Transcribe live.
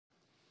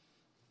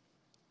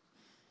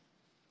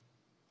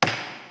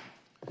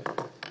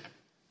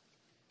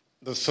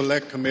The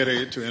Select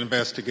Committee to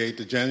investigate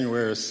the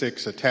January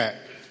 6th attack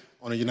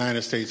on the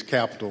United States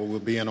Capitol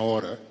will be in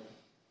order.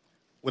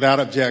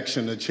 Without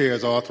objection, the Chair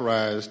is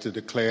authorized to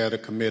declare the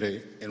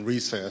committee in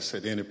recess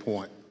at any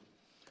point.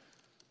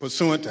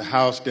 Pursuant to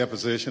House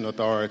Deposition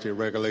Authority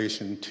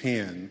Regulation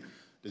 10,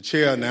 the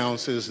Chair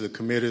announces the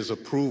committee's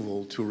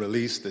approval to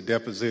release the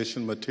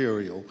deposition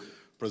material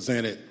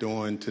presented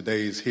during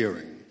today's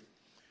hearing.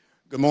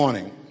 Good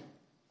morning.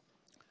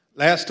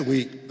 Last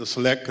week, the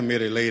Select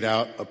Committee laid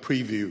out a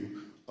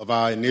preview of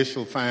our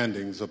initial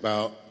findings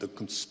about the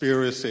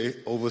conspiracy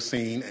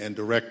overseen and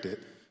directed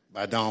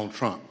by Donald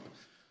Trump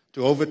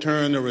to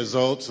overturn the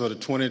results of the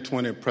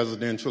 2020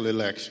 presidential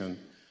election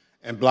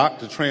and block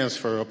the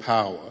transfer of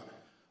power,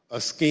 a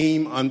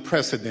scheme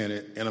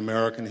unprecedented in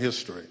American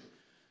history.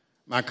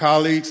 My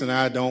colleagues and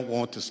I don't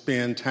want to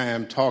spend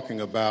time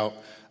talking about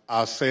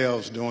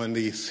ourselves during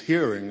these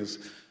hearings,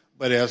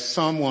 but as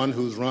someone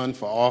who's run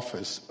for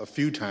office a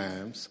few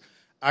times,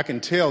 I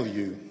can tell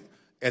you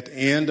at the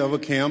end of a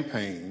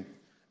campaign,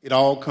 it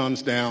all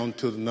comes down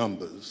to the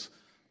numbers.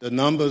 The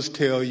numbers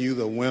tell you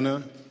the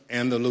winner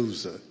and the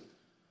loser.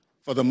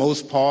 For the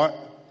most part,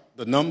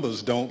 the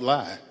numbers don't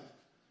lie.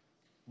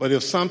 But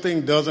if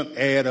something doesn't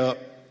add up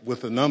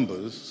with the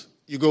numbers,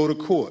 you go to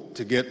court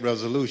to get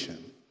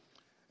resolution.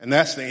 And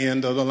that's the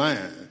end of the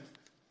line.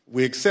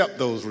 We accept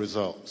those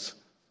results.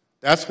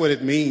 That's what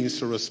it means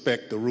to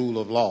respect the rule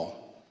of law.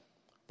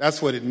 That's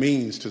what it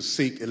means to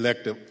seek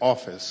elective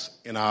office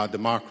in our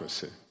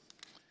democracy.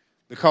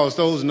 Because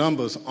those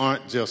numbers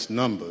aren't just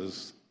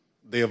numbers,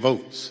 they're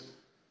votes.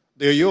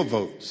 They're your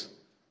votes.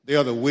 They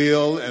are the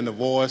will and the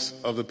voice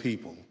of the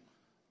people.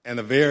 And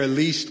the very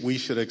least we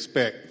should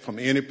expect from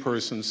any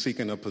person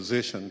seeking a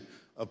position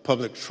of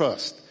public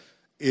trust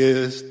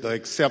is the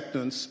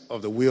acceptance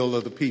of the will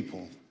of the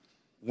people,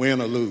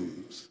 win or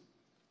lose.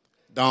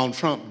 Donald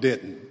Trump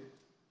didn't.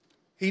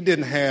 He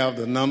didn't have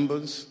the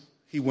numbers.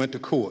 He went to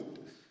court.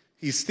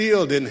 He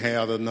still didn't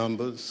have the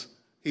numbers.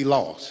 He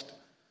lost.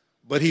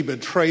 But he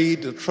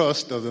betrayed the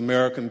trust of the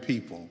American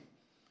people.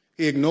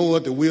 He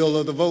ignored the will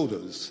of the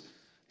voters.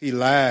 He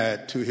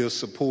lied to his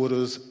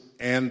supporters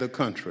and the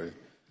country.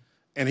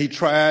 And he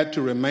tried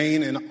to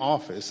remain in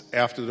office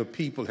after the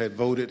people had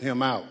voted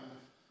him out.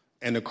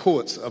 And the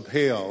courts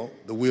upheld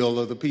the will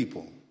of the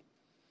people.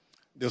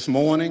 This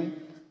morning,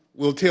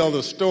 we'll tell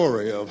the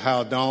story of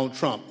how Donald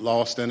Trump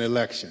lost an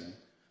election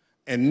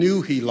and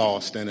knew he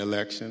lost an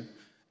election,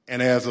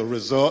 and as a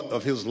result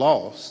of his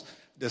loss,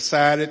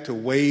 decided to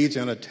wage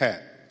an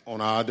attack on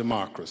our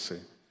democracy,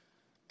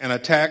 an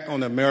attack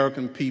on the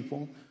American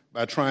people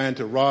by trying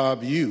to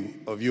rob you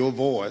of your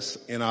voice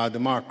in our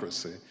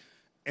democracy,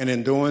 and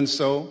in doing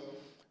so,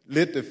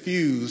 lit the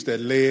fuse that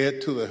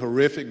led to the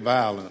horrific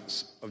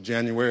violence of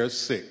January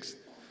 6th,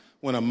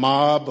 when a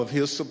mob of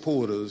his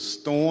supporters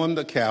stormed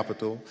the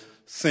Capitol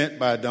sent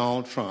by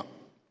Donald Trump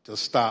to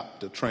stop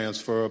the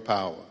transfer of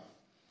power.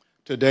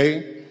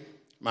 Today,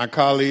 my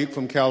colleague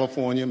from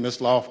California, Ms.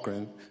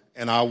 Lofgren,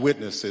 and our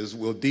witnesses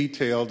will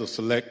detail the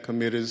Select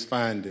Committee's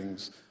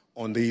findings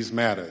on these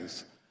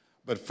matters.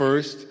 But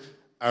first,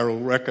 I will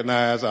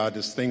recognize our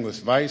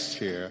distinguished Vice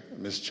Chair,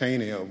 Ms.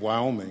 Cheney of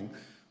Wyoming,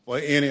 for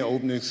any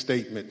opening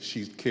statement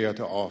she'd care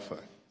to offer.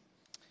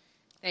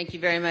 Thank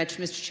you very much,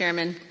 Mr.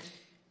 Chairman.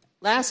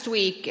 Last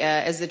week,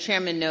 as the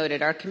Chairman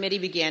noted, our committee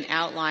began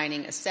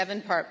outlining a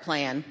 7-part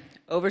plan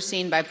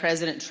overseen by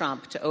President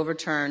Trump to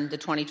overturn the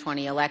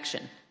 2020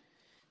 election.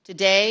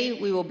 Today,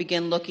 we will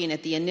begin looking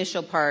at the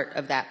initial part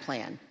of that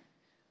plan,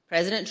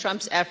 President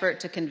Trump's effort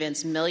to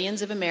convince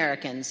millions of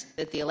Americans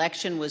that the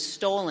election was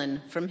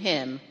stolen from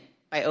him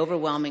by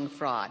overwhelming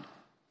fraud.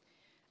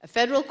 A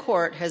federal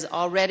court has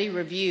already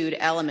reviewed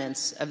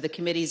elements of the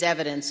committee's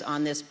evidence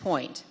on this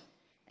point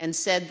and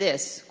said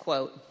this,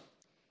 quote,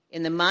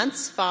 "In the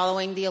months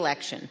following the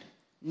election,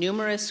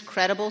 numerous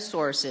credible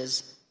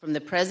sources from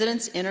the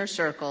president's inner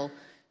circle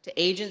to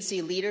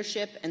agency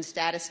leadership and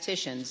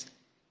statisticians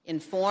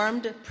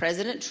informed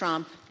President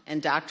Trump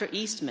and Dr.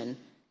 Eastman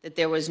that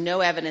there was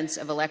no evidence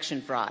of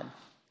election fraud,"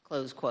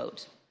 close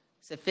quote,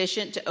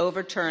 sufficient to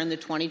overturn the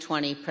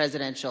 2020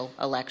 presidential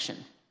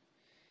election.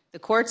 The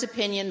court's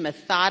opinion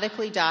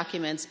methodically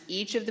documents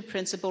each of the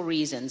principal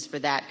reasons for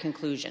that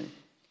conclusion,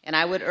 and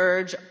I would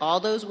urge all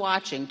those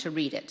watching to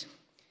read it.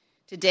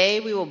 Today,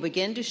 we will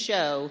begin to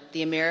show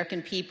the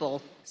American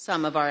people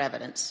some of our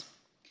evidence.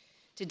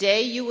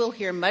 Today, you will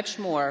hear much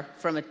more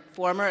from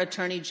former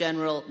Attorney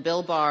General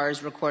Bill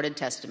Barr's recorded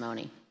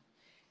testimony,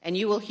 and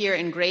you will hear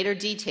in greater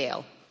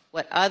detail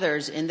what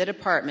others in the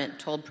department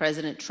told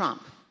President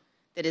Trump,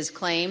 that his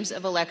claims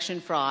of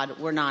election fraud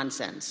were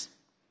nonsense.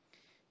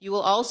 You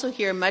will also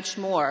hear much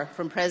more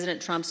from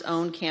President Trump's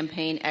own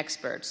campaign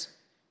experts,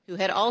 who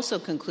had also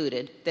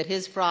concluded that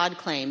his fraud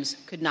claims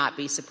could not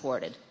be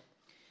supported.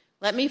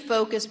 Let me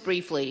focus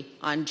briefly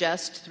on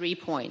just 3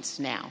 points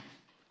now.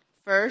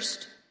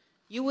 First,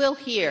 you will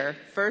hear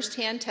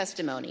firsthand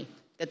testimony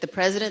that the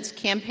president's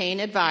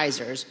campaign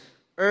advisors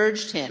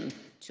urged him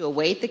to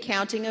await the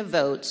counting of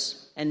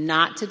votes and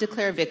not to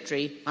declare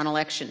victory on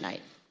election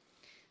night.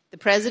 The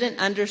president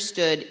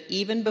understood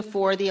even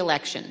before the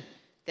election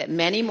that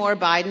many more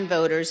Biden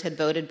voters had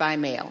voted by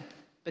mail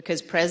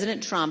because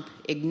President Trump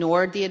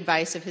ignored the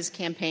advice of his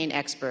campaign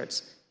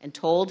experts and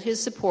told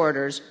his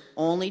supporters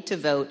only to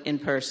vote in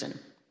person.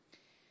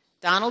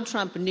 Donald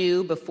Trump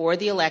knew before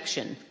the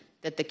election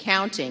that the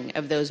counting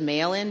of those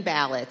mail-in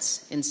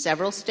ballots in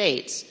several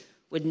states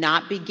would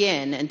not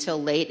begin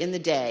until late in the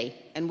day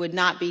and would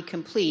not be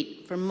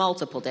complete for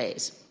multiple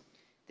days.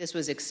 This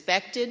was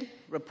expected,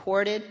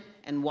 reported,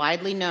 and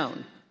widely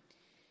known.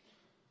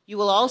 You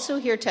will also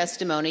hear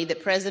testimony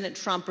that President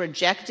Trump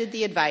rejected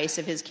the advice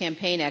of his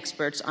campaign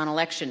experts on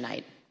election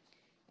night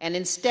and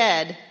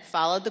instead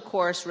followed the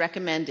course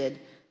recommended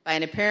by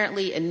an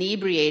apparently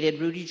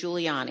inebriated Rudy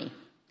Giuliani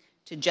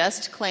to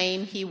just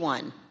claim he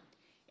won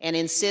and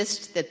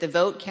insist that the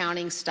vote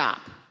counting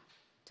stop,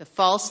 to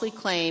falsely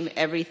claim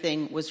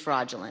everything was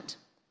fraudulent.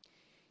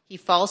 He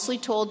falsely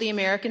told the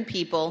American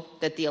people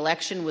that the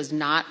election was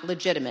not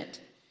legitimate.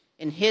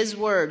 In his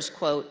words,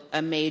 quote,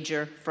 a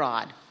major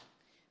fraud.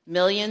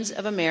 Millions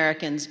of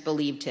Americans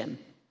believed him.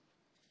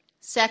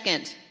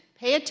 Second,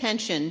 pay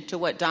attention to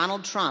what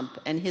Donald Trump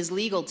and his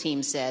legal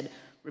team said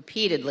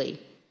repeatedly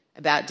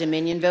about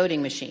Dominion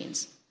voting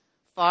machines.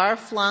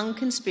 Far-flung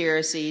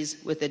conspiracies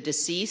with a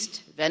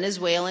deceased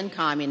Venezuelan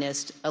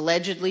communist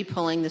allegedly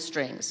pulling the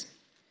strings.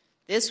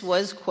 This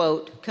was,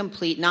 quote,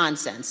 complete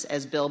nonsense,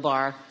 as Bill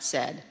Barr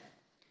said.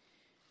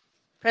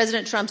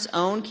 President Trump's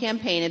own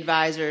campaign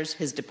advisors,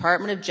 his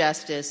Department of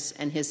Justice,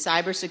 and his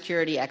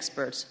cybersecurity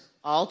experts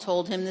all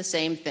told him the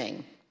same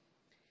thing.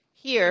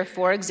 Here,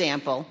 for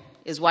example,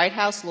 is White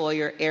House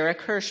lawyer Eric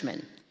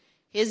Hirschman.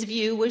 His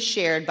view was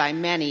shared by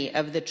many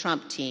of the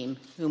Trump team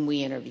whom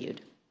we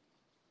interviewed.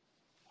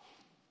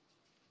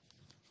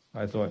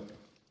 I thought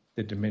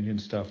the Dominion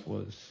stuff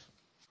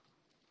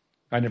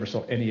I never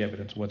saw any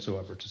evidence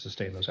whatsoever to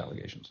sustain those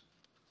allegations.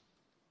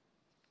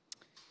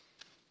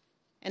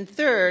 And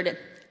third,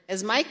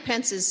 as Mike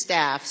Pence's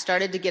staff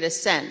started to get a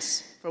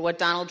sense for what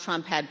Donald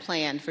Trump had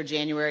planned for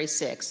January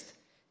 6th,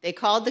 they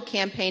called the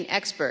campaign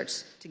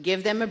experts to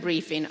give them a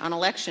briefing on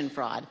election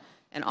fraud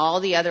and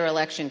all the other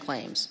election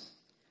claims.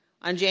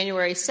 On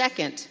January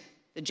 2nd,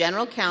 the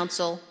general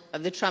counsel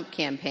of the Trump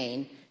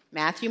campaign,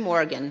 Matthew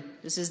Morgan,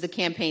 this is the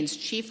campaign's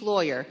chief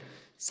lawyer,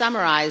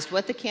 summarized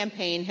what the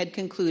campaign had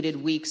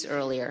concluded weeks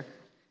earlier,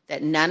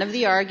 that none of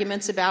the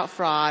arguments about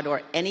fraud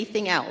or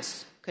anything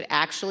else could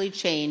actually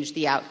change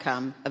the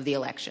outcome of the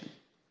election.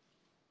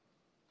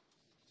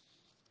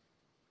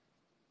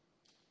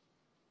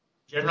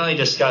 Generally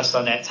discussed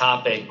on that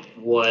topic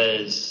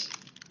was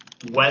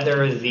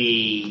whether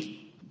the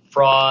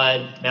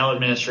fraud,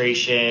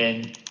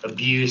 maladministration,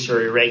 abuse,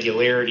 or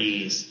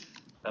irregularities,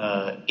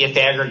 if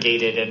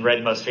aggregated and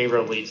read most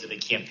favorably to the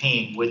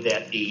campaign, would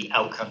that be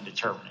outcome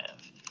determinative?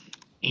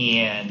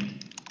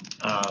 And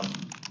I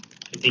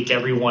think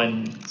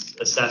everyone's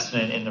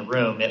assessment in the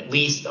room, at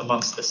least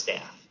amongst the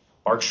staff,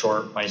 Mark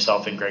Short,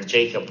 myself, and Greg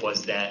Jacob,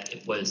 was that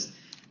it was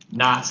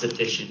not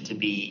sufficient to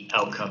be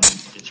outcome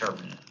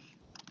determinative.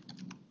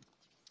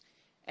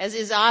 As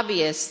is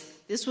obvious,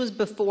 this was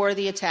before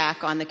the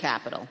attack on the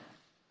Capitol.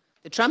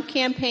 The Trump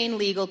campaign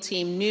legal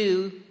team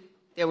knew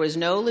there was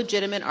no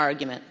legitimate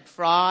argument,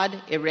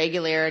 fraud,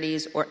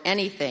 irregularities, or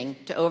anything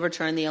to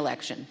overturn the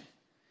election.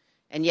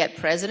 And yet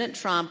President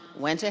Trump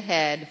went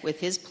ahead with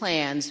his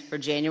plans for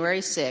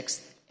January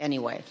 6th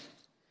anyway.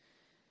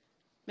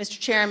 Mr.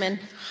 Chairman,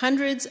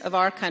 hundreds of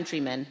our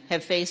countrymen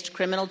have faced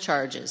criminal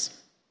charges.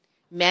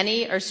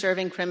 Many are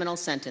serving criminal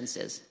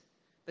sentences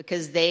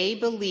because they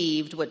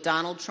believed what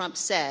Donald Trump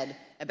said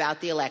about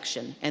the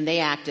election, and they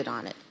acted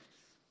on it.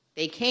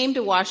 They came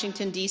to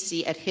Washington,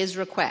 D.C. at his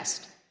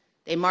request.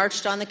 They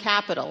marched on the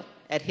Capitol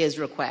at his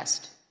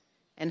request.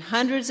 And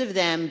hundreds of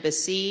them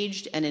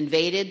besieged and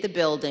invaded the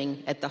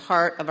building at the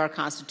heart of our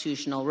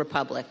constitutional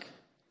republic.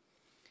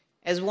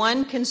 As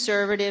one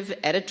conservative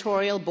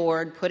editorial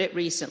board put it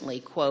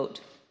recently,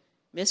 quote,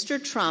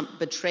 Mr. Trump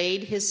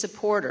betrayed his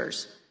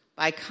supporters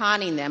by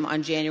conning them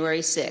on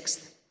January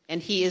 6th,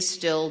 and he is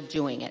still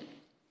doing it.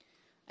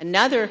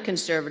 Another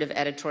conservative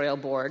editorial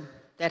board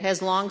that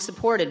has long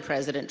supported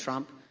President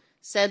Trump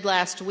said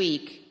last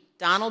week,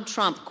 Donald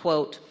Trump,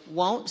 quote,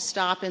 won't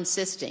stop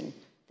insisting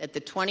that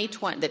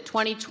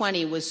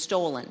 2020 was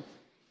stolen,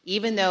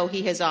 even though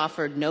he has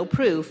offered no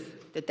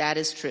proof that that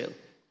is true.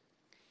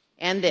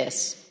 And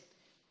this,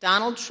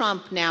 Donald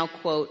Trump now,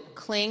 quote,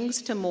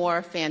 clings to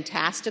more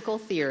fantastical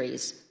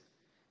theories,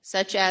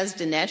 such as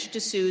Dinesh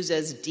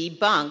D'Souza's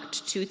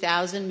debunked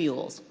 2,000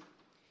 mules,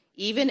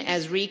 even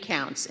as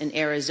recounts in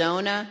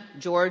Arizona,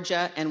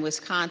 Georgia, and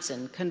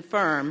Wisconsin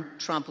confirm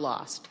Trump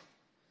lost.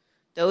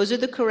 Those are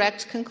the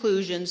correct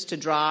conclusions to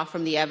draw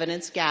from the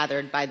evidence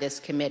gathered by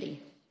this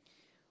committee.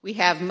 We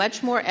have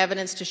much more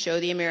evidence to show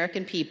the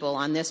American people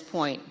on this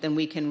point than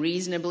we can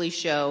reasonably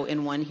show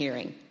in one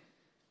hearing.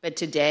 But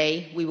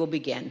today, we will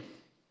begin.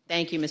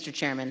 Thank you, Mr.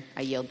 Chairman.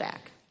 I yield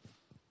back.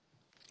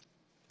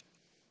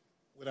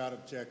 Without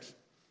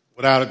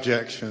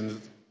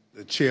objection,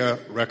 the chair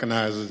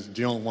recognizes the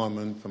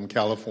gentlewoman from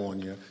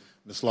California,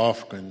 Ms.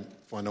 Lofgren,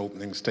 for an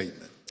opening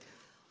statement.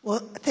 Well,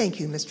 thank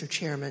you, Mr.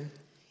 Chairman.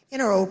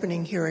 In our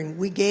opening hearing,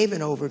 we gave an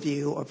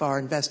overview of our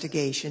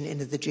investigation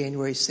into the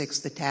January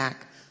 6th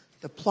attack.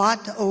 The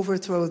plot to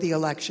overthrow the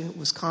election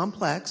was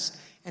complex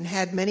and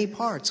had many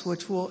parts,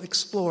 which we'll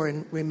explore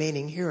in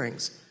remaining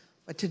hearings.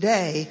 But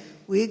today,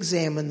 we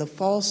examine the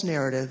false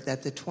narrative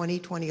that the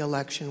 2020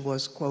 election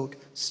was, quote,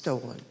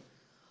 stolen.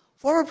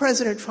 Former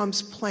President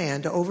Trump's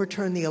plan to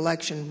overturn the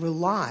election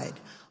relied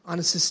on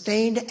a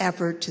sustained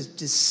effort to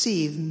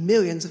deceive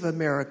millions of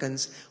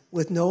Americans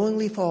with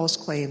knowingly false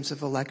claims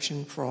of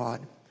election fraud.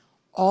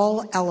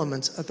 All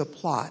elements of the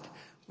plot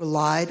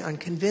relied on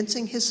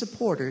convincing his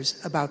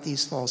supporters about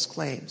these false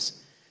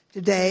claims.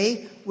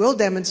 Today, we'll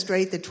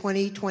demonstrate the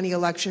 2020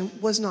 election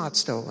was not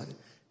stolen.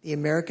 The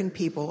American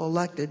people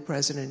elected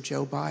President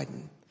Joe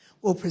Biden.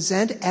 We'll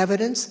present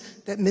evidence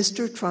that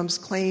Mr. Trump's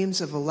claims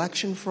of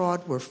election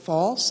fraud were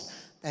false,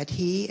 that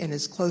he and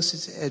his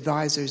closest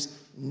advisors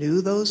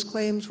knew those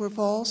claims were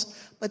false,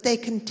 but they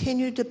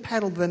continued to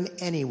peddle them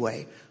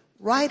anyway,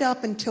 right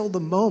up until the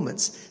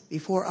moments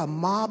before a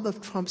mob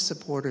of Trump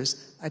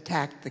supporters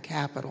attacked the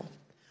Capitol.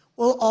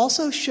 We'll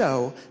also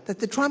show that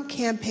the Trump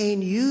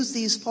campaign used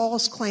these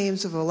false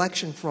claims of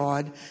election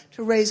fraud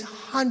to raise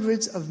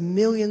hundreds of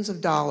millions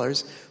of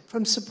dollars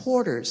from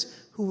supporters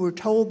who were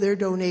told their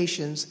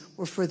donations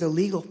were for the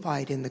legal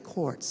fight in the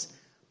courts.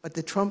 But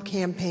the Trump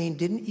campaign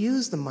didn't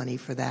use the money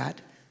for that.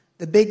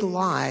 The big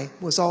lie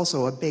was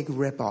also a big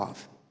ripoff.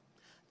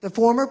 The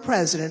former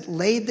president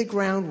laid the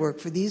groundwork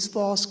for these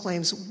false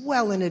claims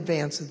well in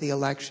advance of the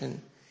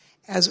election.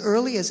 As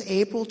early as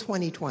April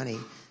 2020,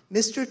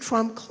 Mr.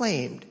 Trump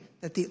claimed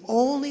that the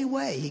only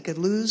way he could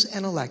lose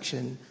an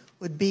election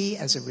would be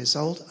as a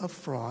result of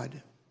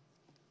fraud.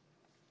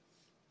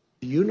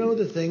 You know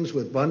the things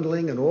with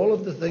bundling and all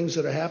of the things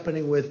that are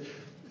happening with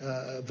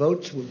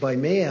votes by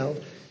mail,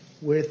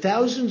 where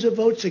thousands of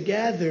votes are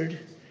gathered,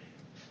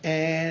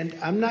 and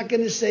I'm not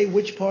going to say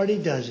which party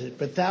does it,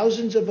 but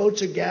thousands of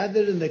votes are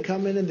gathered and they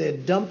come in and they're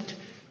dumped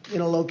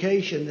in a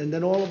location, and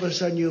then all of a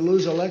sudden you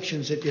lose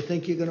elections that you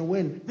think you're going to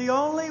win. The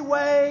only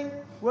way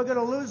we're going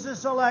to lose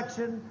this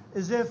election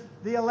is if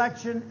the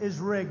election is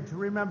rigged.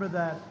 Remember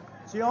that.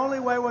 It's the only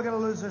way we're going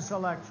to lose this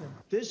election.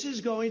 This is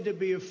going to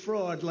be a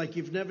fraud like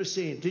you've never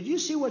seen. Did you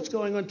see what's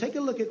going on? Take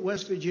a look at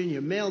West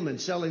Virginia, mailmen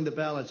selling the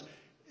ballots.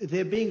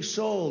 They're being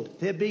sold.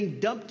 They're being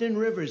dumped in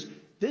rivers.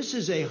 This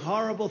is a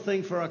horrible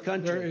thing for our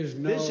country.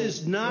 This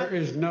is not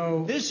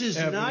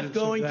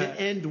going to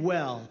end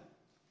well.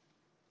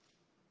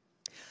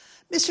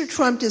 Mr.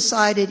 Trump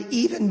decided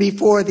even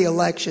before the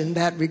election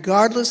that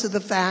regardless of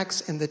the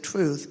facts and the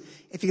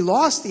truth, if he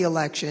lost the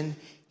election,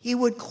 he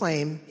would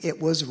claim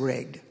it was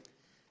rigged.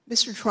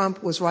 Mr.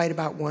 Trump was right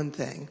about one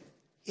thing.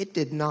 It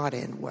did not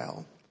end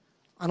well.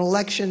 On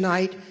election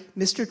night,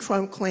 Mr.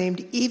 Trump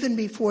claimed even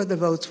before the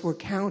votes were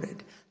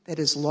counted that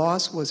his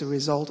loss was a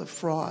result of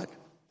fraud.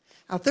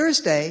 Now,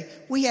 Thursday,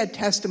 we had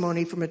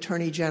testimony from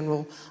Attorney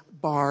General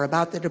Barr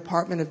about the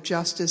Department of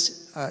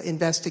Justice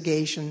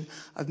investigation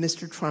of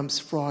Mr. Trump's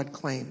fraud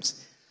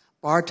claims.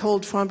 Barr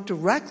told Trump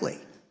directly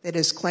that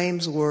his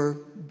claims were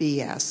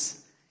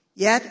BS.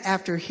 Yet,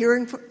 after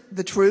hearing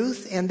the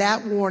truth and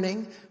that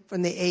warning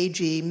from the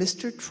AG,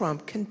 Mr.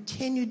 Trump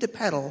continued to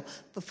peddle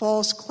the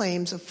false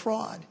claims of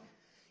fraud.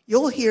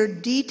 You'll hear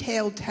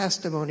detailed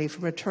testimony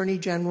from Attorney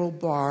General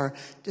Barr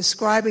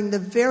describing the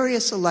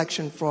various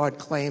election fraud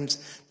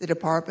claims the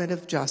Department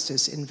of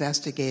Justice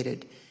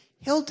investigated.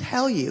 He'll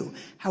tell you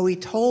how he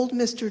told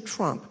Mr.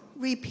 Trump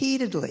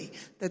repeatedly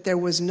that there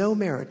was no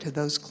merit to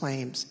those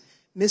claims.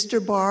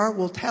 Mr. Barr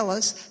will tell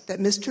us that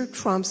Mr.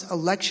 Trump's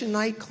election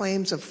night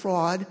claims of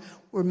fraud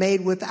were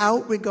made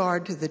without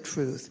regard to the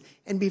truth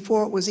and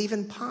before it was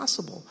even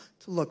possible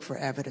to look for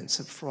evidence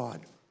of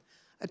fraud.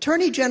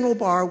 Attorney General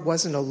Barr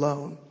wasn't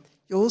alone.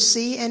 You'll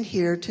see and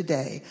hear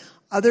today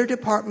other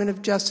Department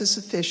of Justice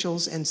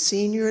officials and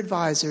senior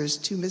advisors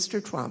to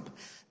Mr. Trump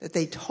that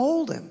they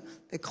told him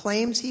the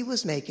claims he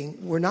was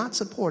making were not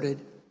supported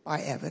by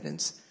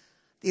evidence.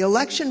 The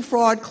election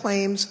fraud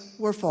claims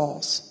were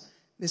false.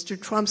 Mr.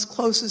 Trump's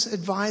closest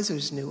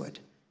advisors knew it.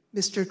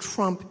 Mr.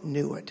 Trump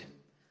knew it.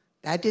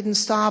 That didn't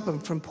stop him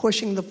from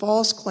pushing the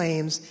false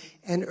claims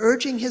and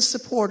urging his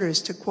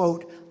supporters to,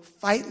 quote,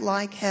 fight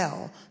like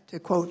hell, to,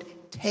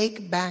 quote,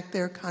 take back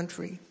their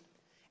country.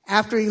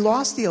 After he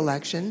lost the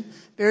election,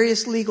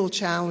 various legal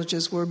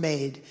challenges were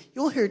made.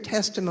 You'll hear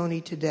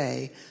testimony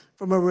today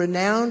from a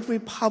renowned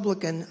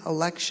Republican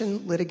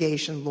election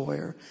litigation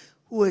lawyer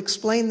who will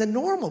explain the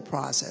normal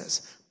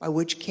process by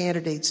which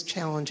candidates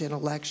challenge an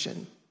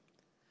election.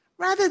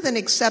 Rather than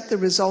accept the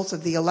results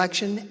of the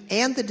election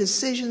and the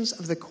decisions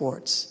of the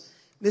courts,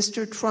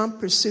 Mr. Trump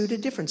pursued a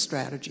different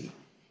strategy.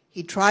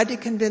 He tried to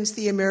convince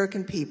the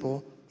American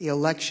people the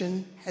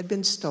election had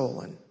been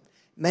stolen.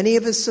 Many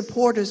of his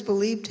supporters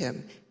believed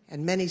him,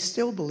 and many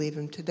still believe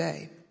him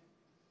today.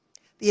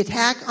 The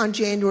attack on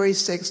January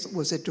 6th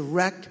was a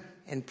direct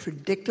and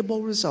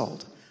predictable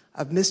result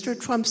of Mr.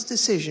 Trump's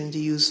decision to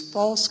use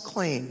false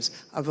claims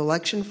of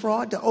election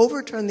fraud to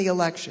overturn the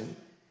election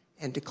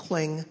and to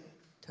cling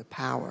to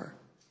power.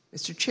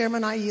 Mr.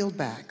 Chairman, I yield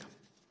back.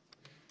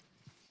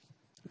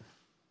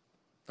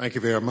 Thank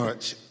you very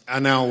much. I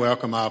now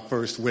welcome our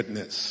first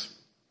witness.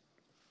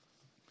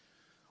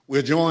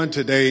 We're joined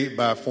today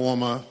by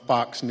former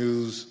Fox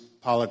News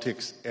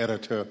politics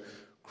editor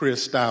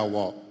Chris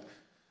Stilwalk.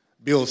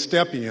 Bill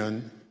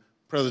Stepien,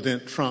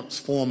 President Trump's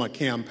former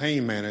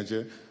campaign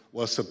manager,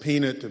 was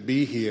subpoenaed to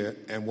be here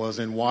and was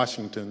in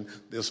Washington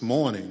this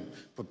morning,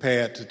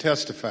 prepared to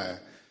testify.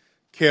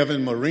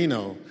 Kevin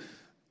Marino,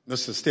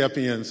 Mr.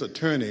 Stepien's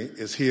attorney,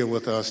 is here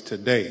with us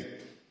today.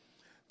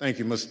 Thank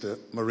you, Mr.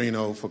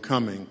 Marino, for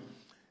coming.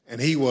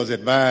 And he has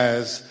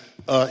advised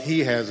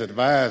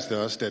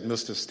us that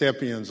Mr.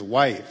 Stepien's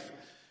wife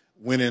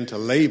went into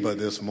labor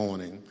this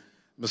morning.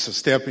 Mr.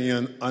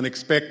 Stepien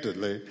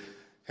unexpectedly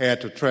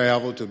had to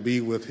travel to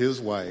be with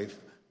his wife,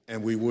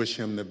 and we wish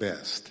him the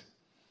best.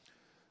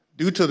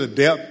 Due to the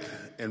depth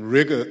and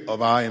rigor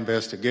of our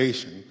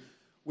investigation,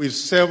 we have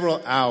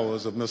several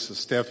hours of Mr.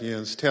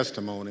 Stepien's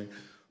testimony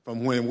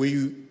from when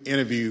we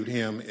interviewed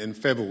him in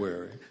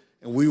February,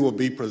 and we will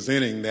be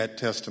presenting that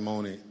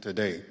testimony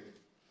today.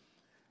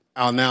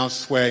 I'll now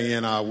swear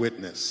in our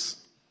witness.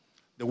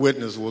 The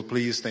witness will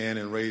please stand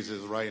and raise his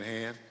right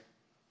hand.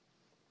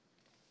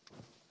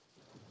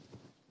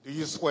 Do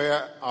you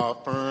swear or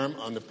affirm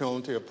on the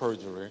penalty of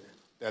perjury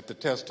that the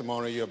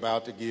testimony you're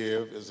about to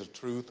give is the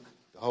truth,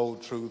 the whole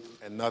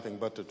truth, and nothing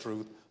but the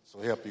truth? So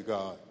help you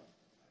God.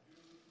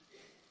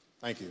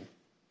 Thank you.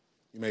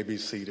 You may be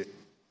seated.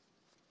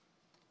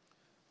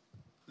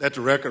 Let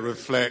the record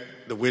reflect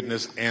the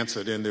witness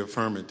answered in the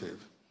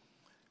affirmative.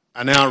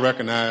 I now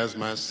recognize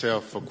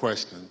myself for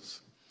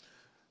questions.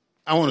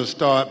 I want to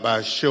start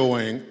by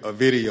showing a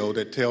video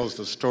that tells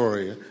the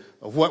story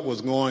of what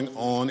was going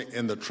on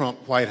in the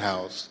Trump White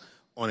House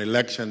on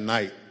election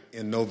night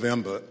in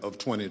November of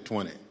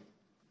 2020. Do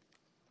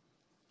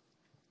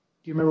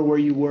you remember where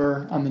you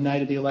were on the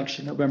night of the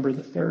election, November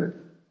the 3rd?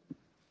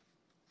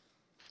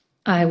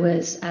 I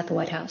was at the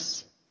White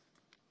House.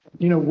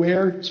 You know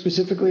where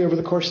specifically over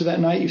the course of that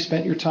night you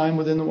spent your time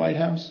within the White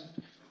House?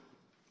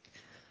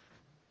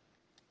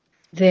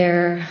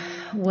 There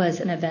was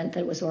an event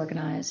that was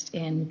organized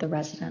in the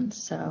residence,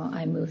 so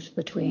I moved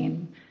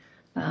between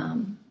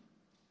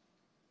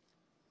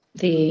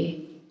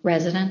the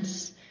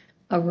residence,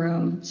 a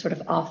room sort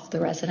of off the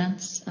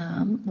residence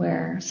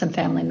where some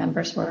family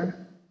members were.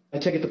 I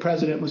take it the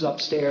president was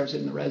upstairs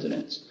in the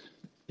residence.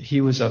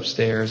 He was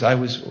upstairs.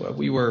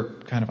 We were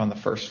kind of on the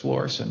first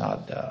floor, so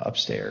not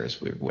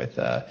upstairs. We were with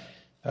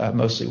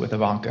mostly with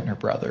Ivanka and her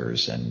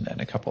brothers and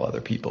a couple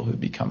other people who'd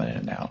be coming in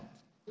and out.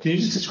 Can you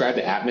just describe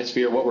the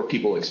atmosphere? What were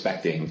people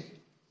expecting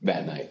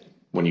that night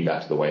when you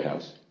got to the White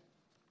House?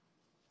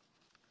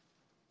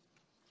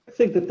 I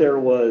think that there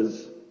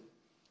was,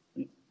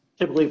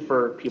 typically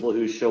for people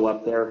who show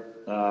up there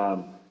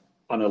on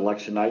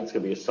election night, it's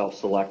going to be a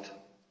self-select,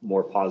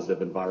 more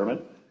positive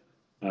environment.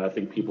 I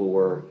think people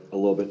were a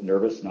little bit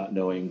nervous, not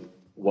knowing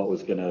what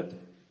was going to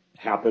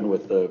happen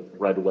with the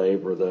red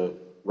wave or the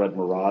red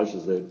mirage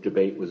as the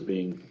debate was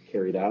being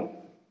carried out.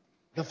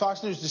 The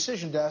Fox News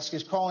Decision Desk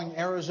is calling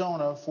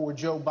Arizona for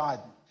Joe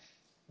Biden.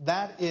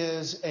 That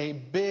is a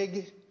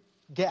big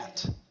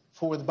get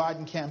for the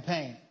Biden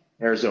campaign.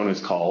 Arizona's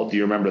called. Do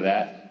you remember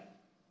that?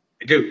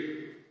 I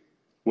do.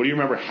 What do you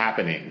remember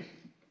happening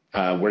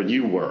where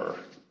you were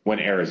when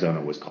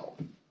Arizona was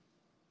called?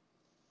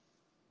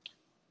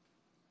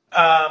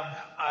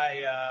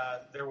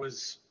 There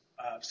was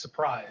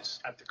surprise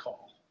at the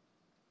call.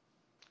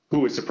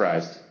 Who was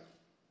surprised?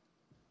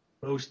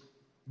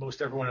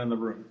 Most everyone in the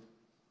room.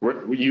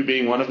 Were you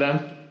being one of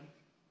them?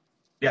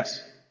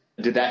 Yes.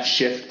 Did that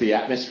shift the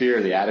atmosphere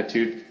or the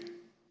attitude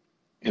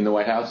in the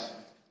White House?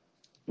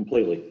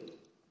 Completely.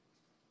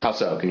 How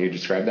so? Can you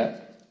describe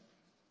that?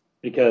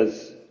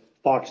 Because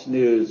Fox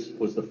News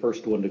was the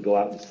first one to go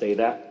out and say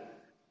that.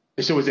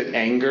 So was it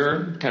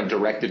anger kind of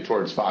directed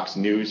towards Fox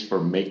News for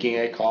making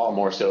a call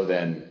more so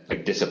than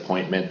like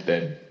disappointment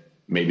that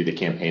maybe the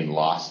campaign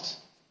lost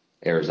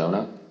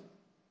Arizona?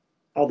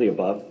 All the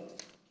above.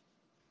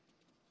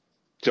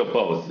 So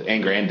both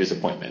anger and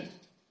disappointment.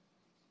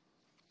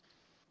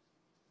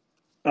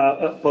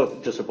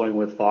 Both disappointment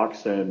with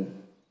Fox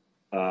and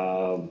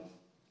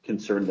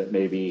concern that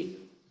maybe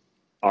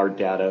our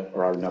data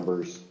or our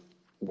numbers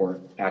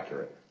weren't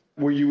accurate.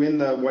 Were you in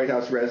the White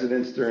House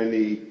residence during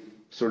the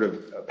sort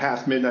of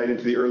past midnight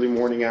into the early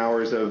morning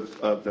hours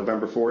of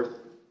November 4th?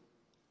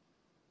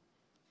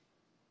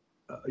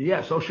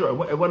 Yes, oh sure.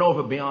 It went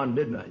over beyond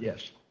midnight,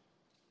 yes.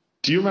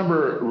 Do you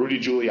remember Rudy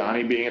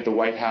Giuliani being at the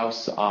White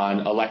House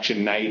on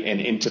election night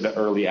and into the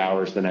early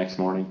hours the next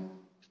morning?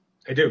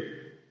 I do.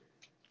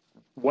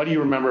 What do you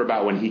remember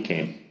about when he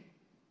came?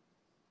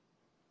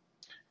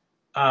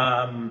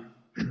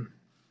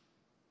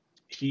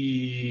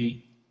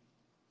 He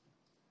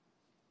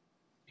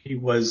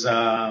was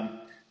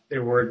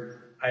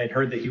I had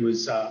heard that he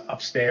was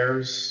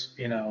upstairs,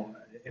 in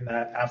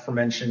that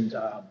aforementioned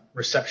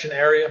reception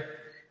area,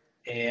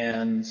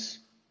 and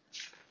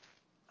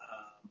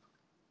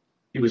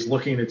he was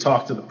looking to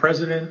talk to the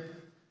president,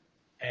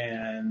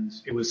 and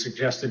it was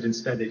suggested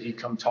instead that he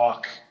come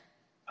talk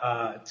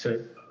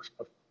to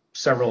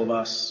several of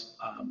us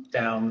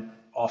down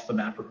off the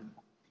map room.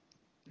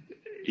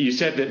 You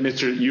said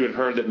that you had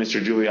heard that Mr.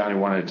 Giuliani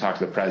wanted to talk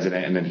to the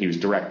president, and then he was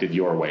directed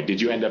your way.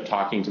 Did you end up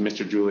talking to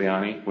Mr.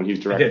 Giuliani when he was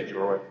directed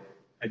your way?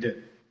 I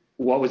did.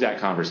 What was that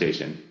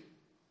conversation?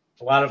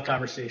 A lot of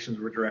conversations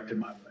were directed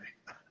my way.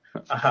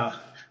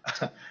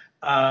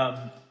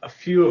 A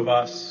few of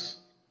us,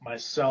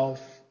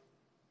 myself,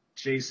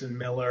 Jason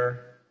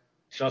Miller,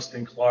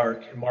 Justin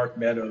Clark, and Mark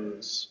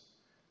Meadows,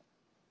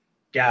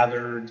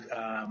 gathered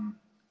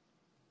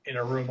in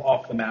a room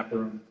off the map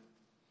room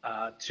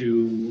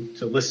to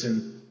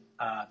listen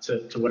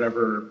to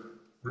whatever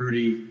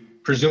Rudy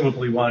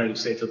presumably wanted to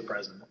say to the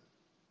president.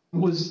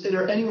 Was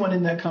there anyone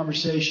in that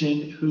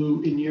conversation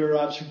who, in your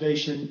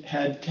observation,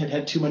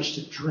 had too much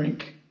to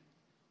drink?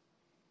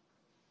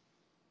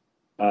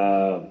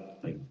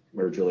 Like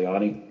Mayor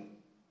Giuliani.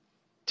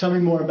 Tell me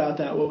more about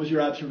that. What was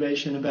your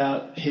observation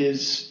about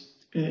his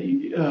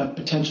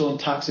potential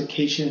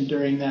intoxication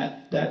during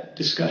that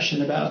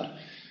discussion about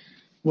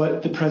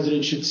what the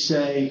president should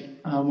say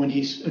when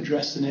he's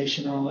addressed the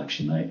nation on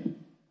election night?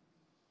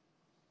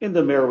 And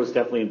the mayor was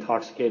definitely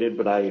intoxicated,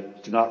 but I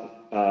do not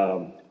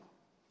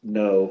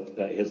know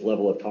that his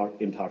level of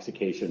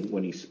intoxication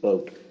when he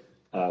spoke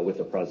with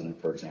the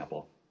president, for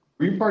example.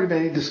 Were you part of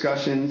any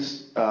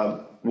discussions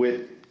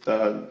with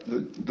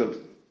the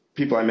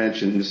people I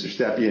mentioned, Mr.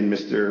 Stepien,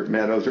 Mr.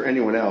 Meadows, or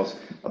anyone else,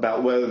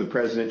 about whether the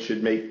president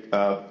should make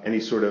any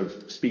sort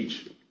of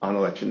speech on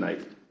election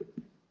night?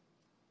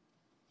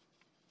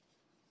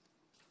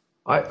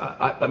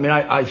 I mean,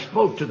 I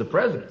spoke to the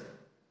president.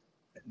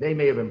 They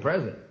may have been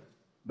present,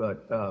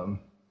 but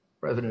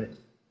President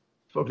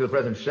spoke to the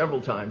president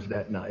several times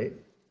that night.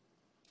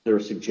 There were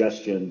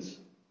suggestions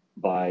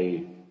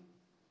by,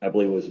 I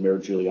believe it was Mayor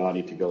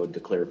Giuliani, to go and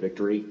declare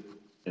victory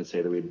and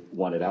say that we'd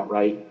won it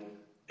outright.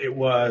 It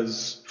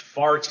was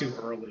far too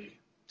early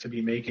to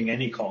be making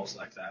any calls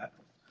like that.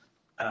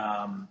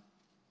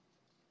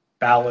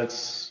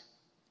 Ballots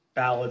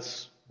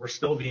were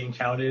still being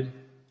counted.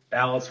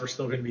 Ballots were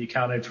still going to be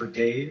counted for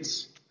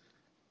days.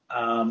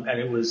 And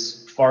it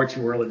was far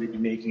too early to be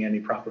making any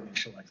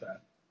proclamation like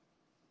that.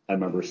 I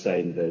remember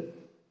saying that,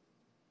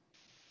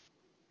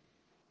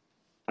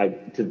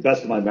 to the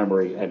best of my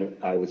memory,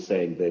 I was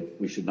saying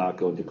that we should not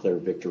go and declare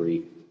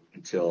victory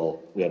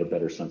until we had a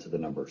better sense of the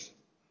numbers.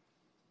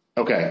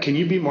 Okay. Can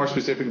you be more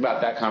specific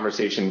about that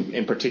conversation,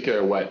 in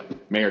particular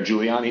what Mayor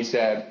Giuliani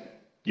said,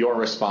 your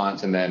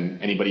response, and then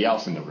anybody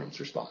else in the room's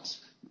response?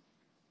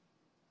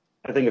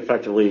 I think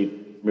effectively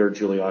Mayor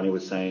Giuliani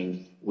was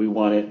saying, we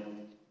won it.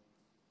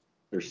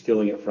 They're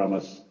stealing it from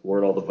us.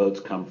 Where'd all the votes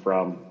come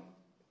from?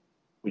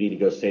 We need to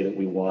go say that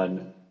we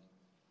won.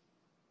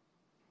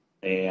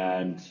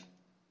 And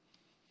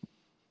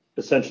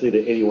essentially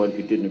that anyone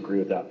who didn't agree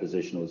with that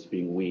position was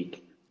being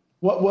weak.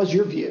 What was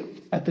your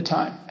view at the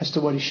time as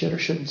to what he should or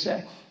shouldn't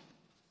say?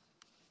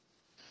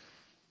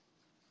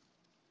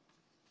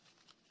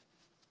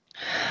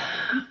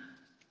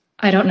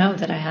 I don't know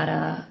that I had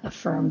a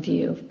firm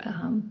view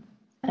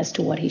as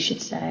to what he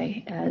should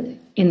say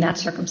in that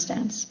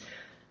circumstance.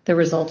 The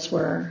results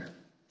were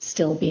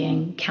still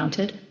being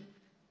counted.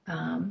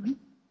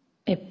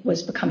 It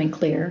was becoming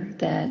clear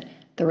that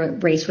the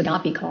race would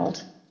not be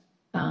called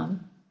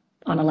on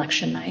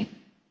election night.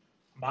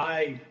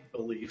 My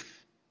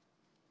belief,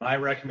 my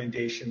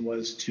recommendation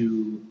was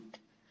to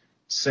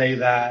say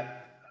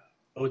that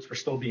votes were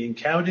still being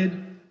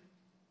counted.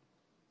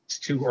 It's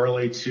too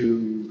early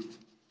to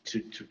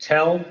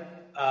tell,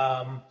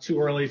 too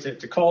early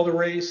to call the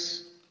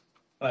race,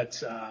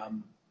 but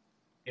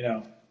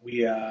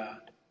we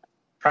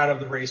proud of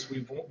the race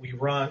we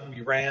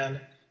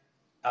ran,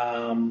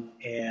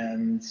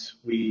 and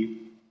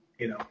we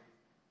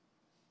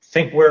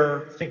think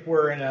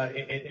we're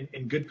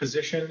in good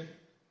position,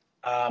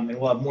 and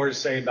we'll have more to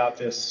say about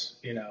this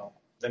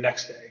the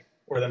next day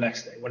or the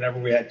next day whenever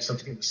we had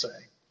something to say.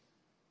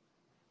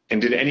 And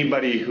did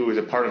anybody who was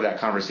a part of that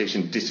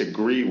conversation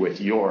disagree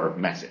with your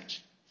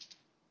message?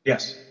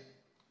 Yes.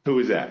 Who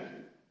was that?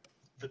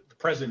 The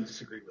president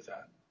disagreed with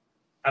that.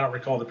 I don't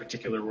recall the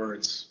particular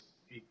words.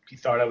 He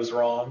thought I was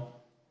wrong.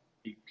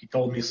 He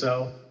told me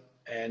so,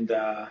 and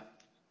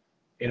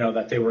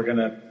that they were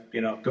gonna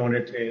go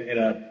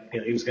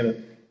he was gonna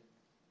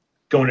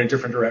go in a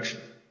different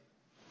direction.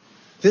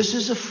 This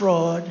is a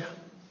fraud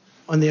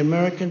on the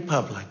American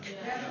public.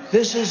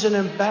 This is an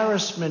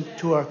embarrassment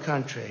to our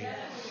country.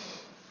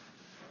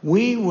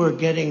 We were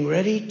getting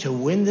ready to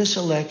win this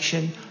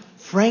election.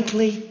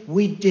 Frankly,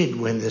 we did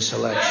win this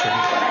election.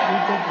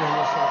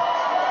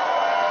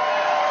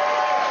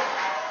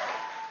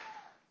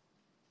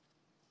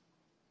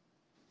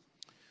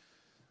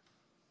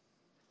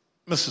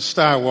 Mr.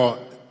 Steiwalt,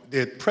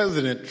 did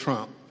President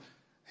Trump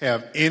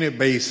have any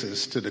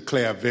basis to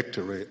declare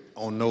victory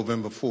on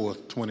November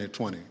 4th,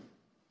 2020?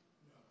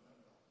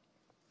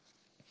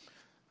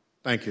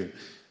 Thank you.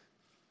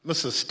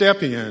 Mr.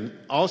 Stepien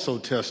also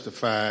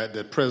testified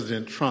that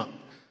President Trump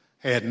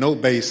had no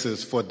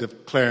basis for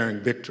declaring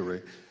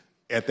victory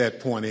at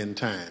that point in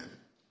time.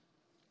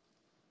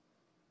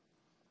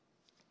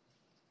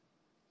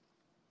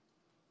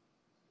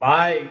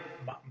 My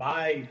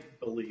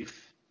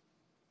belief,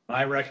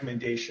 my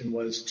recommendation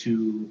was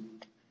to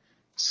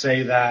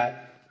say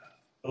that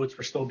votes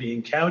were still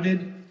being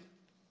counted.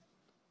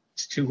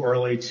 It's too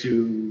early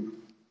to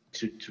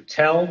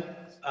tell,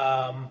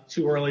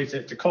 too early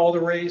to call the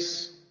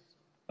race,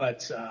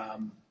 but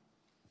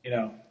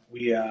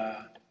we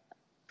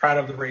proud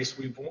of the race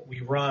we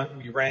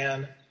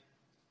ran,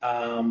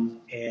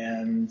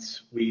 and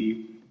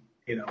we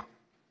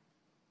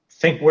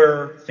think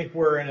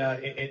we're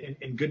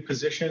in good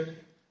position,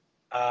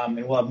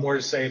 and we'll have more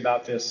to say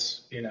about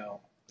this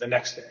the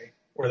next day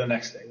or the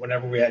next day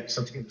whenever we had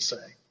something to say.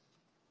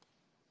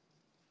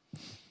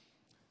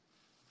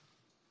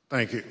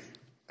 Thank you.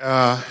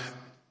 Mr.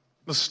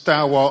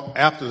 Stilwell,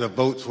 after the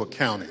votes were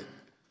counted,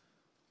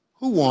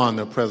 who won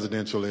the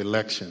presidential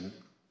election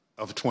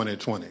of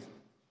 2020?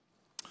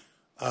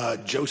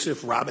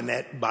 Joseph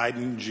Robinette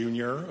Biden,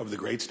 Jr. of the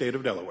great state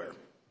of Delaware.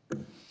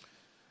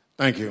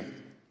 Thank you.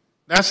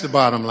 That's the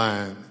bottom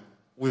line.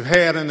 We've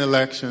had an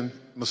election.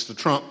 Mr.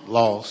 Trump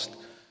lost,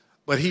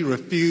 but he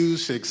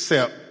refused to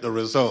accept the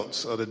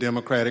results of the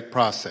democratic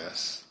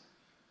process.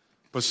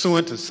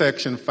 Pursuant to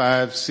Section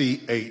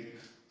 5C8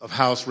 of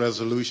House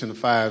Resolution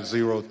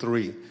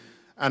 503,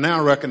 I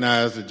now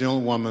recognize the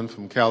gentlewoman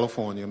from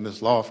California,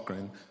 Ms.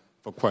 Lofgren,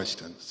 for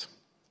questions.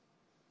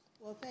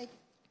 Well,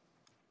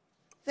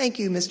 thank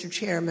you, Mr.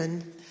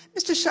 Chairman.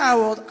 Mr.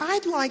 Schauwald,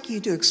 I'd like you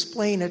to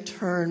explain a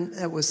term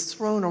that was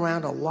thrown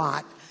around a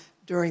lot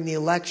during the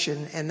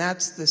election, and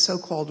that's the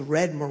so-called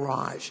red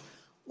mirage.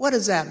 What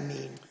does that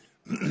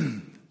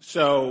mean?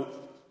 So,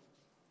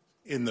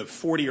 in the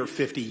 40 or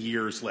 50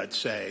 years, let's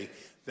say,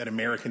 that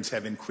Americans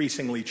have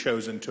increasingly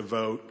chosen to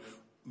vote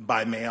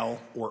by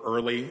mail or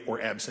early or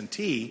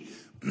absentee,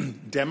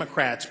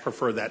 Democrats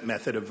prefer that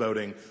method of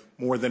voting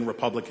more than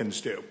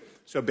Republicans do.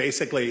 So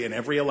basically, in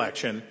every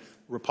election,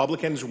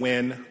 Republicans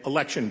win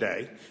Election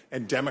Day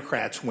and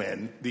Democrats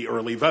win the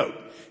early vote.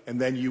 And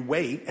then you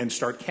wait and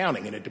start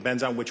counting, and it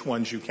depends on which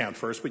ones you count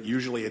first, but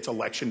usually it's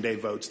Election Day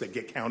votes that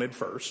get counted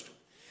first.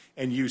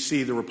 And you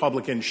see the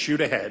Republicans shoot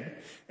ahead,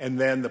 and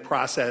then the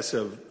process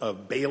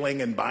of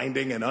bailing and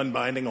binding and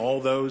unbinding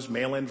all those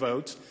mail-in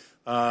votes.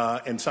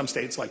 And some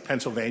states like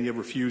Pennsylvania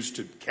refuse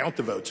to count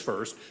the votes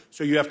first,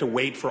 so you have to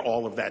wait for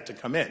all of that to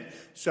come in.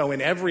 So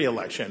in every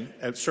election,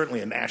 certainly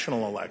a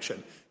national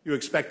election, you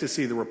expect to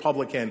see the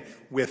Republican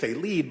with a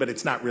lead, but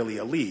it's not really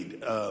a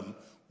lead.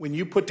 When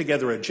you put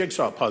together a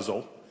jigsaw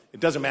puzzle, it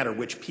doesn't matter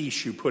which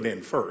piece you put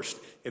in first.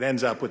 It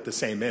ends up with the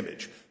same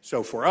image.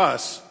 So for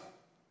us,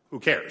 who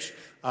cares?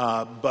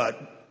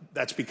 But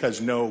that's because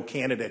no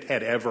candidate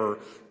had ever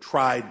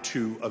tried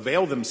to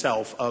avail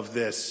themselves of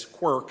this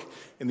quirk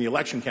in the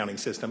election counting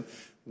system.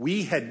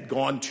 We had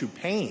gone to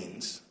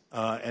pains,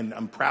 and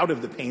I'm proud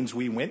of the pains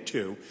we went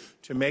to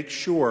make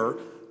sure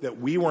that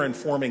we were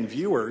informing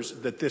viewers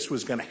that this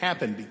was going to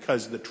happen,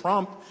 because the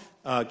Trump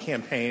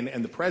campaign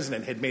and the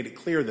president had made it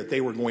clear that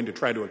they were going to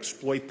try to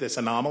exploit this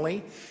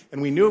anomaly.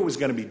 And we knew it was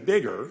going to be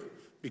bigger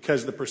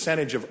because the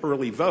percentage of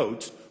early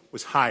votes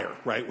was higher,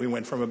 right? We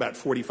went from about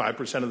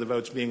 45% of the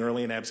votes being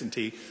early and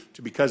absentee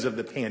to, because of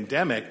the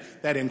pandemic,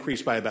 that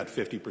increased by about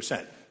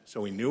 50%.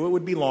 So we knew it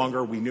would be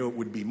longer, we knew it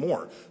would be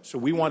more. So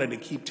we wanted to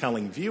keep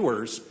telling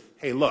viewers,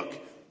 hey, look,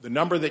 the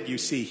number that you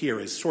see here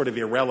is sort of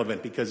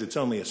irrelevant because it's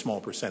only a small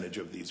percentage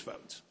of these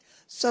votes.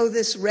 So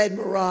this red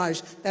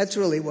mirage, that's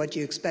really what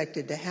you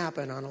expected to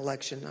happen on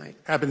election night?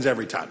 Happens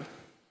every time.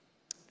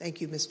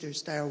 Thank you, Mr.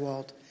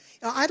 Stilwell.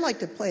 Now, I'd like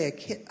to play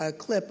a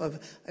clip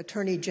of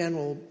Attorney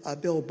General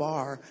Bill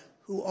Barr,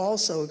 who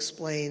also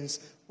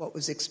explains what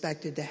was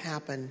expected to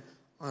happen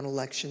on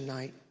election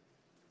night.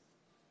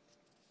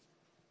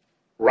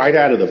 Right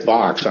out of the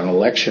box on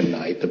election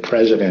night, the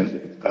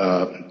president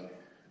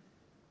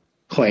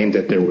claimed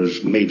that there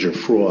was major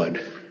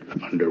fraud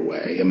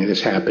underway. I mean,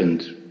 this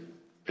happened,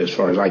 as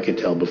far as I could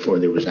tell, before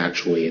there was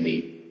actually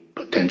any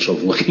potential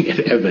of looking at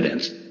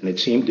evidence. And it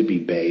seemed to be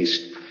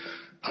based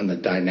on the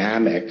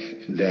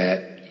dynamic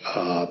that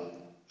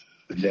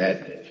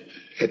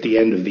at the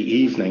end of the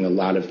evening, a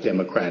lot of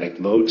Democratic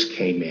votes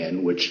came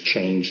in, which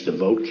changed the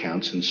vote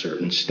counts in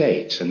certain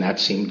states. And that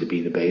seemed to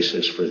be the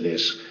basis for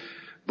this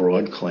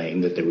broad claim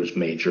that there was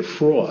major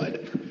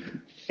fraud.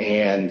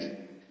 And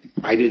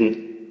I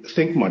didn't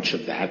think much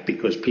of that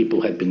because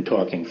people had been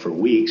talking for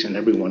weeks, and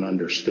everyone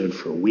understood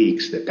for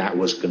weeks that that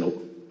was going to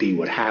be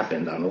what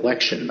happened on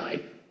election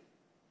night.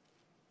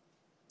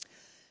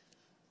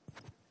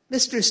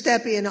 Mr.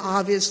 Stepien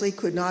obviously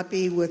could not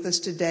be with us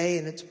today,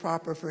 and it's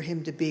proper for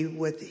him to be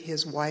with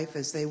his wife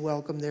as they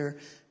welcome their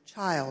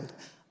child.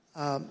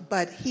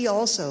 But he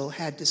also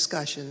had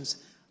discussions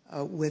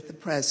with the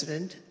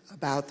president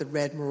about the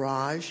red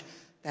mirage,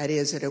 that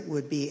is, that it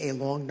would be a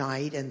long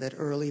night and that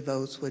early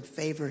votes would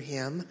favor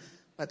him,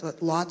 but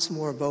that lots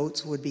more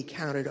votes would be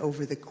counted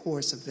over the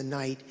course of the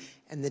night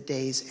and the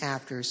days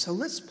after. So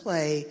let's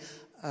play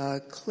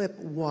clip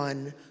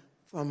 1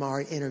 from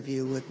our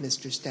interview with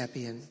Mr.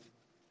 Stepien.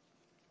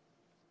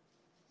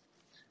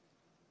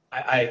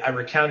 I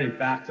recounted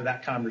back to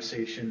that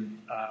conversation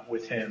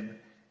with him,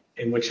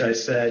 in which I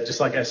said, just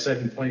like I said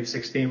in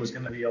 2016 was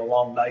going to be a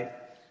long night.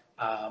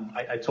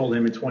 I told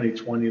him in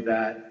 2020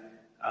 that,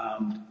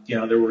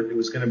 it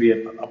was going to be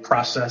a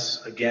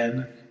process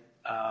again,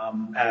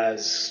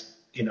 as,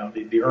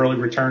 the early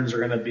returns are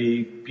going to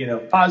be,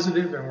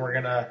 positive, and we're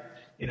going to,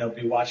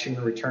 be watching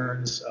the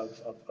returns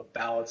of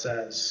ballots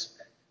as,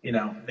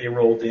 they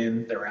rolled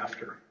in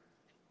thereafter.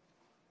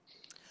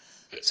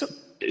 So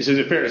is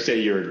it fair to say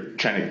you're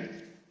trying to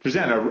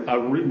present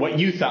what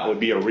you thought would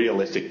be a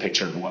realistic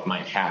picture of what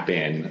might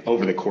happen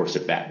over the course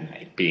of that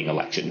night, being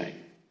election night?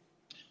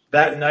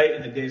 That night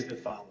and the days that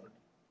followed.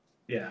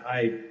 Yeah,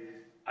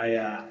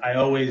 I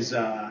always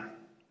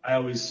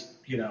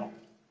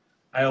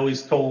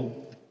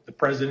told the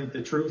president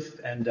the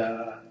truth, and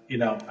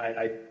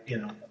I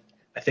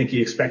think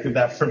he expected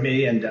that from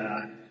me, and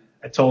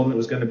I told him it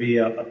was going to be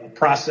a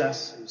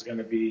process. It was going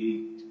to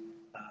be,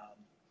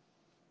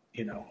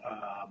 we're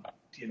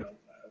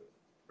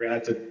going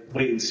to have to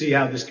wait and see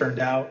how this turned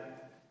out.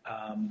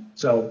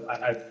 So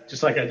I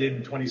just like I did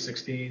in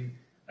 2016,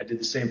 I did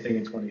the same thing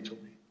in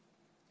 2020.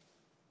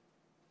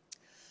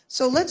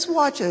 So let's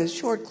watch a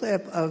short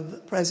clip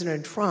of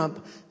President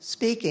Trump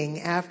speaking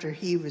after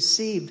he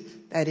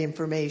received that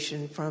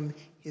information from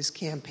his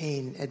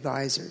campaign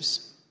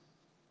advisors.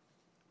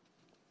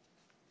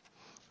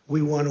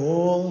 We want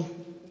all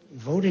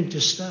voting to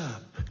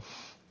stop.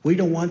 We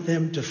don't want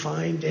them to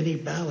find any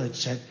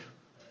ballots at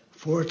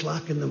 4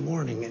 o'clock in the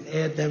morning and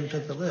add them to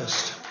the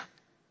list.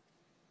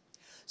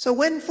 So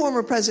when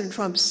former President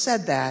Trump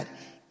said that,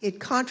 it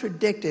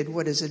contradicted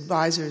what his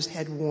advisors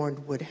had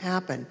warned would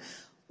happen.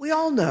 We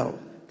all know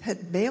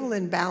that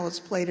mail-in ballots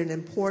played an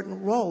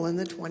important role in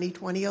the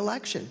 2020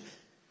 election.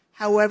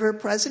 However,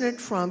 President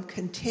Trump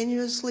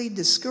continuously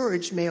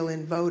discouraged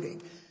mail-in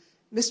voting.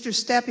 Mr.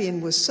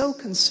 Stepien was so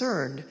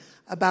concerned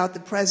about the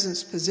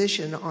president's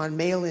position on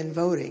mail-in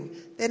voting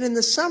that in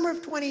the summer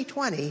of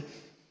 2020,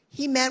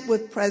 he met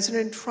with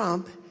President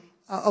Trump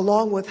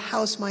along with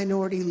House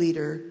Minority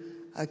Leader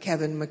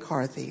Kevin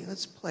McCarthy.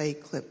 Let's play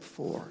clip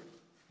 4.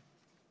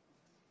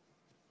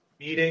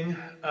 Meeting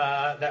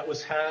that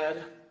was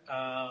had,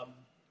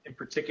 in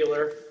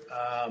particular,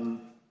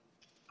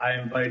 I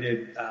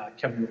invited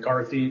Kevin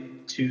McCarthy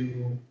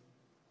to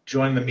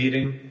join the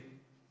meeting,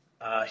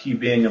 he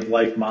being of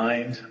like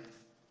mind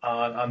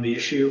on the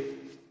issue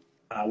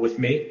with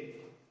me,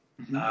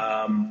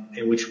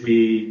 in which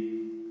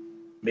we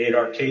made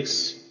our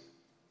case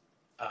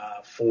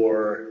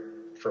for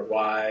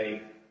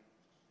why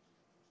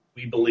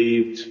we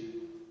believed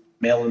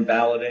mail-in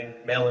voting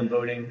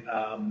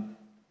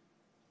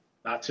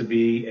not to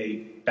be a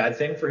bad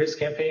thing for his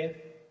campaign.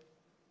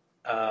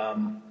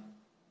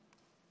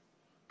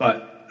 But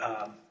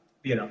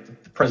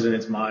the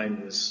president's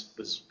mind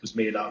was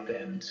made up,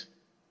 and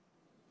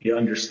he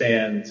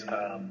understands,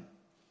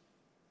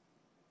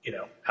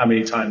 how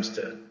many times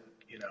to,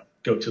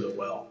 go to the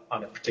well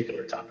on a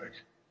particular topic.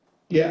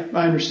 Yeah,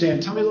 I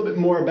understand. Tell me a little bit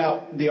more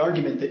about the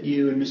argument that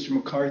you and Mr.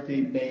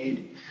 McCarthy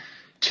made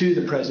to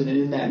the president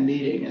in that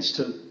meeting as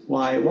to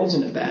why it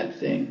wasn't a bad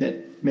thing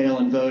that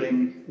mail-in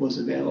voting was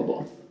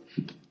available.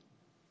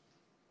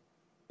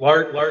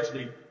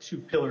 Largely two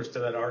pillars to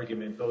that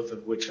argument, both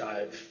of which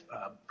I've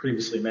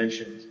previously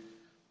mentioned.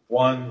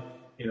 One,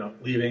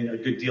 leaving a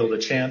good deal to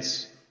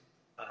chance,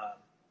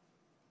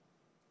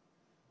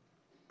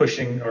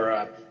 pushing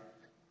or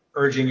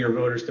urging your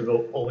voters to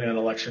vote only on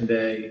election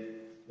day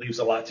leaves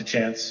a lot to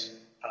chance.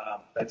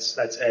 That's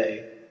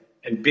A.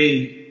 And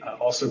B,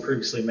 also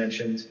previously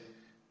mentioned,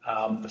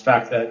 the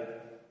fact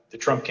that the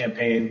Trump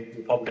campaign,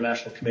 Republican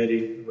National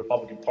Committee, the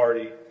Republican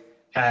Party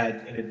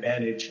had an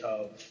advantage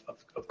of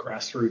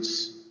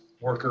grassroots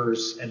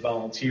workers and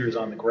volunteers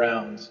on the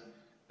ground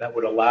that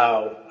would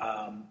allow,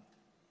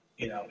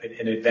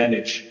 an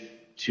advantage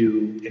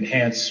to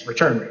enhance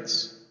return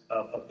rates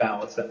of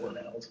ballots that were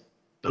mailed.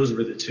 Those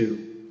were the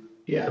two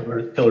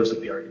pillars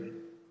of the argument.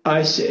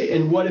 I see.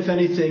 And what, if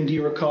anything, do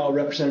you recall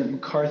Representative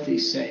McCarthy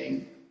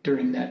saying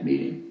during that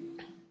meeting?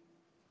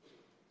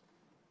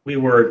 We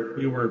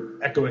were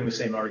echoing the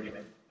same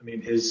argument. I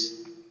mean,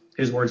 his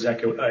words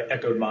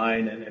echoed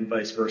mine, and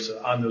vice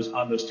versa on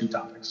those two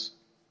topics.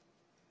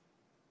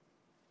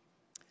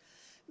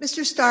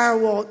 Mr.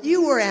 Stirewalt,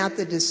 you were at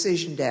the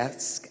decision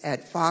desk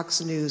at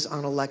Fox News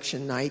on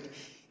election night,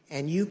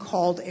 and you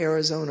called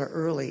Arizona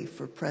early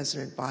for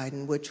President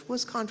Biden, which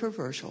was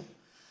controversial.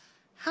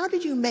 How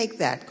did you make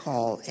that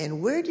call,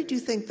 and where did you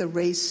think the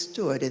race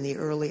stood in the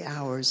early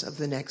hours of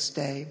the next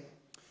day?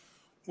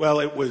 Well,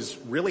 it was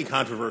really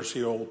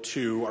controversial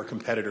to our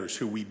competitors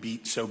who we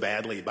beat so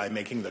badly by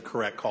making the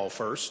correct call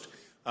first.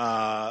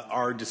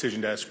 Our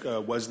decision desk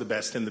was the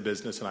best in the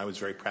business, and I was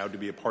very proud to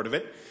be a part of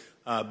it.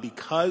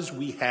 Because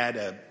we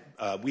had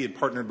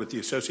partnered with the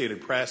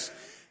Associated Press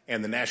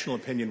and the National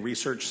Opinion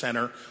Research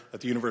Center at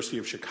the University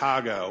of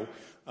Chicago,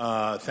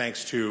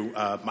 thanks to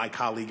my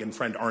colleague and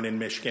friend Arnon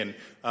Mishkin,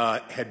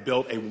 had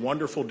built a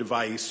wonderful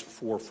device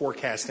for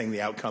forecasting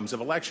the outcomes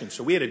of elections.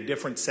 So we had a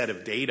different set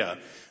of data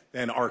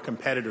than our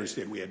competitors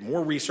did. We had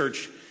more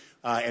research,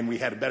 and we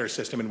had a better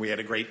system, and we had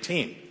a great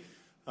team.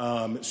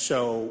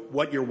 So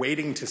what you're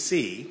waiting to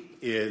see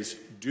is,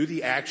 do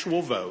the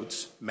actual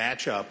votes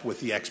match up with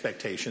the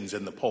expectations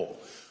in the poll?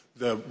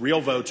 The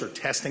real votes are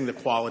testing the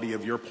quality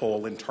of your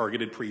poll in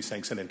targeted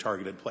precincts and in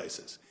targeted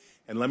places.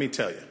 And let me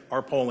tell you,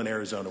 our poll in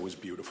Arizona was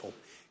beautiful.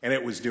 And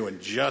it was doing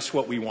just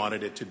what we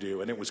wanted it to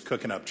do, and it was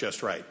cooking up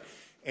just right.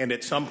 And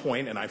at some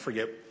point, and I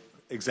forget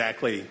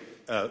exactly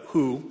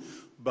who,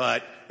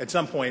 but at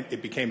some point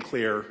it became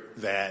clear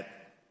that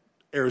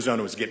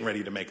Arizona was getting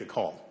ready to make a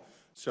call.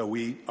 So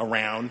we,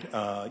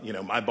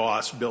 my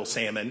boss, Bill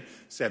Stepien,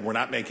 said we're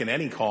not making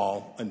any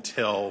call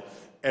until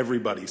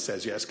everybody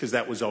says yes, because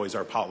that was always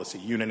our policy,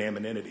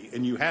 unanimity.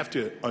 And you have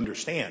to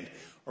understand,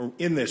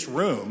 in this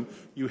room,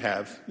 you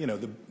have,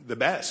 the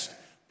best.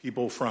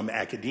 People from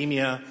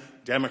academia,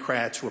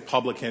 Democrats,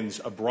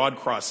 Republicans, a broad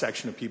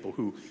cross-section of people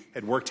who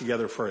had worked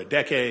together for a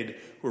decade,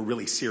 who are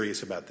really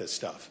serious about this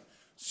stuff.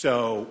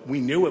 So we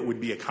knew it would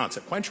be a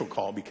consequential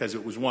call because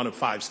it was one of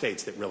 5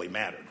 states that really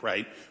mattered,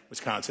 right?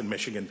 Wisconsin,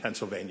 Michigan,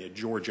 Pennsylvania,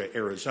 Georgia,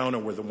 Arizona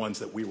were the ones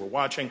that we were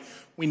watching.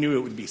 We knew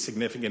it would be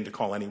significant to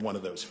call any one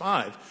of those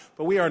 5,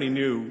 but we already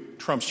knew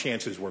Trump's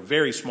chances were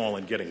very small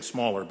and getting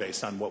smaller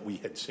based on what we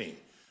had seen.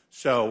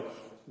 So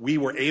we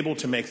were able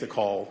to make the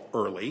call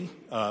early.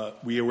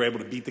 We were able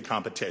to beat the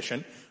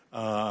competition.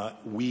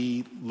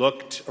 We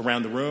looked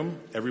around the room,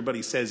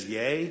 everybody says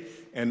yay,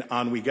 and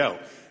on we go.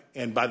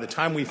 And by the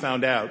time we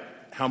found out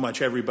how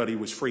much everybody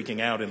was freaking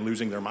out and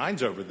losing their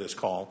minds over this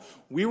call,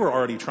 we were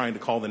already trying to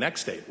call the next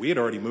state. We had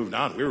already moved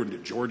on. We were to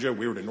Georgia,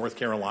 we were to North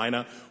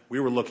Carolina, we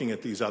were looking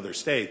at these other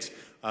states.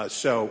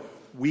 So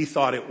we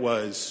thought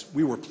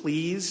we were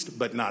pleased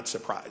but not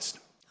surprised.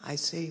 I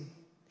see.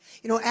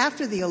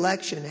 After the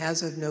election,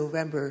 as of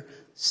November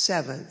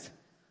 7th,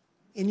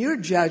 in your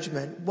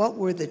judgment, what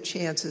were the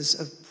chances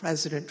of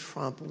President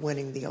Trump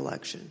winning the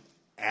election?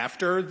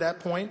 After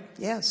that point?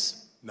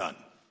 Yes. None.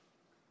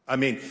 I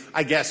mean,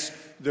 I guess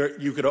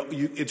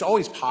it's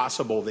always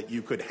possible that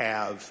you could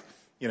have,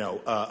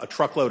 a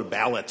truckload of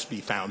ballots be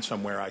found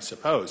somewhere, I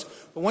suppose.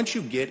 But once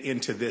you get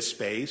into this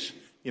space,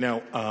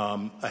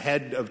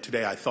 ahead of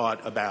today, I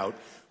thought about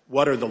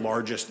what are the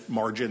largest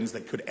margins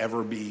that could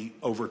ever be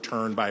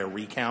overturned by a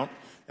recount,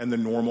 and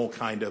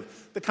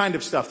the kind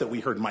of stuff that we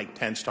heard Mike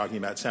Pence talking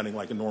about, sounding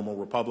like a normal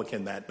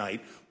Republican that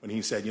night when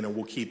he said,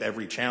 we'll keep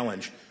every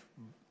challenge.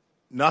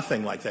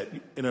 Nothing like that.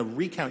 In a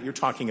recount, you're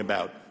talking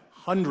about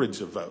hundreds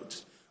of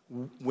votes.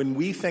 When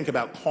we think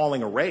about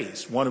calling a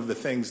race, one of the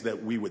things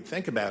that we would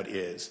think about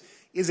is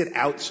it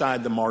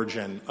outside the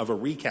margin of a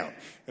recount?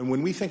 And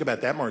when we think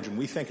about that margin,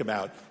 we think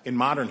about, in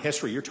modern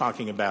history, you're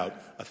talking about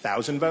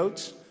 1,000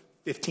 votes,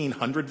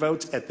 1,500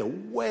 votes at the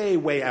way,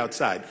 way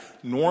outside.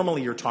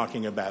 Normally, you're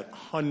talking about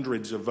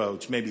hundreds of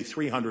votes, maybe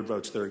 300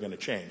 votes that are going to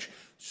change.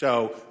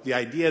 So the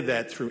idea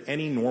that through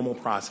any normal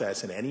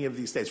process in any of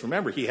these states,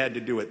 remember, he had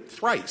to do it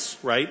thrice,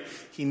 right?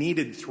 He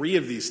needed 3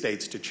 of these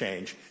states to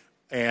change.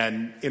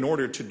 And in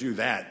order to do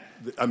that,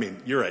 I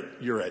mean, you're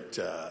at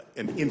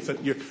an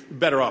infant. You're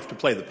better off to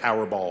play the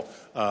Powerball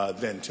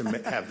than to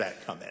have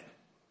that come in.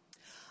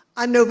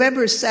 On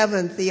November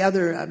 7th, the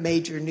other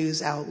major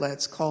news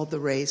outlets called the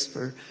race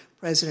for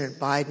President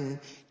Biden.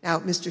 Now,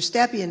 Mr.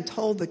 Stepien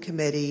told the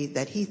committee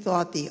that he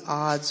thought the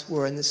odds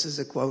were, and this is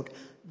a quote,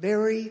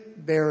 very,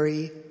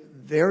 very,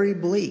 very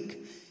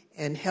bleak,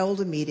 and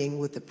held a meeting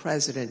with the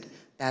president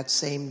that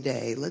same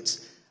day.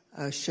 Let's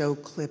show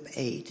clip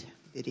 8.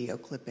 Video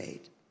clip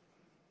 8.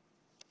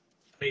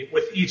 I mean,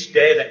 with each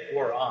day that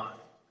wore on,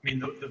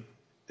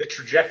 the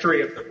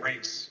trajectory of the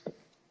race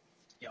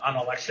on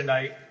election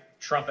night,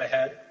 Trump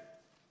ahead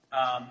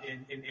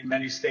in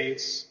many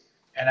states,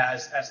 and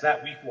as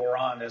that week wore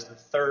on, as the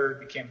 3rd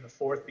became the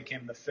 4th,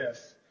 became the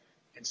 5th,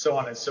 and so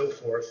on and so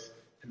forth,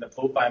 and the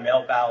vote by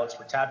mail ballots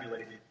were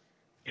tabulated,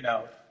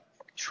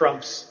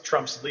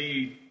 Trump's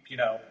lead,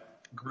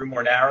 grew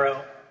more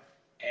narrow,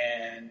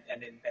 and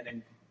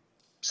in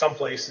some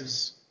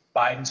places,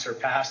 Biden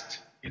surpassed,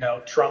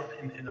 Trump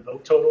in the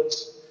vote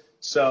totals.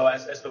 So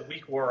as the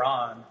week wore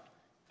on,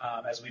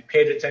 as we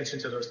paid attention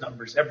to those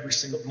numbers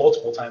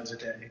multiple times a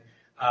day,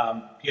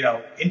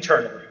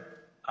 internally,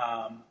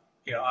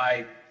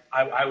 I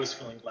was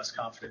feeling less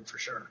confident for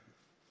sure.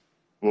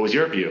 What was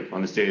your view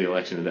on the state of the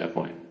election at that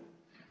point?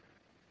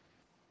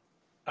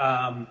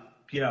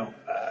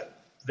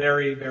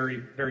 Very, very,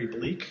 very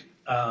bleak.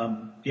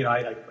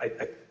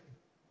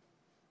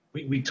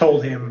 We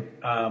told him,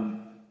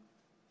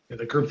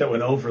 the group that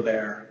went over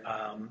there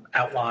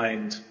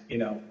outlined,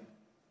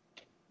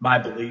 my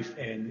belief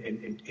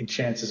in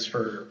chances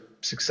for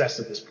success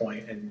at this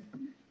point, and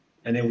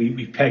then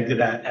we pegged it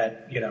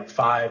at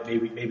 5,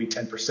 maybe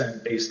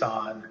 10% based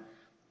on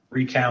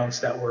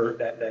recounts that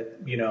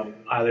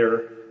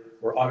either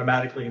were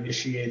automatically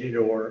initiated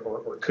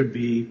or could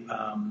be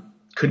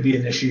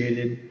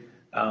initiated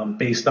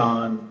based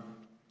on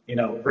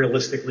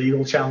realistic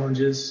legal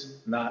challenges,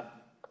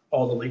 not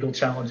all the legal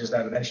challenges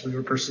that eventually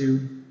were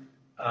pursued.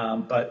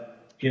 But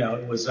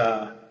it was,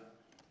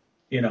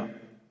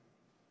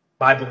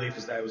 my belief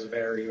is that it was a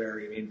very,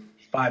 very,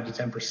 5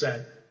 to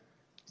 10%.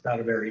 It's not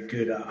a very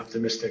good,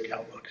 optimistic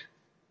outlook.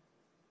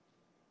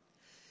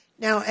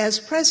 Now, as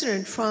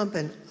President Trump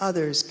and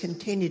others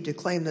continued to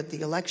claim that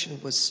the election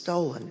was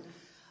stolen,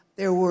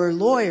 there were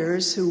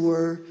lawyers who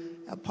were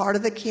a part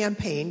of the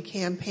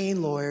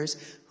campaign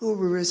lawyers, who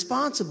were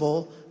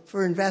responsible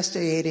for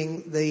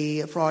investigating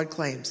the fraud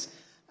claims.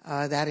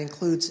 That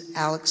includes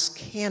Alex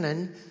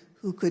Cannon,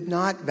 who could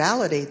not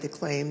validate the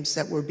claims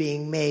that were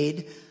being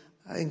made,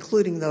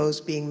 including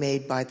those being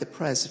made by the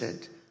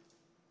president.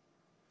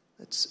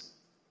 Let's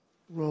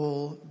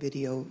roll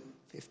video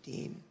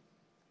 13.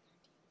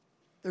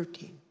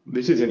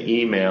 This is an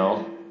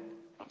email.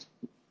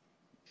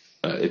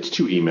 It's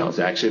two emails,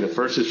 actually. The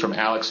first is from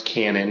Alex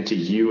Cannon to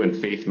you and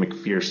Faith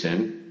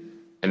McPherson.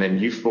 And then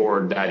you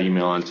forward that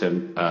email on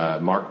to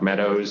Mark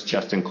Meadows,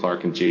 Justin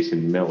Clark, and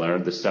Jason Miller,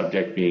 the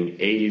subject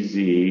being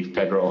AZ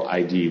Federal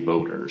ID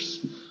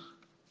voters.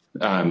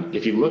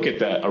 If you look at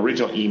the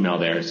original email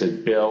there, it says,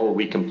 Bill,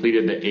 we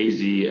completed the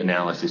AZ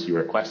analysis you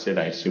requested.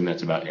 I assume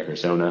that's about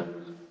Arizona.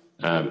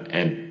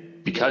 And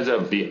because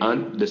of the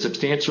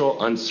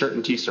substantial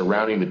uncertainty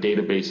surrounding the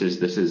databases,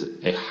 this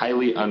is a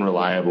highly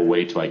unreliable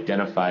way to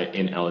identify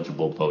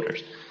ineligible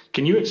voters.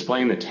 Can you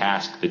explain the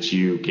task that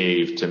you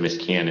gave to Ms.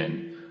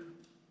 Cannon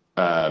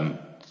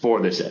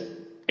for this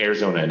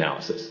Arizona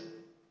analysis?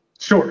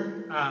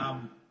 Sure.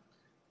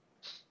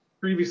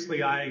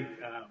 Previously, I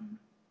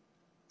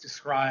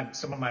described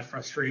some of my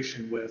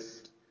frustration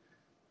with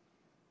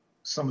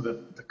some of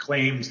the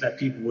claims that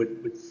people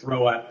would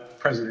throw at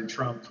President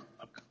Trump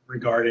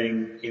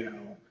regarding, you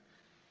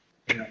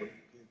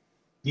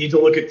need to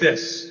look at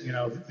this,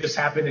 this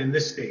happened in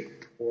this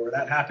state or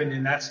that happened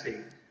in that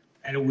state.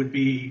 And it would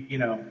be,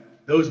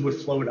 those would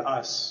flow to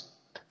us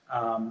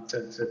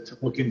to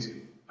look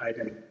into. I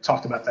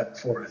talked about that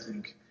before, I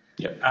think.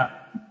 Yeah.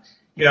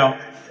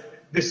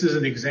 This is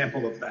an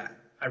example of that.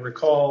 I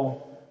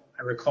recall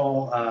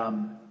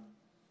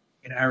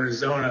in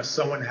Arizona,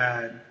 someone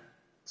had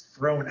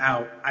thrown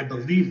out, I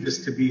believe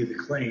this to be the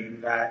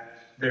claim, that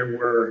there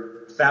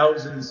were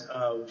thousands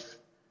of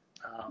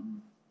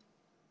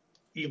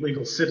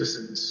illegal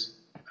citizens,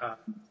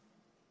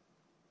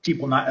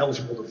 people not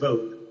eligible to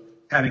vote,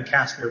 having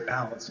cast their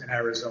ballots in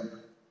Arizona.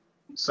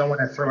 Someone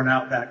had thrown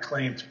out that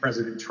claim to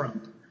President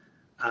Trump.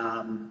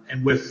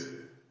 And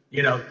with,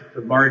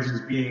 the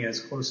margins being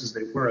as close as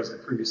they were, as I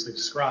previously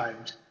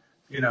described,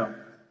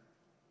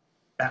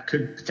 that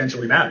could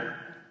potentially matter.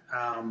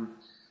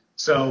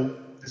 So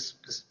this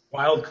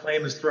wild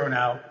claim is thrown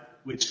out,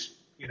 which,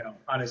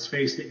 on its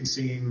face didn't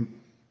seem,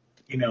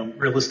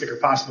 realistic or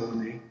possible to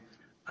me.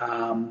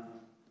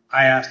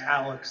 I asked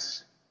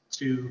Alex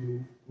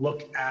to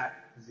look at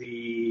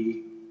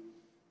the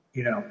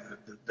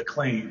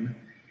claim,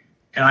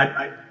 and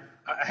I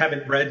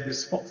haven't read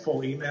this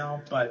full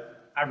email,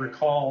 but I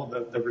recall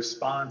the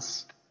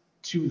response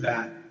to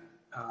that.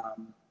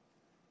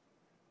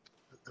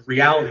 The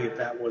reality of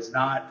that was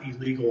not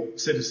illegal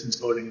citizens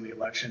voting in the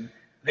election.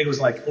 I think it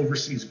was like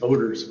overseas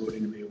voters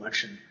voting in the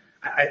election.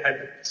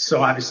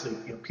 So obviously,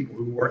 people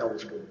who were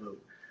eligible to vote.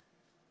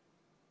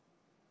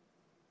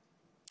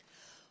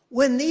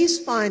 When these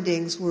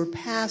findings were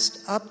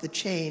passed up the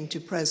chain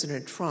to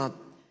President Trump,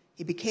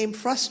 he became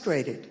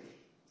frustrated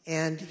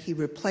and he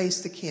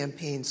replaced the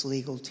campaign's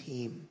legal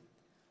team.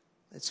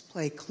 Let's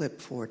play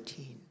clip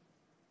 14.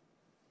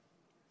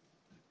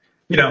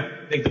 I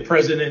think the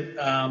president,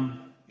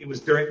 it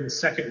was during the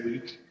second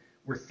week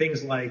where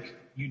things like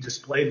you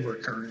displayed were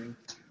occurring,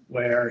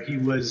 where he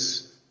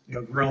was,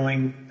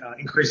 growing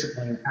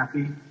increasingly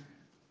unhappy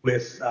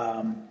with,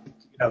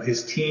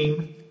 his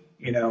team,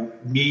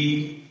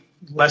 me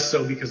less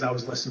so because I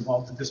was less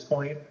involved at this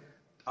point,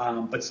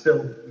 but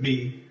still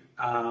me,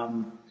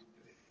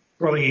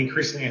 growing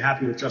increasingly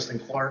unhappy with Justin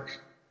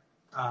Clark.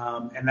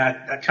 And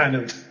that kind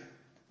of,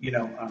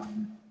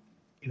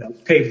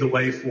 paved the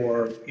way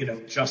for,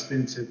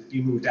 Justin to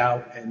be moved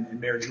out and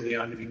Mayor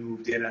Giuliani to be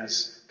moved in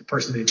as the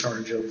person in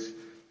charge of,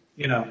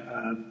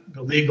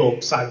 the legal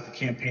side of the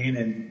campaign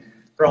and,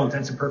 for all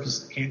intents and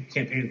purposes, the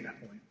campaign at that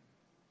point.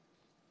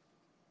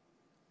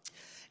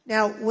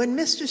 Now, when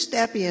Mr.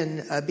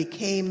 Stepien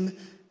became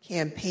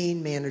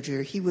campaign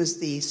manager, he was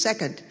the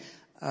second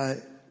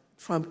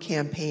Trump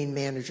campaign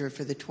manager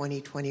for the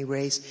 2020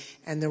 race,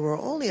 and there were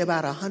only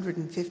about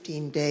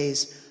 115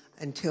 days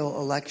until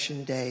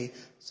Election Day.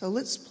 So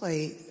let's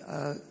play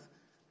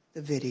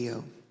the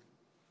video.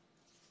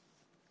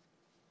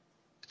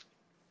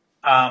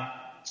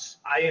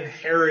 I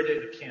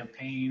inherited a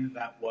campaign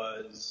that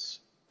was,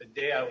 the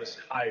day I was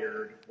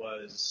hired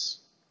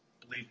was,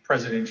 I believe,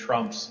 President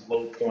Trump's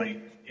low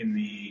point in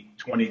the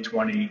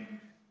 2020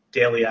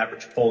 daily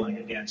average polling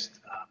against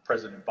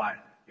President Biden.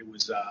 It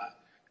was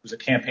a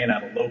campaign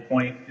at a low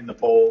point in the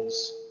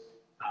polls.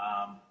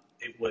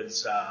 It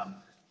was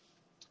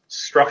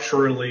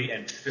structurally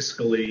and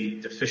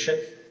fiscally deficient.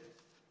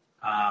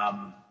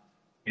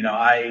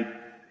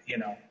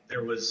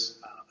 There was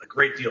a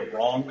great deal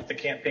wrong with the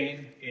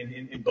campaign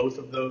in both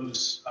of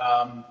those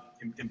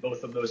in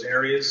both of those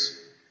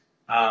areas.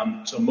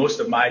 So most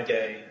of my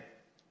day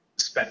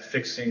spent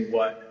fixing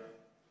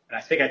and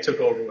I think I took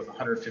over with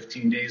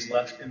 115 days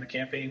left in the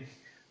campaign.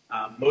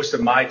 Most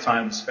of my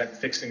time was spent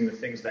fixing the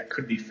things that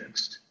could be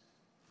fixed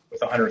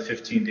with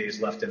 115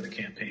 days left in the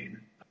campaign.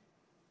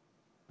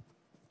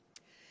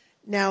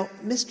 Now,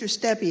 Mr.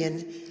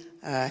 Stepien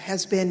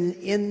has been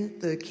in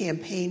the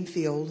campaign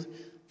field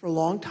for a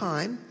long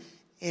time,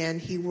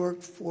 and he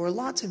worked for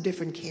lots of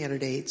different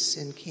candidates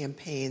and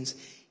campaigns.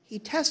 He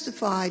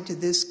testified to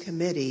this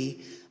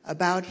committee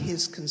about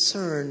his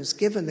concerns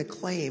given the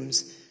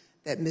claims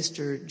that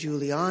Mr.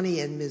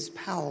 Giuliani and Ms.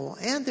 Powell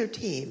and their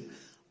team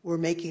were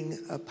making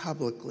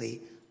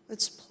publicly.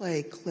 Let's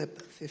play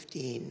clip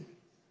 15.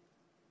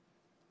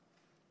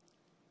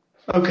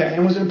 Okay,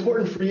 and was it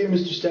important for you,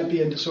 Mr.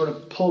 Stepien, to sort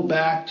of pull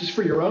back just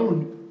for your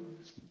own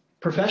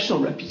professional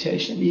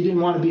reputation? You didn't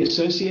want to be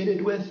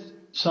associated with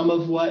some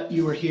of what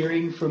you were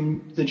hearing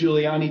from the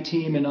Giuliani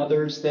team and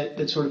others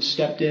that sort of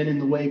stepped in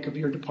the wake of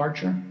your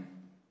departure?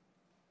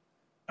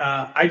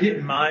 I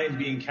didn't mind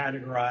being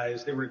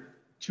categorized. There were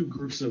two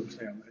groups of,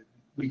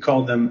 we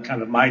called them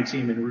kind of my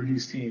team and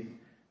Rudy's team.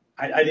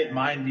 I didn't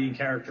mind being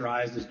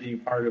characterized as being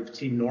part of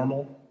Team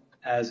Normal,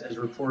 as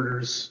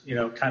reporters,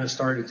 kind of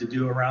started to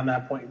do around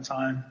that point in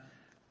time.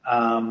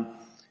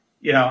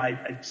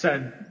 I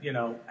said,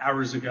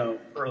 hours ago,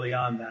 early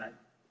on that,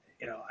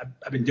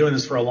 I've been doing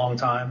this for a long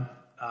time,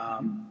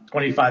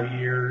 25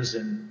 years,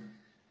 and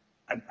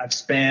I've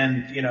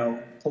spanned,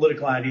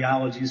 political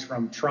ideologies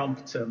from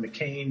Trump to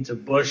McCain to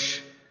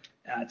Bush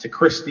to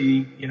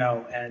Christie,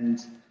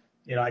 and,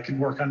 I could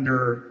work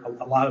under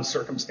a lot of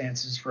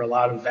circumstances for a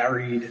lot of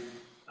varied,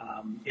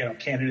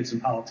 candidates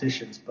and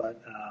politicians,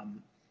 but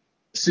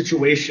a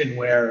situation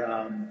where,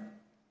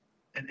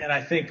 and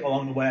I think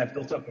along the way I've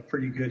built up a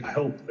pretty good, I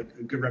hope,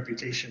 a good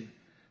reputation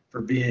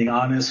for being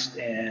honest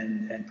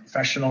and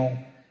professional,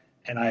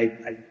 and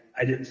I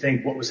didn't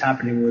think what was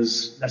happening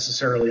was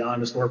necessarily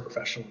honest or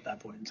professional at that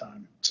point in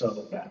time.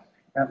 So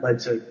that led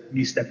to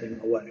me stepping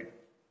away.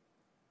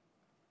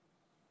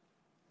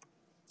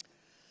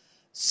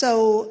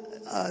 So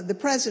the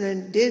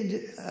president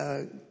did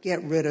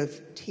get rid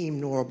of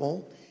Team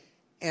Normal,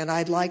 and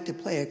I'd like to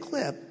play a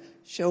clip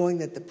showing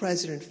that the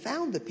president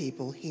found the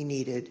people he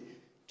needed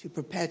to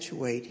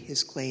perpetuate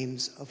his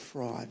claims of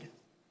fraud.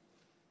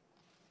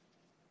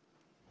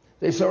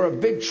 They saw a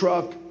big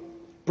truck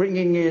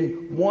bringing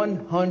in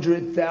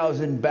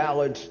 100,000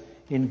 ballots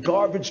in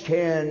garbage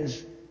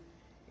cans,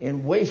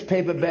 in waste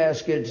paper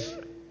baskets,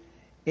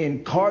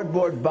 in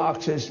cardboard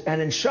boxes,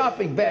 and in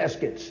shopping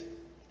baskets.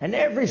 And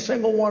every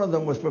single one of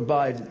them was for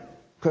Biden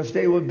because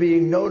they were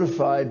being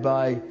notified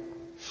by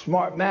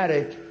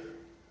Smartmatic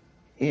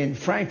in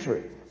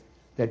Frankfurt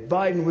that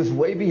Biden was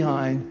way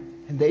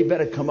behind and they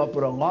better come up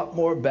with a lot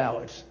more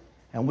ballots.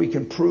 And we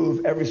can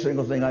prove every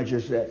single thing I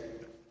just said.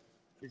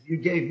 If you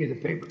gave me the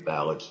paper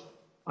ballots,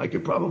 I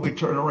could probably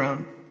turn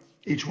around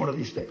each one of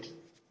these states.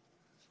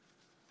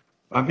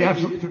 I'm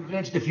absolutely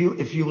convinced if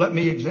you let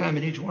me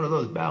examine each one of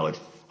those ballots,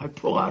 I'd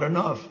pull out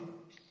enough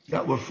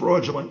that were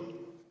fraudulent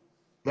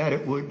that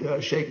it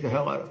would shake the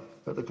hell out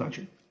of the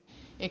country.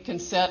 It can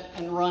set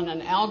and run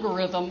an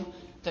algorithm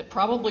that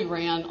probably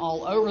ran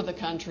all over the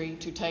country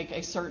to take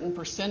a certain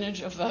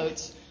percentage of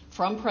votes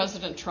from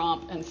President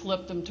Trump and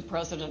flip them to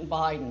President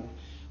Biden,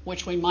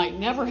 which we might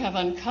never have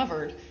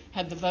uncovered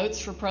had the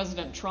votes for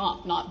President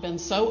Trump not been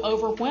so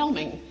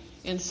overwhelming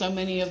in so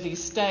many of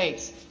these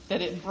states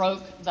that it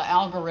broke the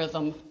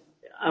algorithm.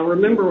 I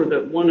remember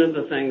that one of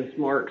the things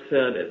Mark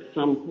said at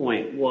some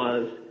point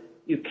was,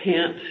 you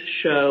can't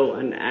show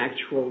an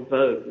actual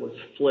vote was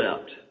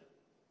flipped,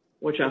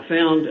 which I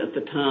found at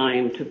the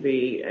time to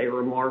be a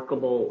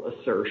remarkable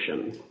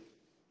assertion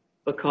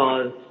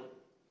because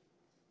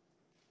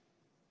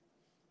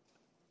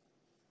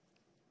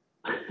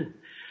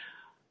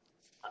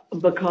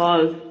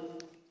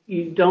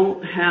you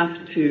don't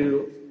have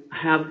to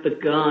have the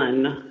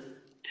gun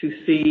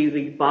to see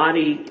the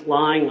body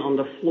lying on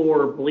the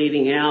floor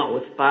bleeding out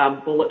with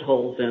 5 bullet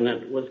holes in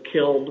it was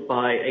killed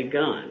by a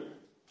gun.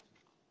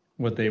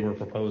 What they were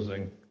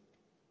proposing,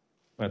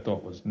 I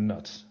thought was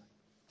nuts.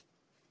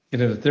 And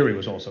the theory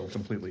was also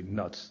completely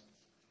nuts,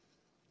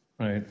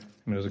 right? I mean,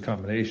 it was a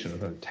combination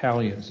of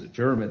Italians,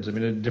 Germans. I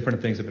mean,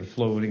 different things have been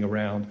floating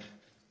around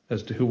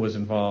as to who was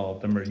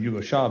involved. I remember Hugo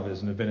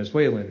Chavez, a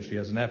Venezuelan. She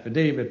has an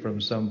affidavit from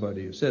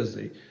somebody who says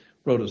they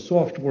wrote a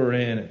software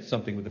in, it's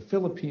something with the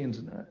Philippines,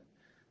 and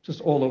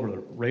just all over the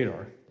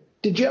radar.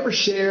 Did you ever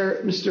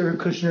share, Mr.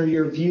 Kushner,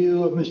 your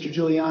view of Mr.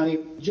 Giuliani?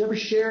 Did you ever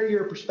share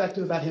your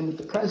perspective about him with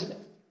the president?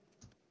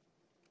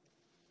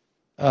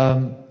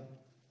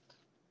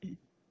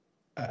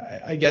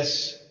 I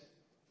guess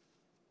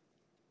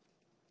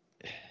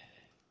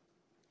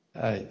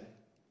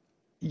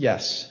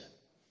yes.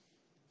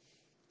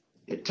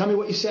 Tell me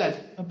what you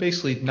said.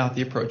 Basically, not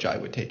the approach I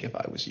would take if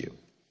I was you.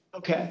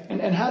 Okay.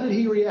 And how did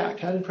he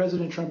react? How did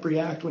President Trump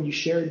react when you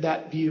shared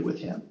that view with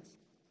him?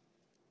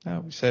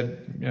 We said,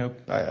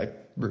 I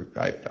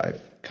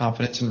have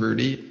confidence in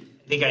Rudy.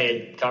 I think I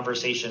had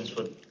conversations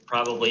with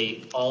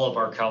probably all of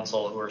our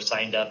counsel who are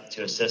signed up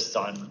to assist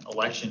on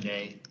Election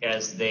Day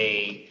as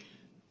they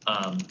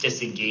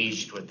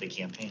disengaged with the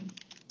campaign.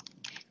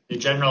 the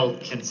general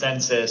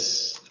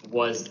consensus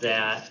was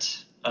that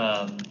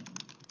the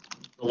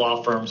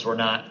law firms were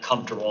not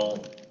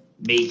comfortable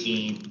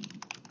making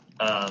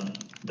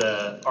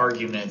the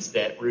arguments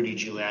that Rudy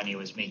Giuliani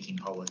was making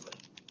publicly.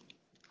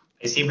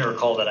 I seem to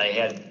recall that I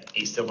had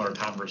a similar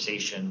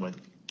conversation with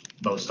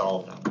most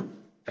all of them.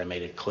 I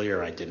made it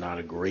clear I did not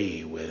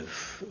agree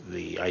with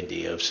the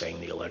idea of saying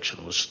the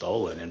election was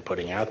stolen and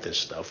putting out this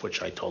stuff,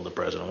 which I told the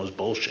president was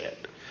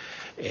bullshit.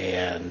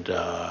 And,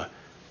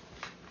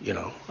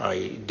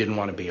 I didn't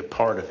want to be a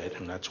part of it,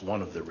 and that's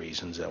one of the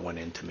reasons that went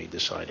into me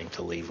deciding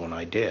to leave when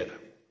I did.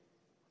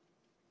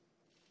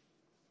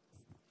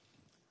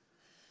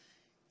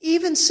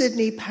 Even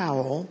Sidney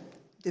Powell,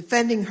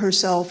 defending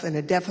herself in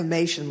a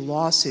defamation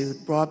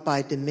lawsuit brought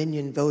by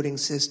Dominion Voting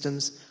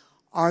Systems,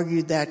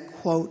 argued that,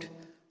 quote,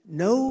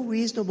 no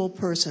reasonable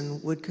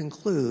person would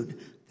conclude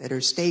that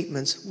her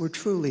statements were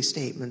truly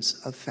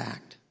statements of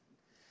fact.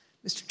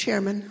 Mr.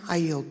 Chairman, I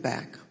yield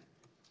back.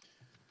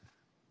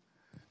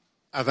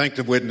 I thank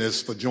the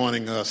witness for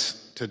joining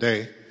us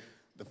today.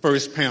 The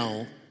first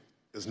panel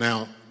is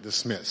now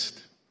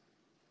dismissed.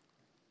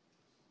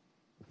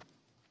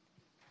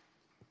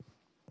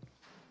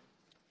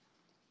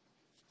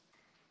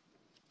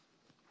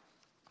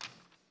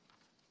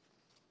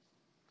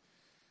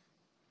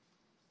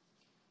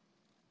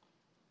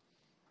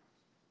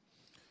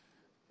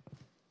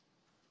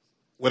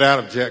 Without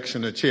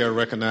objection, the chair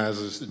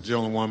recognizes the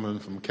gentlewoman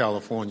from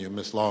California,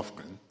 Ms.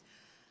 Lofgren.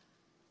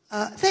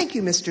 Thank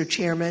you, Mr.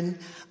 Chairman.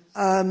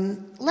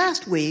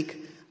 Last week,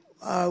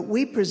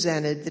 we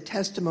presented the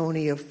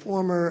testimony of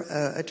former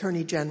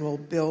Attorney General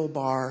Bill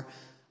Barr,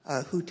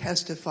 who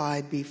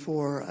testified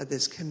before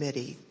this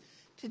committee.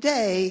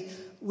 Today,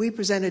 we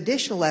present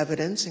additional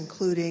evidence,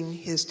 including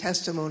his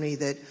testimony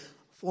that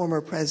former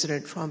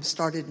President Trump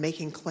started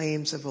making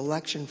claims of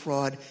election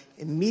fraud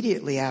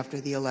immediately after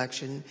the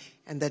election,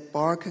 and that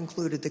Barr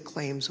concluded the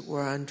claims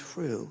were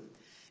untrue.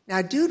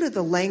 Now, due to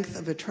the length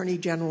of Attorney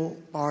General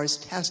Barr's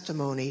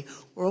testimony,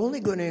 we're only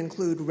going to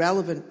include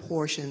relevant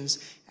portions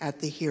at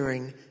the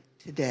hearing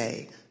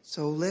today.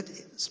 So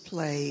let's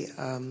play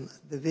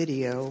the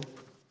video.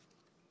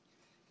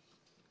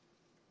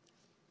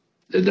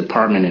 The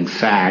department, in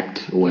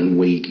fact, when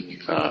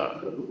we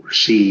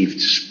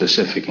received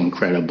specific and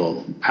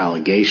credible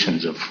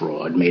allegations of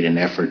fraud, made an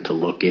effort to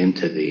look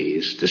into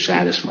these to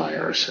satisfy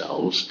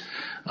ourselves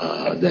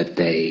that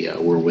they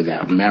were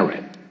without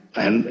merit.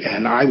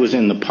 And I was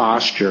in the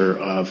posture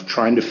of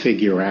trying to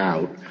figure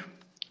out,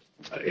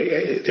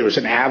 there was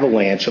an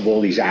avalanche of all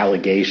these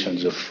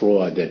allegations of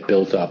fraud that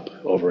built up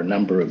over a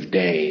number of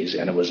days,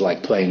 and it was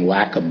like playing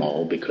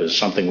whack-a-mole because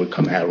something would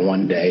come out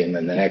one day and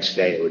then the next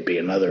day it would be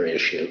another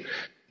issue.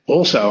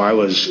 Also, I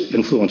was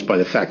influenced by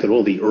the fact that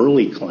all the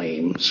early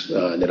claims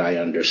that I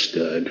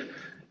understood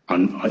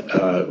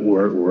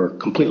were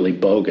completely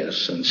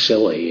bogus and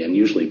silly and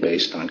usually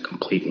based on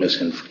complete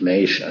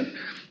misinformation.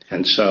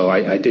 And so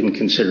I didn't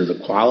consider the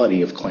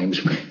quality of claims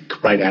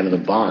right out of the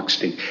box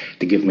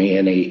to give me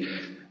any,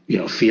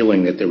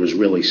 feeling that there was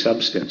really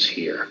substance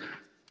here.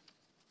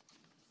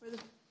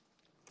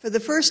 For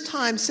the first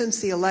time since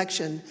the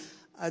election,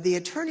 the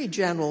Attorney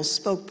General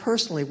spoke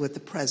personally with the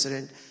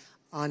President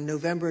on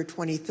November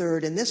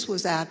 23rd, and this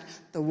was at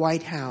the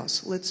White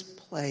House. Let's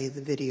play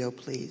the video,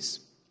 please.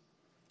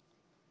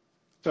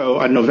 So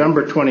on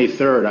November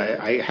 23rd,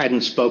 I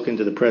hadn't spoken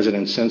to the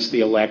President since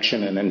the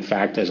election, and in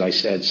fact, as I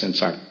said,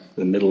 since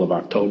the middle of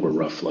October,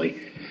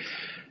 roughly.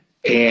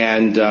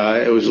 And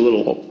it was a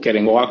little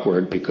getting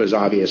awkward because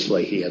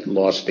obviously he had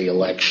lost the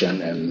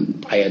election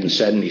and I hadn't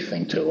said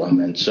anything to him.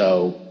 And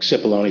so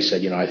Cipollone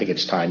said, I think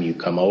it's time you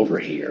come over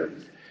here.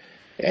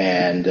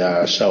 And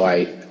so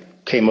I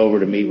came over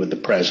to meet with the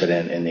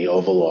President in the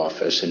Oval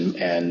Office,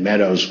 and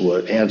Meadows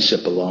and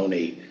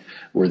Cipollone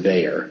were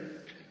there.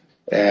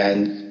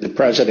 And the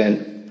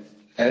President,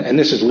 and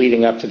this is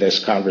leading up to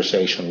this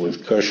conversation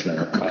with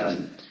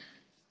Kushner,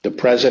 the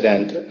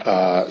President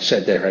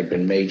said there had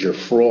been major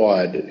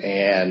fraud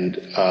and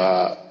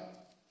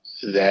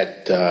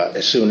that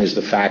as soon as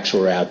the facts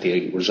were out,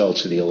 the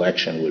results of the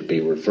election would be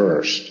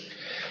reversed.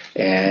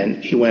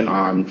 And he went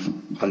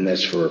on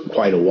this for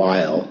quite a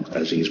while,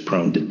 as he's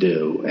prone to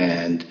do.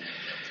 And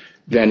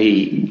then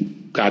he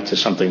got to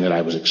something that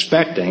I was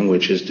expecting,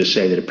 which is to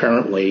say that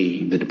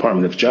apparently the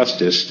Department of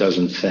Justice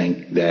doesn't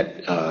think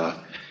that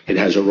it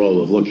has a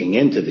role of looking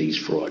into these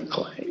fraud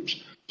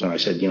claims. So I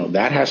said,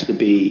 that has to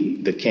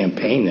be the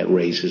campaign that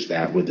raises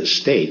that with the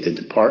state. The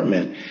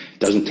department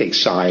doesn't take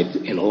side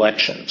in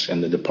elections,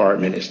 and the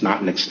department is not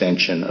an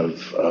extension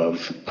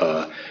of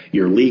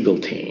your legal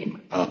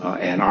team.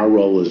 And our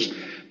role is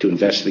to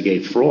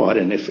investigate fraud,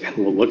 and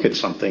we'll look at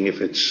something if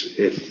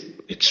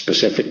it's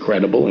specific,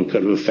 credible, and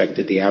could have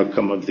affected the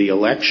outcome of the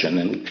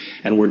election.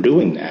 And we're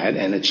doing that,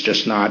 and it's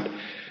just not.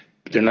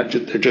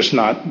 They're just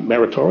not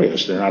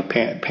meritorious. They're not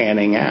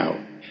panning out.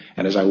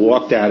 And as I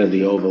walked out of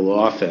the Oval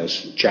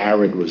Office,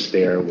 Jared was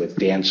there with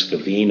Dan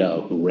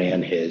Scavino, who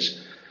ran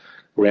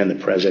the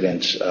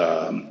president's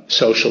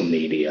social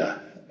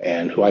media,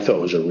 and who I thought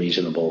was a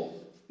reasonable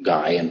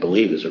guy and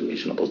believe is a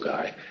reasonable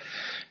guy.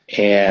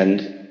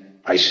 And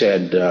I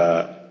said,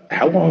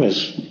 how long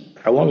is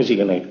he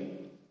going to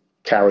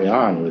carry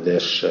on with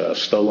this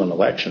stolen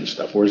election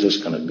stuff? Where's this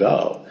going to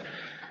go?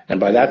 And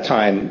by that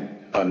time,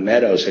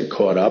 Meadows had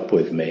caught up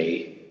with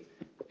me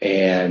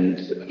and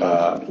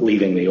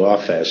leaving the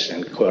office,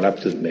 and caught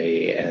up with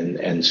me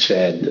and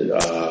said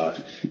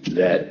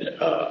that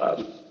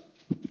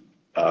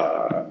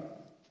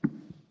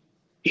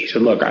he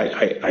said, look,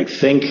 I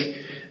think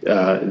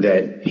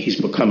that he's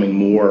becoming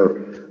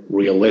more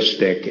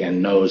realistic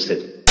and knows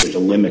that there's a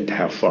limit to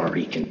how far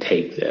he can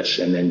take this.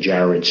 And then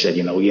Jared said,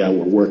 yeah,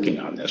 we're working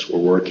on this. We're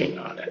working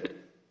on it.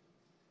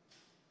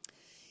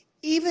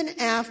 Even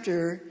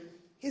after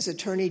his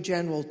attorney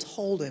general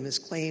told him his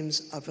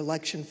claims of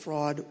election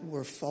fraud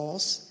were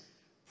false,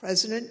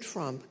 President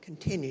Trump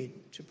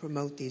continued to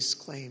promote these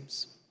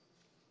claims.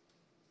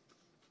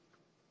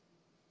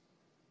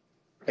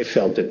 I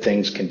felt that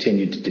things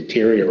continued to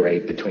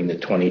deteriorate between the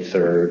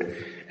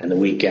 23rd and the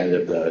weekend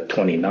of the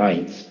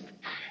 29th.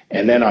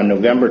 And then on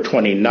November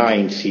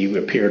 29th, he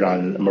appeared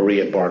on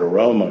Maria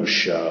Bartiromo's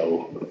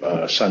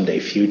show, Sunday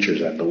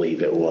Futures, I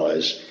believe it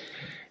was,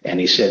 and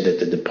he said that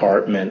the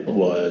department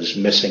was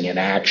missing in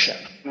action.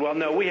 Well,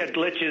 no, we had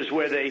glitches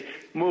where they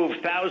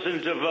moved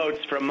thousands of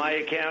votes from my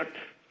account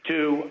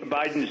to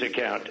Biden's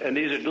account, and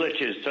these are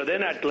glitches. So they're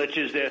not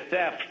glitches, they're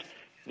theft,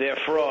 they're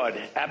fraud,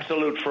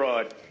 absolute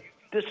fraud.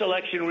 This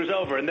election was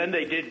over, and then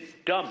they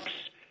did dumps.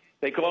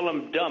 They call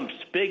them dumps,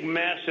 big,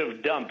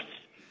 massive dumps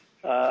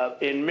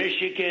in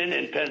Michigan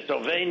and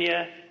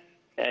Pennsylvania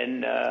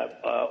and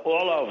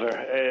all over.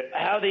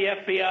 How the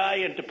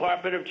FBI and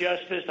Department of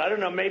Justice, I don't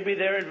know, maybe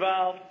they're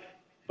involved,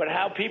 but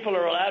how people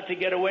are allowed to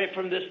get away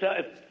from this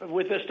stuff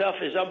with this stuff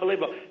is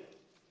unbelievable.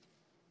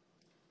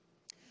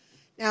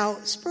 Now,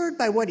 spurred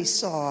by what he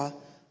saw,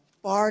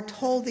 Barr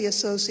told the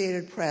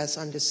Associated Press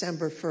on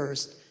December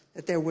 1st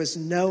that there was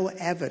no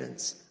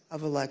evidence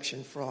of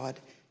election fraud,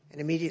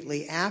 and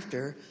immediately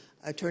after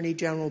Attorney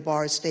General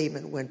Barr's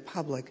statement went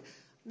public,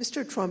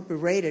 Mr. Trump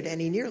berated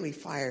and he nearly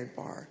fired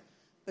Barr.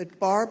 But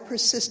Barr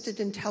persisted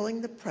in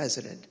telling the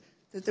president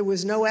that there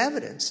was no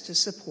evidence to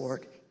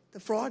support the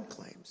fraud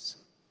claims.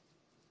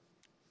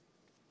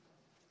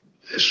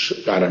 This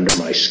got under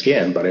my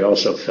skin, but I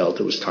also felt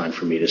it was time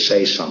for me to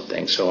say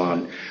something. So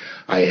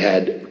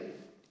I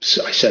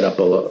set up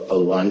a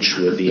lunch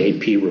with the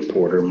AP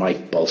reporter,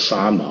 Mike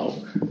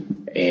Balsamo,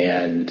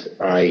 and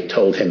I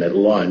told him at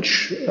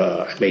lunch,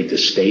 I made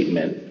this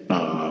statement,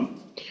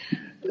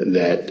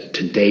 that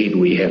to date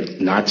we have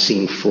not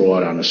seen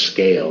fraud on a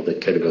scale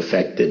that could have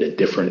affected a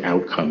different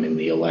outcome in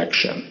the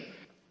election.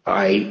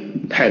 I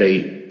had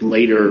a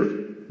later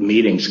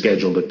meeting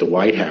scheduled at the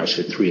White House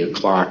at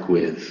 3:00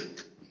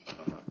 with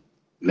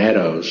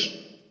Meadows.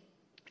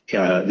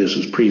 This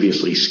was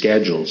previously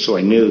scheduled, so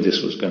I knew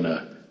this was going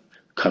to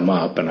come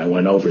up, and I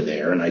went over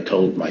there and I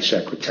told my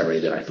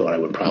secretary that I thought I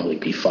would probably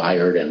be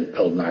fired and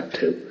told not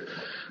to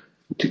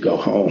go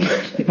home.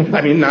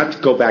 I mean, not to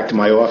go back to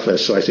my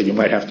office. So I said, you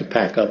might have to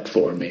pack up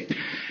for me.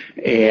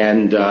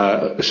 And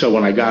so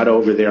when I got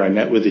over there, I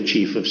met with the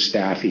chief of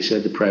staff. He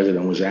said the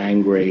president was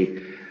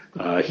angry.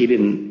 He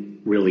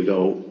didn't really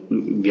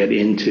get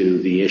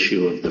into the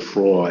issue of the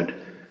fraud.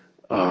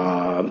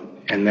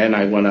 And then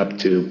I went up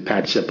to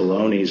Pat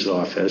Cipollone's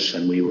office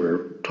and we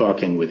were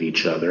talking with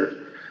each other.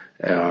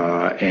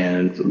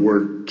 And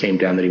word came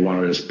down that he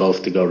wanted us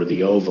both to go to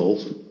the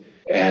Oval.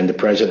 And the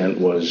president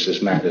was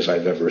as mad as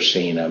I've ever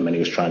seen him, and he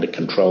was trying to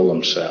control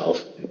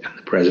himself. And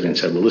the president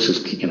said, well, this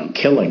is,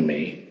 killing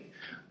me.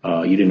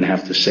 You didn't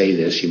have to say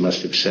this. You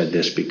must have said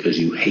this because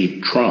you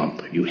hate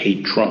Trump. You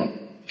hate Trump.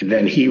 And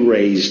then he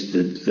raised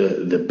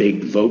the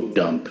big vote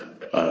dump,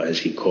 as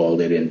he called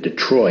it, in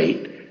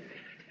Detroit.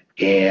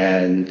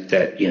 And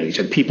that, he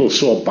said people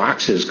saw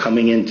boxes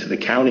coming into the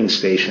counting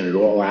station at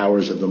all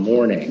hours of the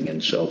morning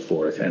and so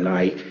forth. And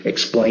I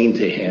explained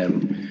to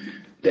him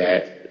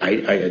that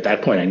at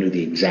that point I knew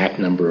the exact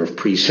number of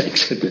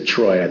precincts in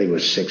Detroit. I think it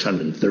was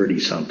 630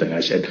 something.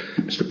 I said,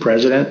 Mr.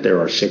 President, there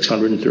are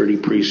 630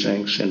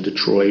 precincts in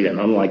Detroit, and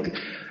unlike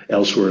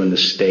elsewhere in the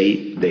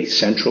state, they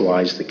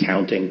centralized the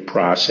counting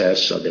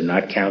process, so they're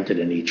not counted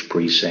in each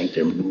precinct.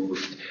 They're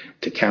moved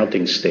to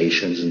counting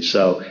stations, and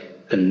so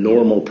the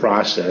normal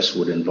process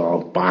would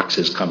involve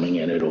boxes coming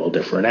in at all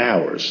different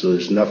hours. So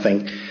there's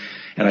nothing.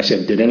 And I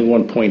said, did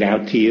anyone point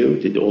out to you,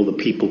 did all the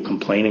people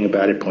complaining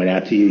about it point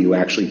out to you, you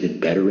actually did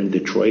better in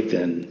Detroit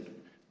than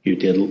you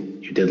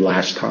did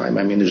last time?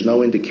 I mean, there's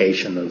no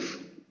indication of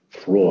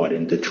fraud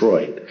in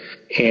Detroit.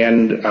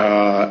 And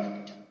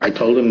I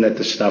told him that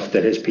the stuff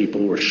that his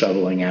people were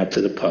shoveling out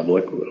to the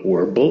public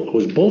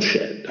was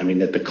bullshit. I mean,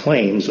 that the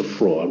claims of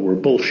fraud were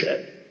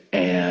bullshit.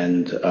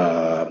 And,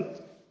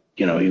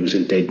 he was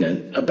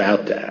indignant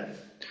about that.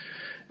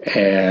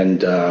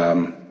 And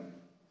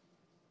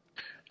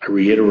I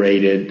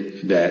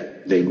reiterated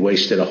that they'd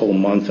wasted a whole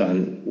month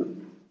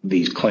on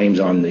these claims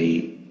on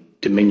the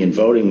Dominion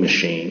voting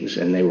machines,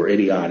 and they were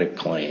idiotic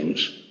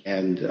claims.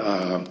 And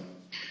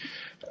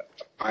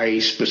I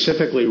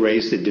specifically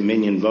raised the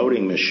Dominion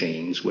voting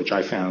machines, which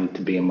I found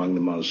to be among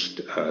the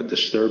most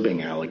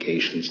disturbing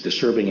allegations.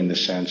 Disturbing in the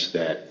sense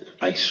that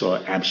I saw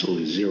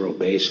absolutely zero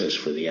basis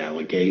for the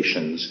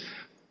allegations,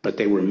 but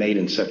they were made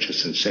in such a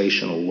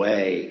sensational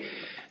way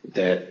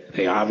that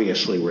they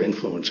obviously were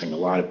influencing a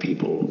lot of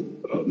people,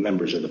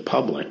 members of the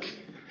public,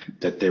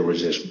 that there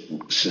was this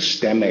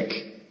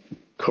systemic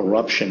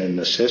corruption in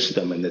the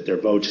system and that their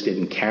votes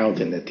didn't count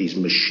and that these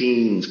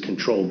machines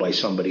controlled by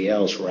somebody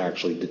else were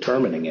actually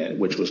determining it,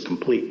 which was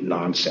complete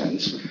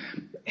nonsense.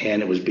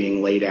 And it was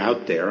being laid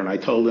out there. And I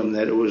told them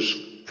that it was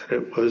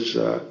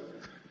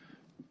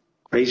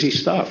crazy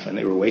stuff and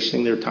they were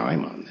wasting their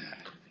time on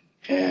that.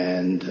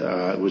 And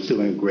it was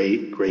doing a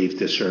grave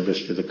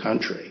disservice to the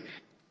country.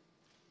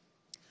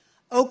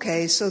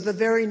 Okay, so the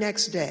very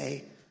next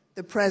day,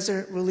 the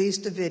president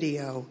released a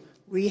video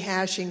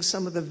rehashing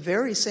some of the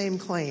very same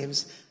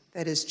claims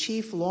that his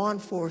chief law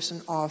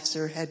enforcement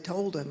officer had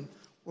told him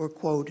were,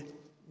 quote,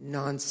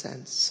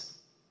 nonsense.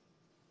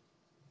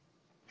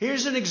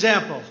 Here's an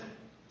example.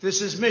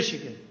 This is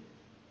Michigan.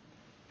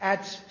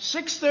 At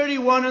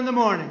 6:31 in the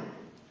morning,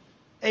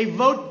 a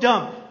vote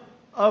dump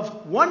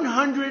of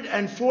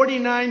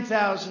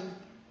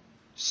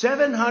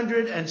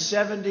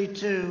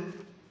 149,772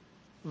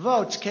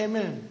 votes came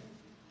in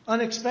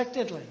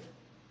unexpectedly.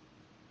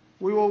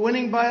 We were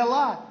winning by a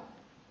lot.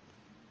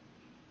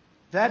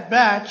 That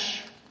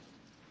batch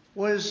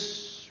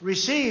was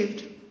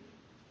received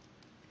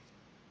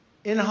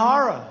in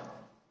horror.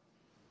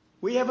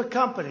 We have a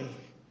company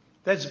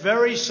that's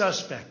very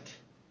suspect.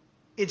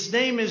 Its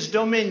name is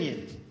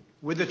Dominion.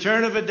 With the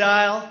turn of a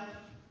dial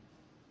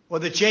or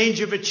the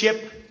change of a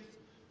chip,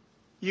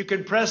 you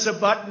can press a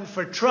button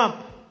for Trump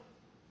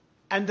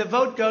and the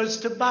vote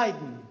goes to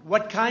Biden.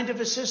 What kind of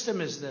a system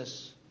is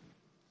this?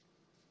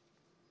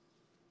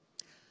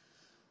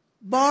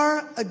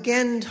 Barr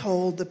again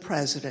told the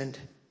president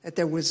that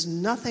there was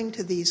nothing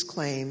to these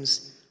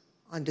claims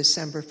on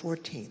December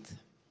 14th.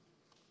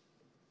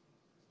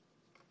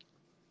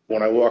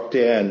 When I walked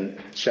in,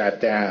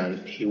 sat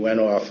down, he went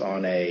off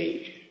on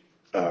a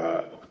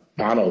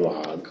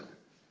monologue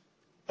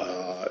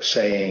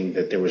saying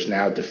that there was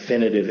now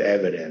definitive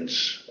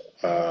evidence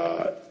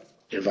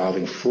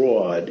involving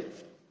fraud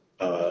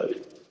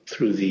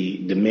through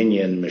the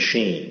Dominion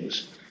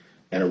machines.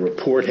 And a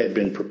report had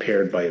been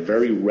prepared by a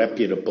very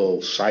reputable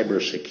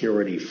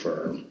cybersecurity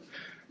firm,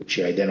 which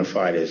he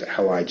identified as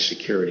Allied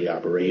Security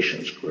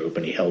Operations Group,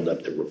 and he held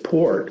up the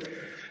report,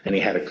 and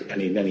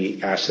then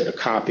he asked that a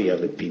copy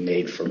of it be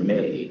made for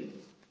me.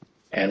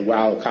 And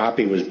while a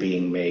copy was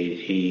being made,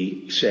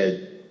 he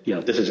said,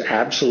 this is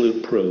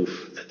absolute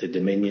proof that the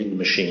Dominion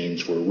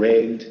machines were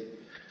rigged.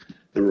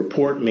 The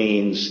report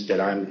means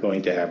that I'm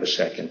going to have a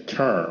second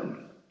term.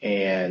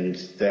 And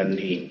then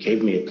he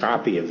gave me a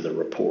copy of the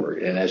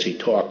report. And as he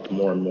talked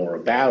more and more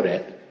about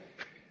it,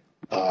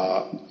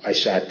 I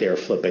sat there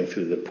flipping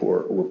through the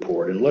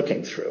report and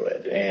looking through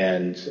it.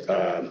 And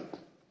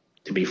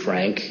to be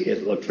frank,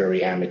 it looked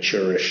very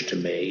amateurish to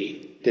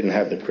me. Didn't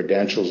have the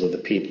credentials of the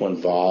people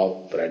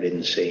involved, but I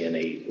didn't see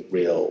any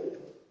real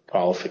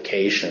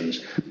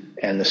qualifications.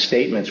 And the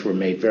statements were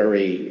made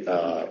very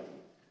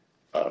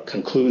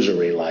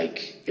conclusory,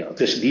 like,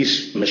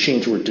 these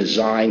machines were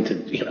designed to,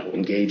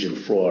 engage in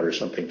fraud or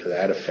something to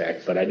that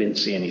effect, but I didn't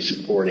see any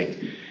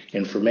supporting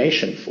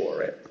information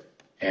for it.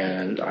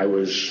 And I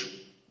was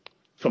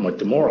somewhat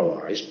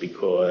demoralized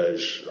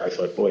because I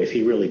thought, boy, if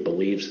he really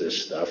believes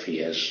this stuff, he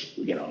has,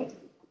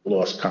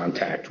 lost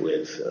contact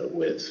with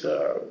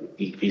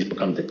he's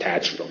become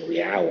detached from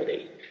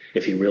reality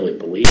if he really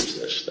believes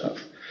this stuff.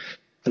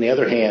 On the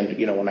other hand,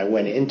 when I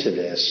went into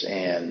this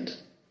and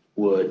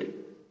would,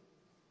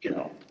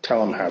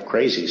 tell him how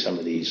crazy some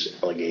of these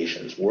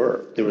allegations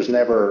were, there was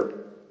never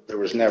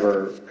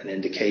an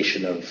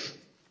indication of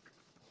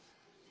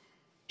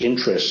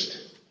interest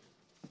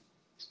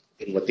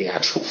in what the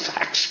actual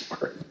facts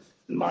were.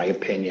 In my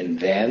opinion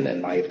then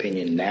and my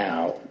opinion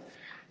now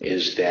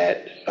is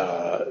that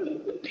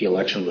the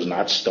election was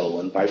not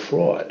stolen by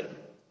fraud.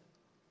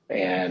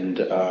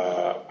 And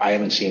I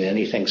haven't seen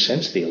anything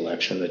since the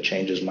election that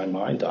changes my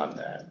mind on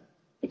that,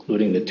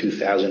 including the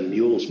 2000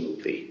 Mules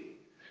movie.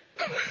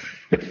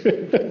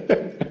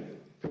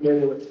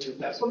 Well,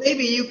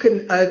 maybe you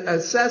can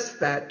assess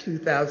that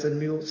 2,000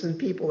 Mules, and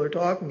people are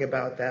talking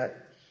about that.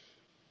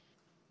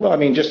 Well,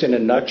 just in a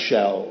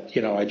nutshell,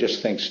 I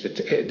just think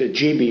the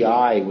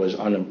GBI was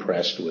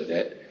unimpressed with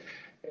it,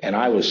 and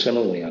I was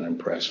similarly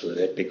unimpressed with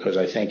it because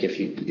I think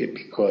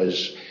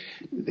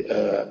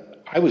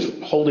I was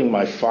holding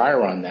my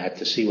fire on that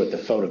to see what the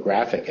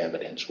photographic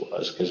evidence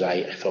was, because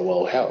I thought,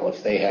 well, hell,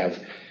 if they have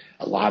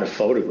a lot of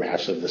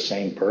photographs of the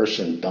same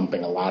person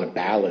dumping a lot of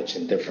ballots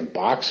in different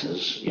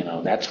boxes,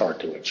 that's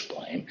hard to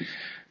explain.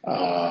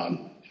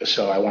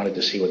 So I wanted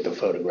to see what the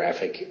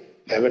photographic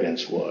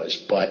evidence was.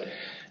 But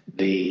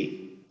the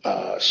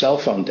cell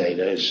phone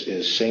data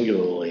is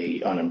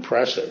singularly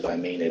unimpressive.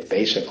 It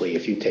basically,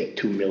 if you take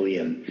 2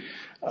 million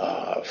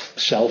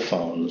cell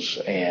phones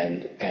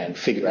and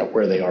figure out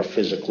where they are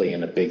physically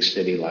in a big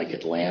city like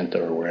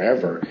Atlanta or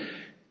wherever,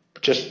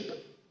 just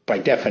by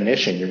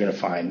definition, you're going to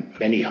find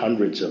many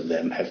hundreds of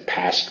them have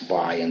passed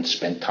by and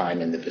spent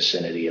time in the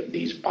vicinity of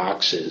these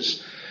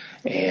boxes.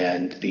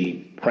 And the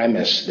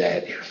premise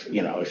that,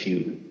 if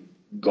you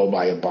go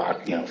by a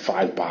box,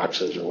 5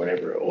 boxes or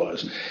whatever it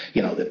was,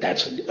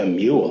 that's a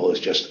mule is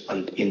just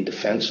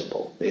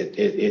indefensible.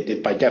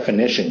 It by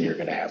definition, you're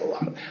going to have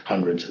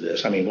hundreds of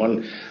this. I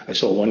mean, I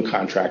saw one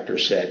contractor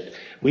said,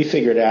 we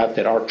figured out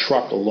that our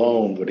truck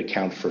alone would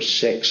account for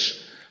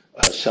 6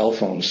 cell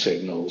phone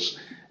signals.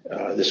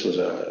 This was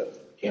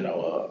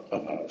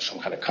some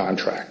kind of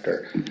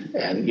contractor,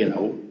 and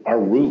our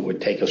route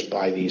would take us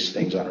by these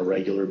things on a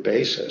regular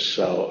basis.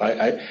 So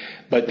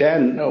but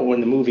then when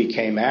the movie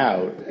came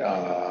out,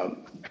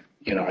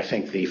 I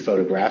think the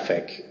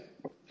photographic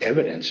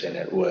evidence in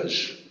it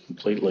was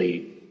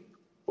completely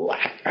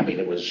I mean,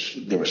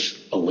 there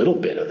was a little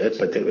bit of it,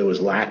 but it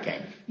was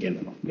lacking.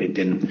 It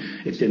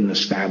didn't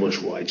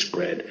establish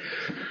widespread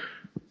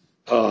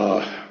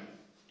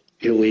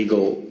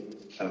illegal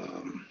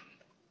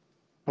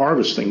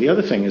harvesting. The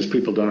other thing is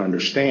people don't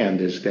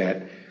understand is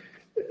that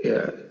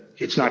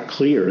it's not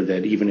clear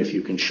that even if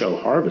you can show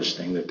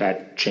harvesting,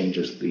 that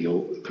changes the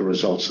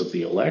results of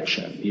the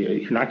election.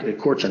 The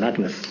courts are not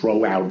going to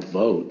throw out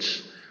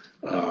votes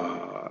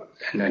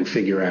and then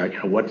figure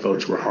out what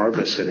votes were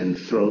harvested and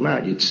throw them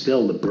out. It's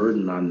still the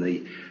burden on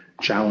the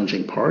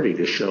challenging party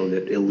to show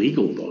that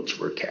illegal votes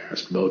were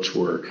cast. Votes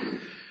were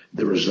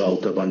the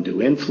result of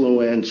undue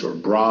influence or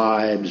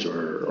bribes,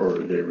 or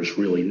there was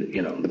really,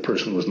 the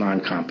person was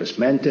non compos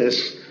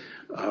mentis.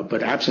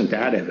 But absent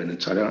that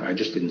evidence, I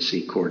just didn't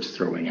see courts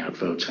throwing out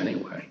votes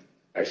anyway.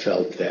 I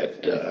felt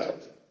that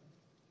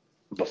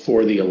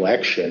before the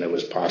election, it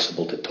was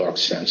possible to talk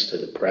sense to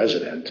the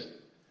president.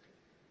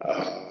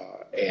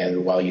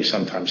 And while you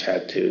sometimes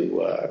had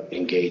to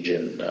engage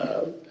in,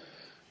 a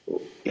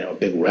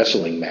big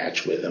wrestling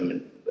match with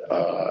him,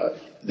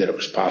 that it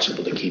was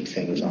possible to keep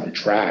things on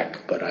track.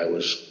 But I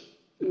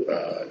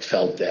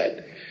felt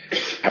that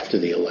after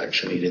the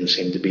election, he didn't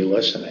seem to be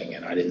listening,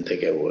 and I didn't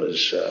think it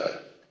was,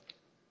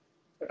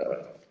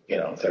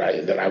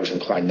 that I was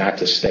inclined not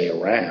to stay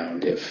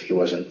around if he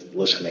wasn't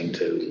listening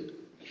to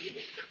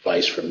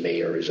advice from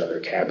me or his other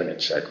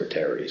cabinet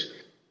secretaries.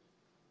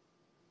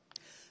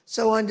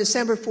 So on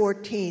December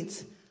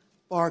 14th,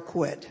 Barr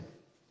quit.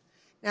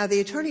 Now, the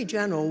Attorney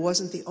General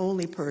wasn't the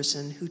only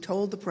person who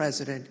told the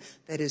president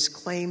that his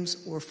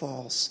claims were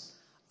false.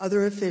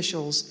 Other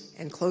officials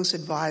and close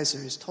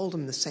advisors told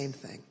him the same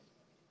thing.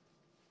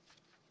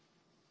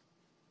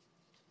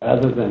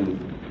 Rather than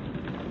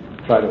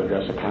try to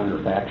address a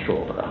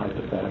counterfactual or a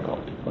hypothetical,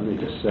 let me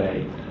just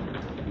say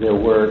there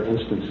were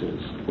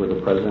instances where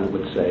the president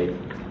would say,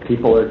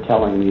 people are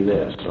telling me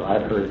this, or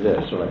I've heard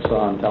this, or I saw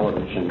on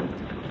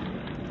television,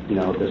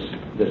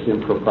 this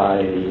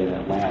impropriety in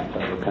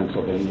Atlanta or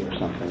Pennsylvania or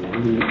something.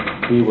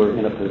 And we were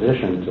in a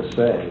position to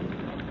say,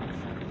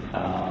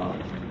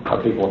 our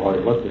people have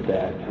already looked at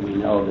that, and we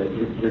know that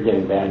you're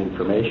getting bad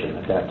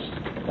information,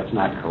 that's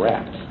not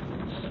correct.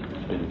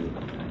 It's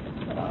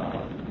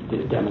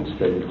been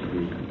demonstrated to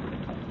be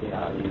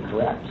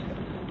incorrect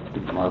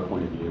from our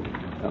point of view,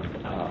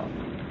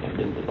 and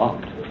been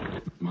debunked.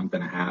 A month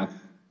and a half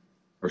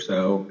or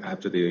so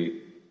after the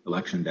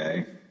election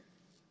day,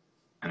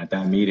 and at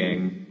that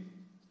meeting,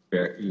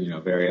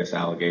 various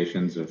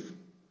allegations of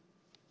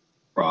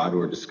fraud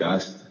were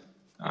discussed,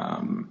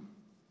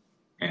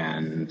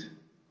 and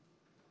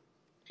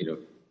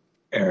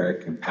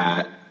Eric and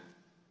Pat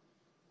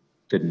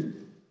didn't,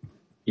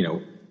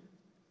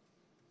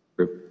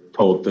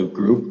 told the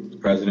group, the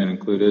president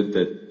included,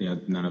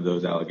 that none of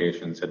those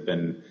allegations had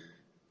been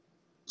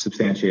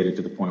substantiated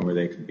to the point where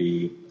they could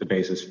be the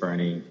basis for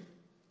any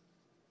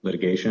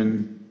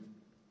litigation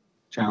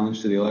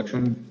challenge to the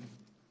election.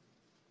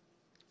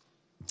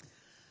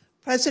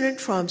 President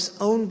Trump's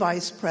own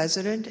vice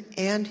president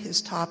and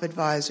his top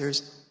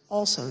advisors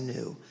also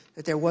knew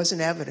that there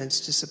wasn't evidence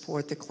to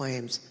support the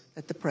claims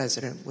that the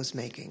president was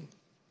making.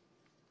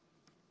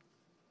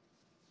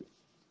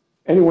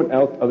 Anyone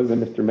else other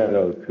than Mr.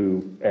 Meadows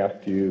who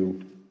asked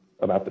you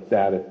about the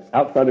status,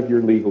 outside of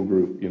your legal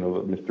group,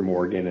 Mr.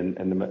 Morgan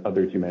and the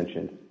others you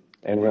mentioned,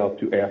 anyone else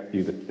who asked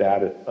you the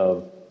status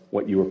of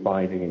what you were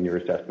finding in your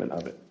assessment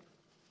of it?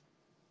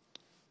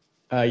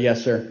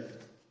 Yes, sir.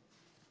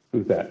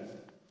 Who's that?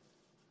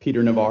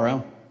 Peter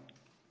Navarro.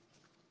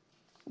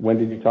 When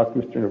did you talk to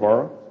Mr.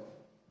 Navarro?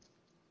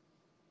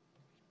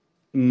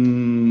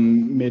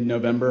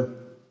 Mid-November.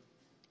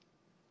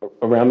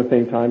 Around the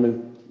same time as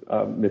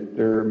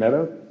Mr.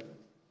 Meadows?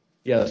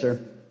 Yes, sir.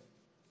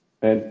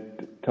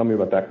 And tell me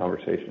about that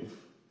conversation.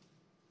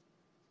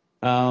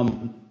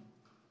 I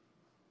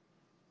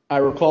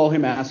recall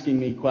him asking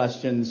me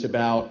questions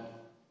about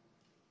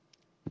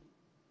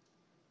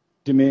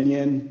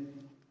Dominion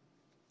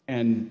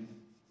and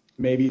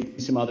maybe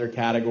some other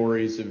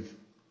categories of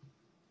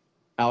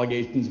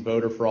allegations of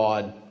voter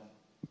fraud.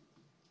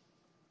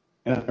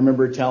 And I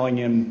remember telling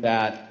him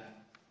that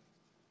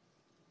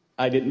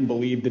I didn't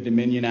believe the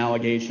Dominion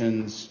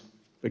allegations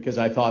because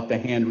I thought the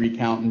hand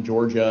recount in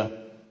Georgia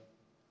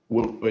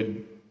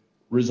would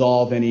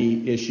resolve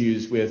any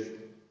issues with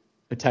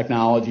a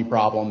technology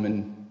problem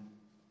and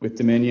with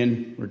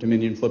Dominion or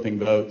Dominion flipping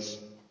votes.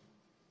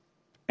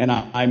 And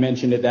I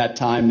mentioned at that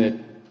time that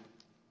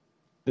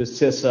the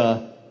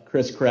CISA,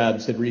 Chris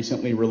Krebs, had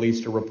recently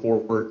released a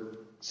report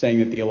saying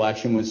that the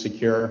election was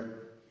secure.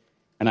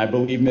 And I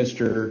believe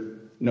Mr.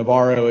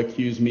 Navarro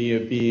accused me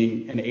of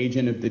being an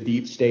agent of the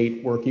deep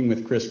state working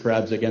with Chris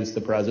Krebs against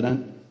the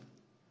president.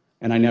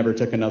 And I never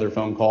took another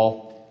phone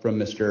call from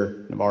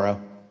Mr. Navarro.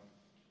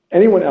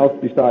 Anyone else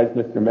besides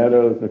Mr.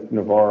 Meadows, Mr.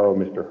 Navarro,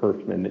 Mr.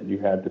 Hirschman that you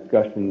had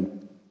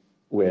discussions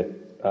with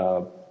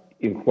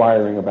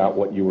inquiring about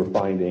what you were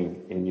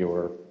finding in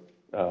your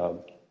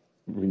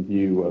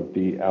review of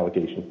the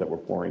allegations that were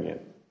pouring in?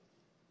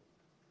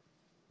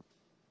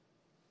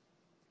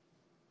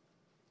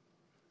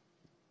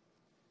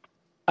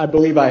 I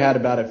believe I had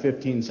about a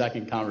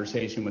 15-second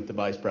conversation with the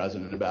vice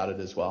president about it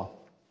as well.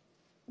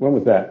 When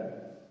was that?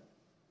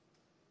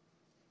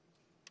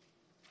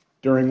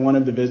 During one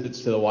of the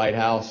visits to the White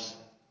House.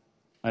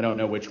 I don't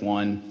know which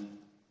one.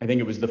 I think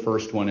it was the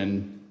first one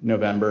in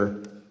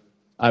November.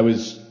 I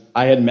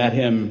had met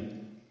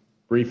him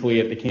briefly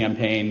at the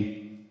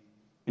campaign,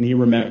 and he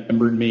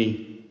remembered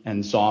me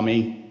and saw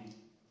me.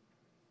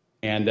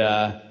 And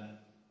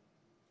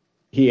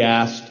he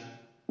asked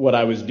what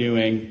I was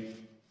doing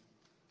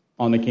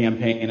on the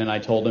campaign, and I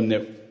told him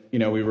that,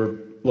 we were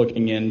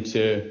looking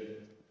into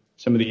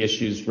some of the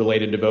issues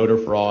related to voter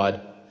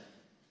fraud.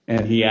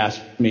 And he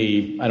asked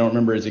me, I don't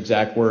remember his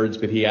exact words,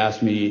 but he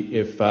asked me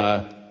if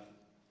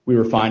we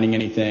were finding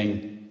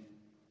anything.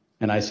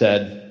 And I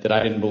said that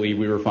I didn't believe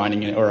we were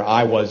finding it, or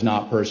I was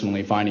not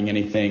personally finding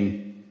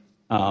anything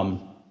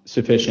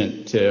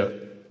sufficient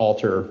to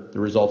alter the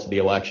results of the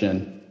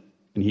election.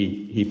 And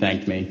he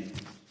thanked me.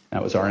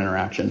 That was our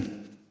interaction.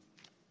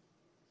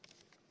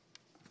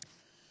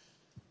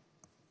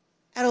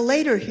 At a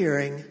later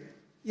hearing,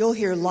 you'll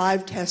hear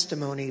live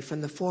testimony from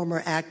the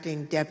former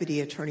acting Deputy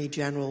Attorney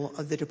General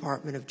of the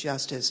Department of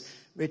Justice,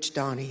 Rich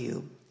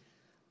Donahue.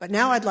 But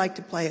now I'd like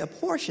to play a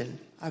portion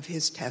of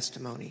his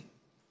testimony.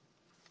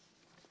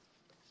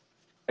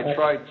 I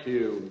tried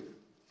to,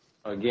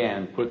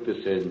 again, put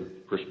this in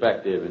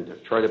perspective and to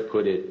try to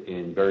put it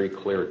in very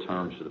clear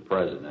terms to the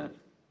president.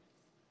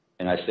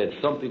 And I said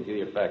something to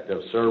the effect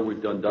of, sir,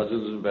 we've done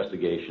dozens of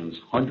investigations,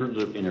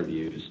 hundreds of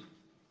interviews.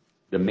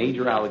 The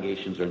major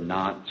allegations are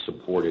not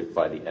supported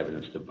by the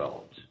evidence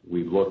developed.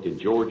 We've looked at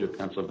Georgia,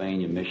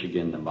 Pennsylvania,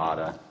 Michigan,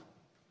 Nevada.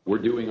 We're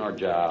doing our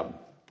job.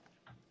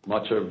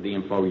 Much of the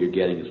info you're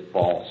getting is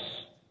false.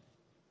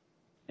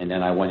 And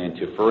then I went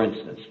into, for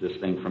instance, this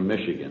thing from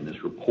Michigan,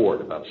 this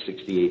report about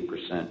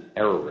 68%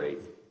 error rate.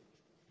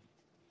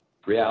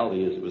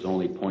 Reality is it was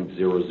only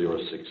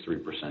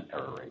 0.0063%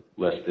 error rate,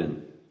 less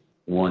than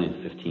 1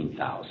 in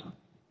 15,000.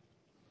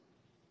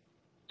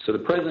 So the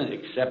president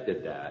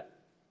accepted that.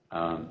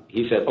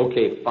 He said,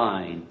 okay,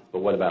 fine, but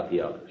what about the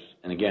others?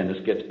 And again,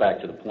 this gets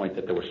back to the point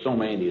that there were so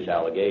many of these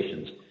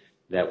allegations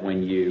that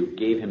when you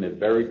gave him a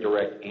very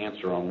direct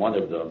answer on one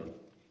of them,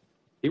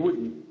 he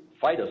wouldn't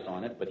fight us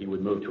on it, but he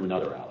would move to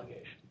another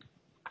allegation.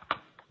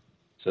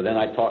 So then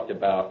I talked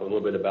about a little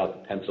bit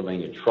about the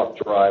Pennsylvania truck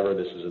driver.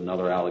 This is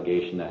another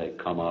allegation that had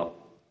come up.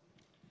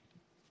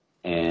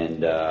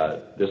 And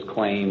this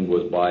claim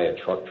was by a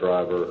truck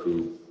driver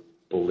who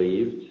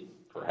believed,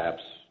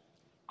 perhaps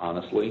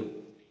honestly,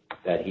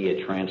 that he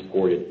had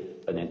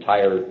transported an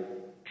entire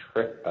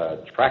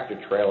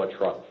tractor-trailer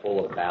truck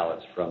full of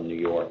ballots from New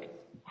York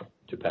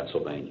to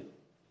Pennsylvania.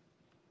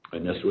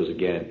 And this was,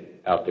 again,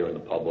 out there in the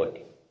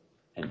public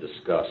and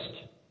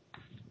discussed.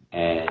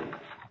 And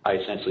I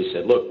essentially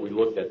said, look, we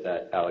looked at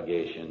that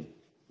allegation.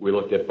 We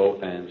looked at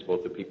both ends,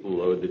 both the people who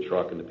load the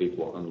truck and the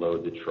people who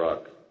unload the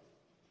truck.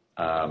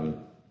 And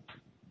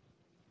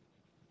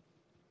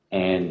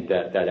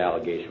that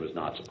allegation was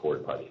not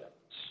supported by the evidence.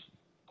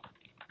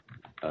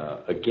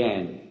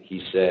 Again,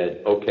 he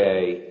said,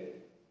 okay.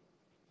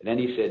 And then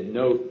he said,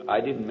 no,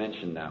 I didn't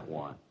mention that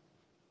one.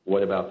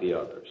 What about the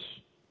others?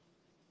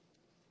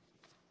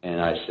 And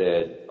I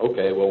said,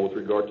 okay, well, with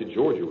regard to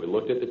Georgia, we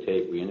looked at the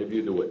tape, we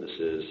interviewed the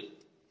witnesses.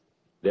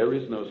 There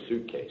is no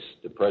suitcase.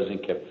 The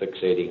president kept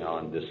fixating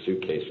on this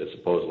suitcase that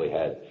supposedly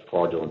had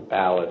fraudulent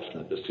ballots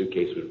and that the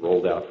suitcase was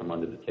rolled out from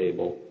under the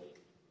table.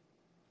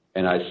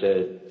 And I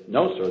said,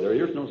 no, sir, there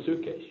is no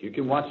suitcase. You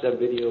can watch that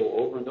video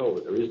over and over.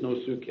 There is no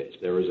suitcase.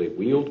 There is a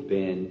wheeled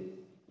bin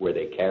where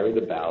they carry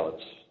the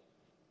ballots,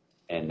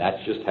 and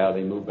that's just how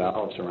they move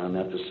ballots around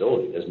that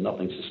facility. There's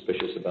nothing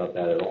suspicious about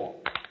that at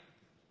all.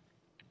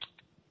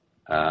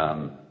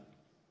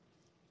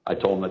 I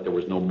told them that there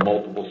was no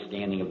multiple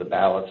scanning of the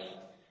ballots.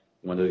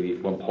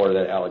 One part of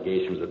that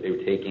allegation was that they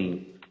were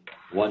taking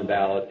one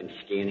ballot and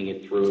scanning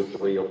it through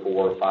 3 or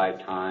 4 or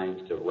 5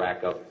 times to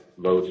rack up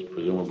votes,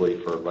 presumably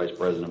for Vice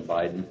President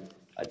Biden.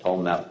 I told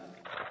him that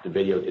the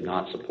video did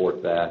not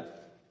support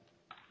that.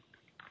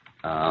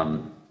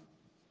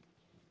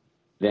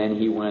 Then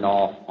he went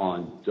off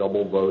on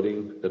double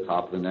voting. At the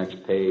top of the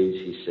next page,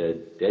 he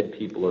said, dead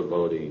people are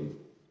voting.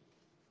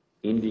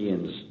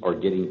 Indians are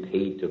getting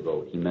paid to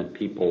vote. He meant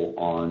people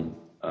on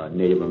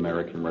Native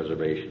American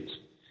reservations.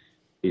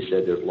 He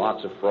said there's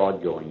lots of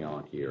fraud going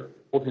on here.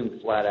 Told him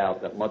flat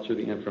out that much of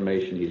the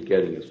information he's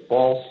getting is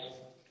false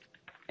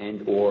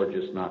and or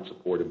just not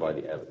supported by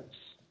the evidence.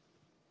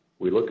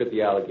 We look at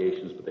the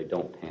allegations, but they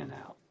don't pan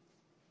out.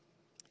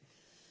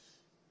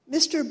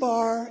 Mr.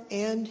 Barr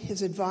and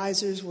his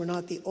advisors were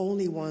not the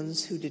only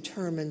ones who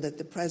determined that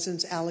the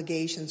president's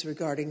allegations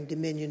regarding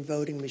Dominion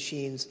voting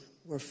machines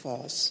were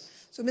false.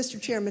 So,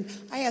 Mr. Chairman,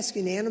 I ask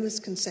unanimous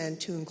consent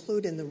to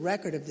include in the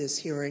record of this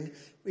hearing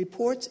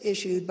reports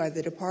issued by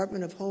the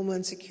Department of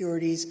Homeland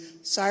Security's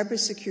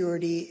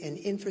Cybersecurity and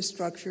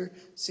Infrastructure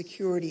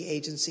Security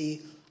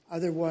Agency,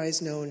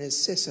 otherwise known as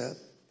CISA,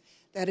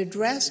 that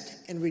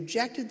addressed and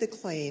rejected the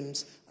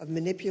claims of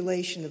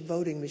manipulation of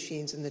voting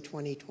machines in the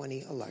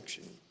 2020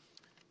 election.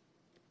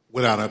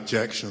 Without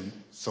objection,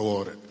 so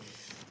ordered.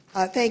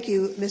 Thank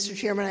you, Mr.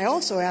 Chairman. I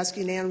also ask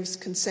unanimous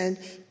consent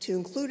to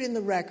include in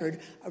the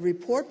record a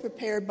report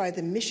prepared by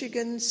the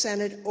Michigan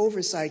Senate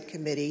Oversight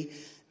Committee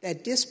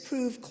that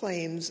disproved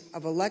claims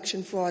of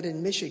election fraud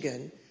in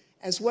Michigan,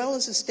 as well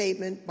as a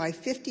statement by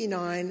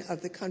 59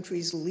 of the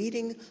country's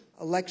leading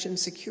election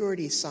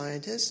security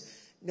scientists,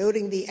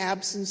 noting the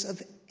absence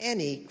of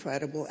any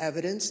credible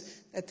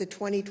evidence that the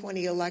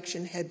 2020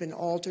 election had been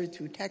altered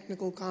through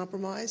technical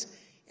compromise,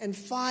 and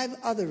 5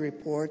 other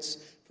reports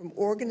from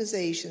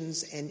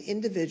organizations and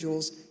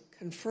individuals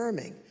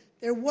confirming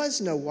there was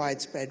no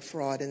widespread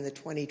fraud in the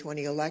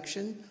 2020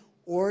 election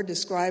or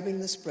describing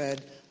the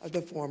spread of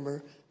the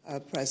former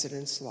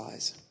president's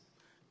lies.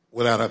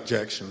 Without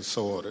objection,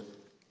 so ordered.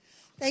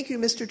 Thank you,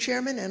 Mr.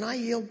 Chairman, and I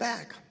yield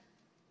back.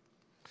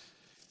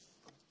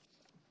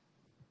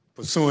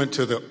 Pursuant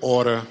to the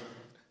order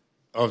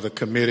of the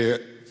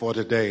committee for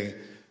today,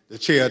 the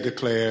chair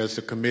declares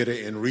the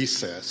committee in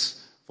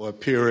recess for a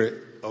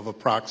period of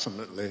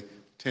approximately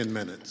 10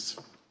 minutes.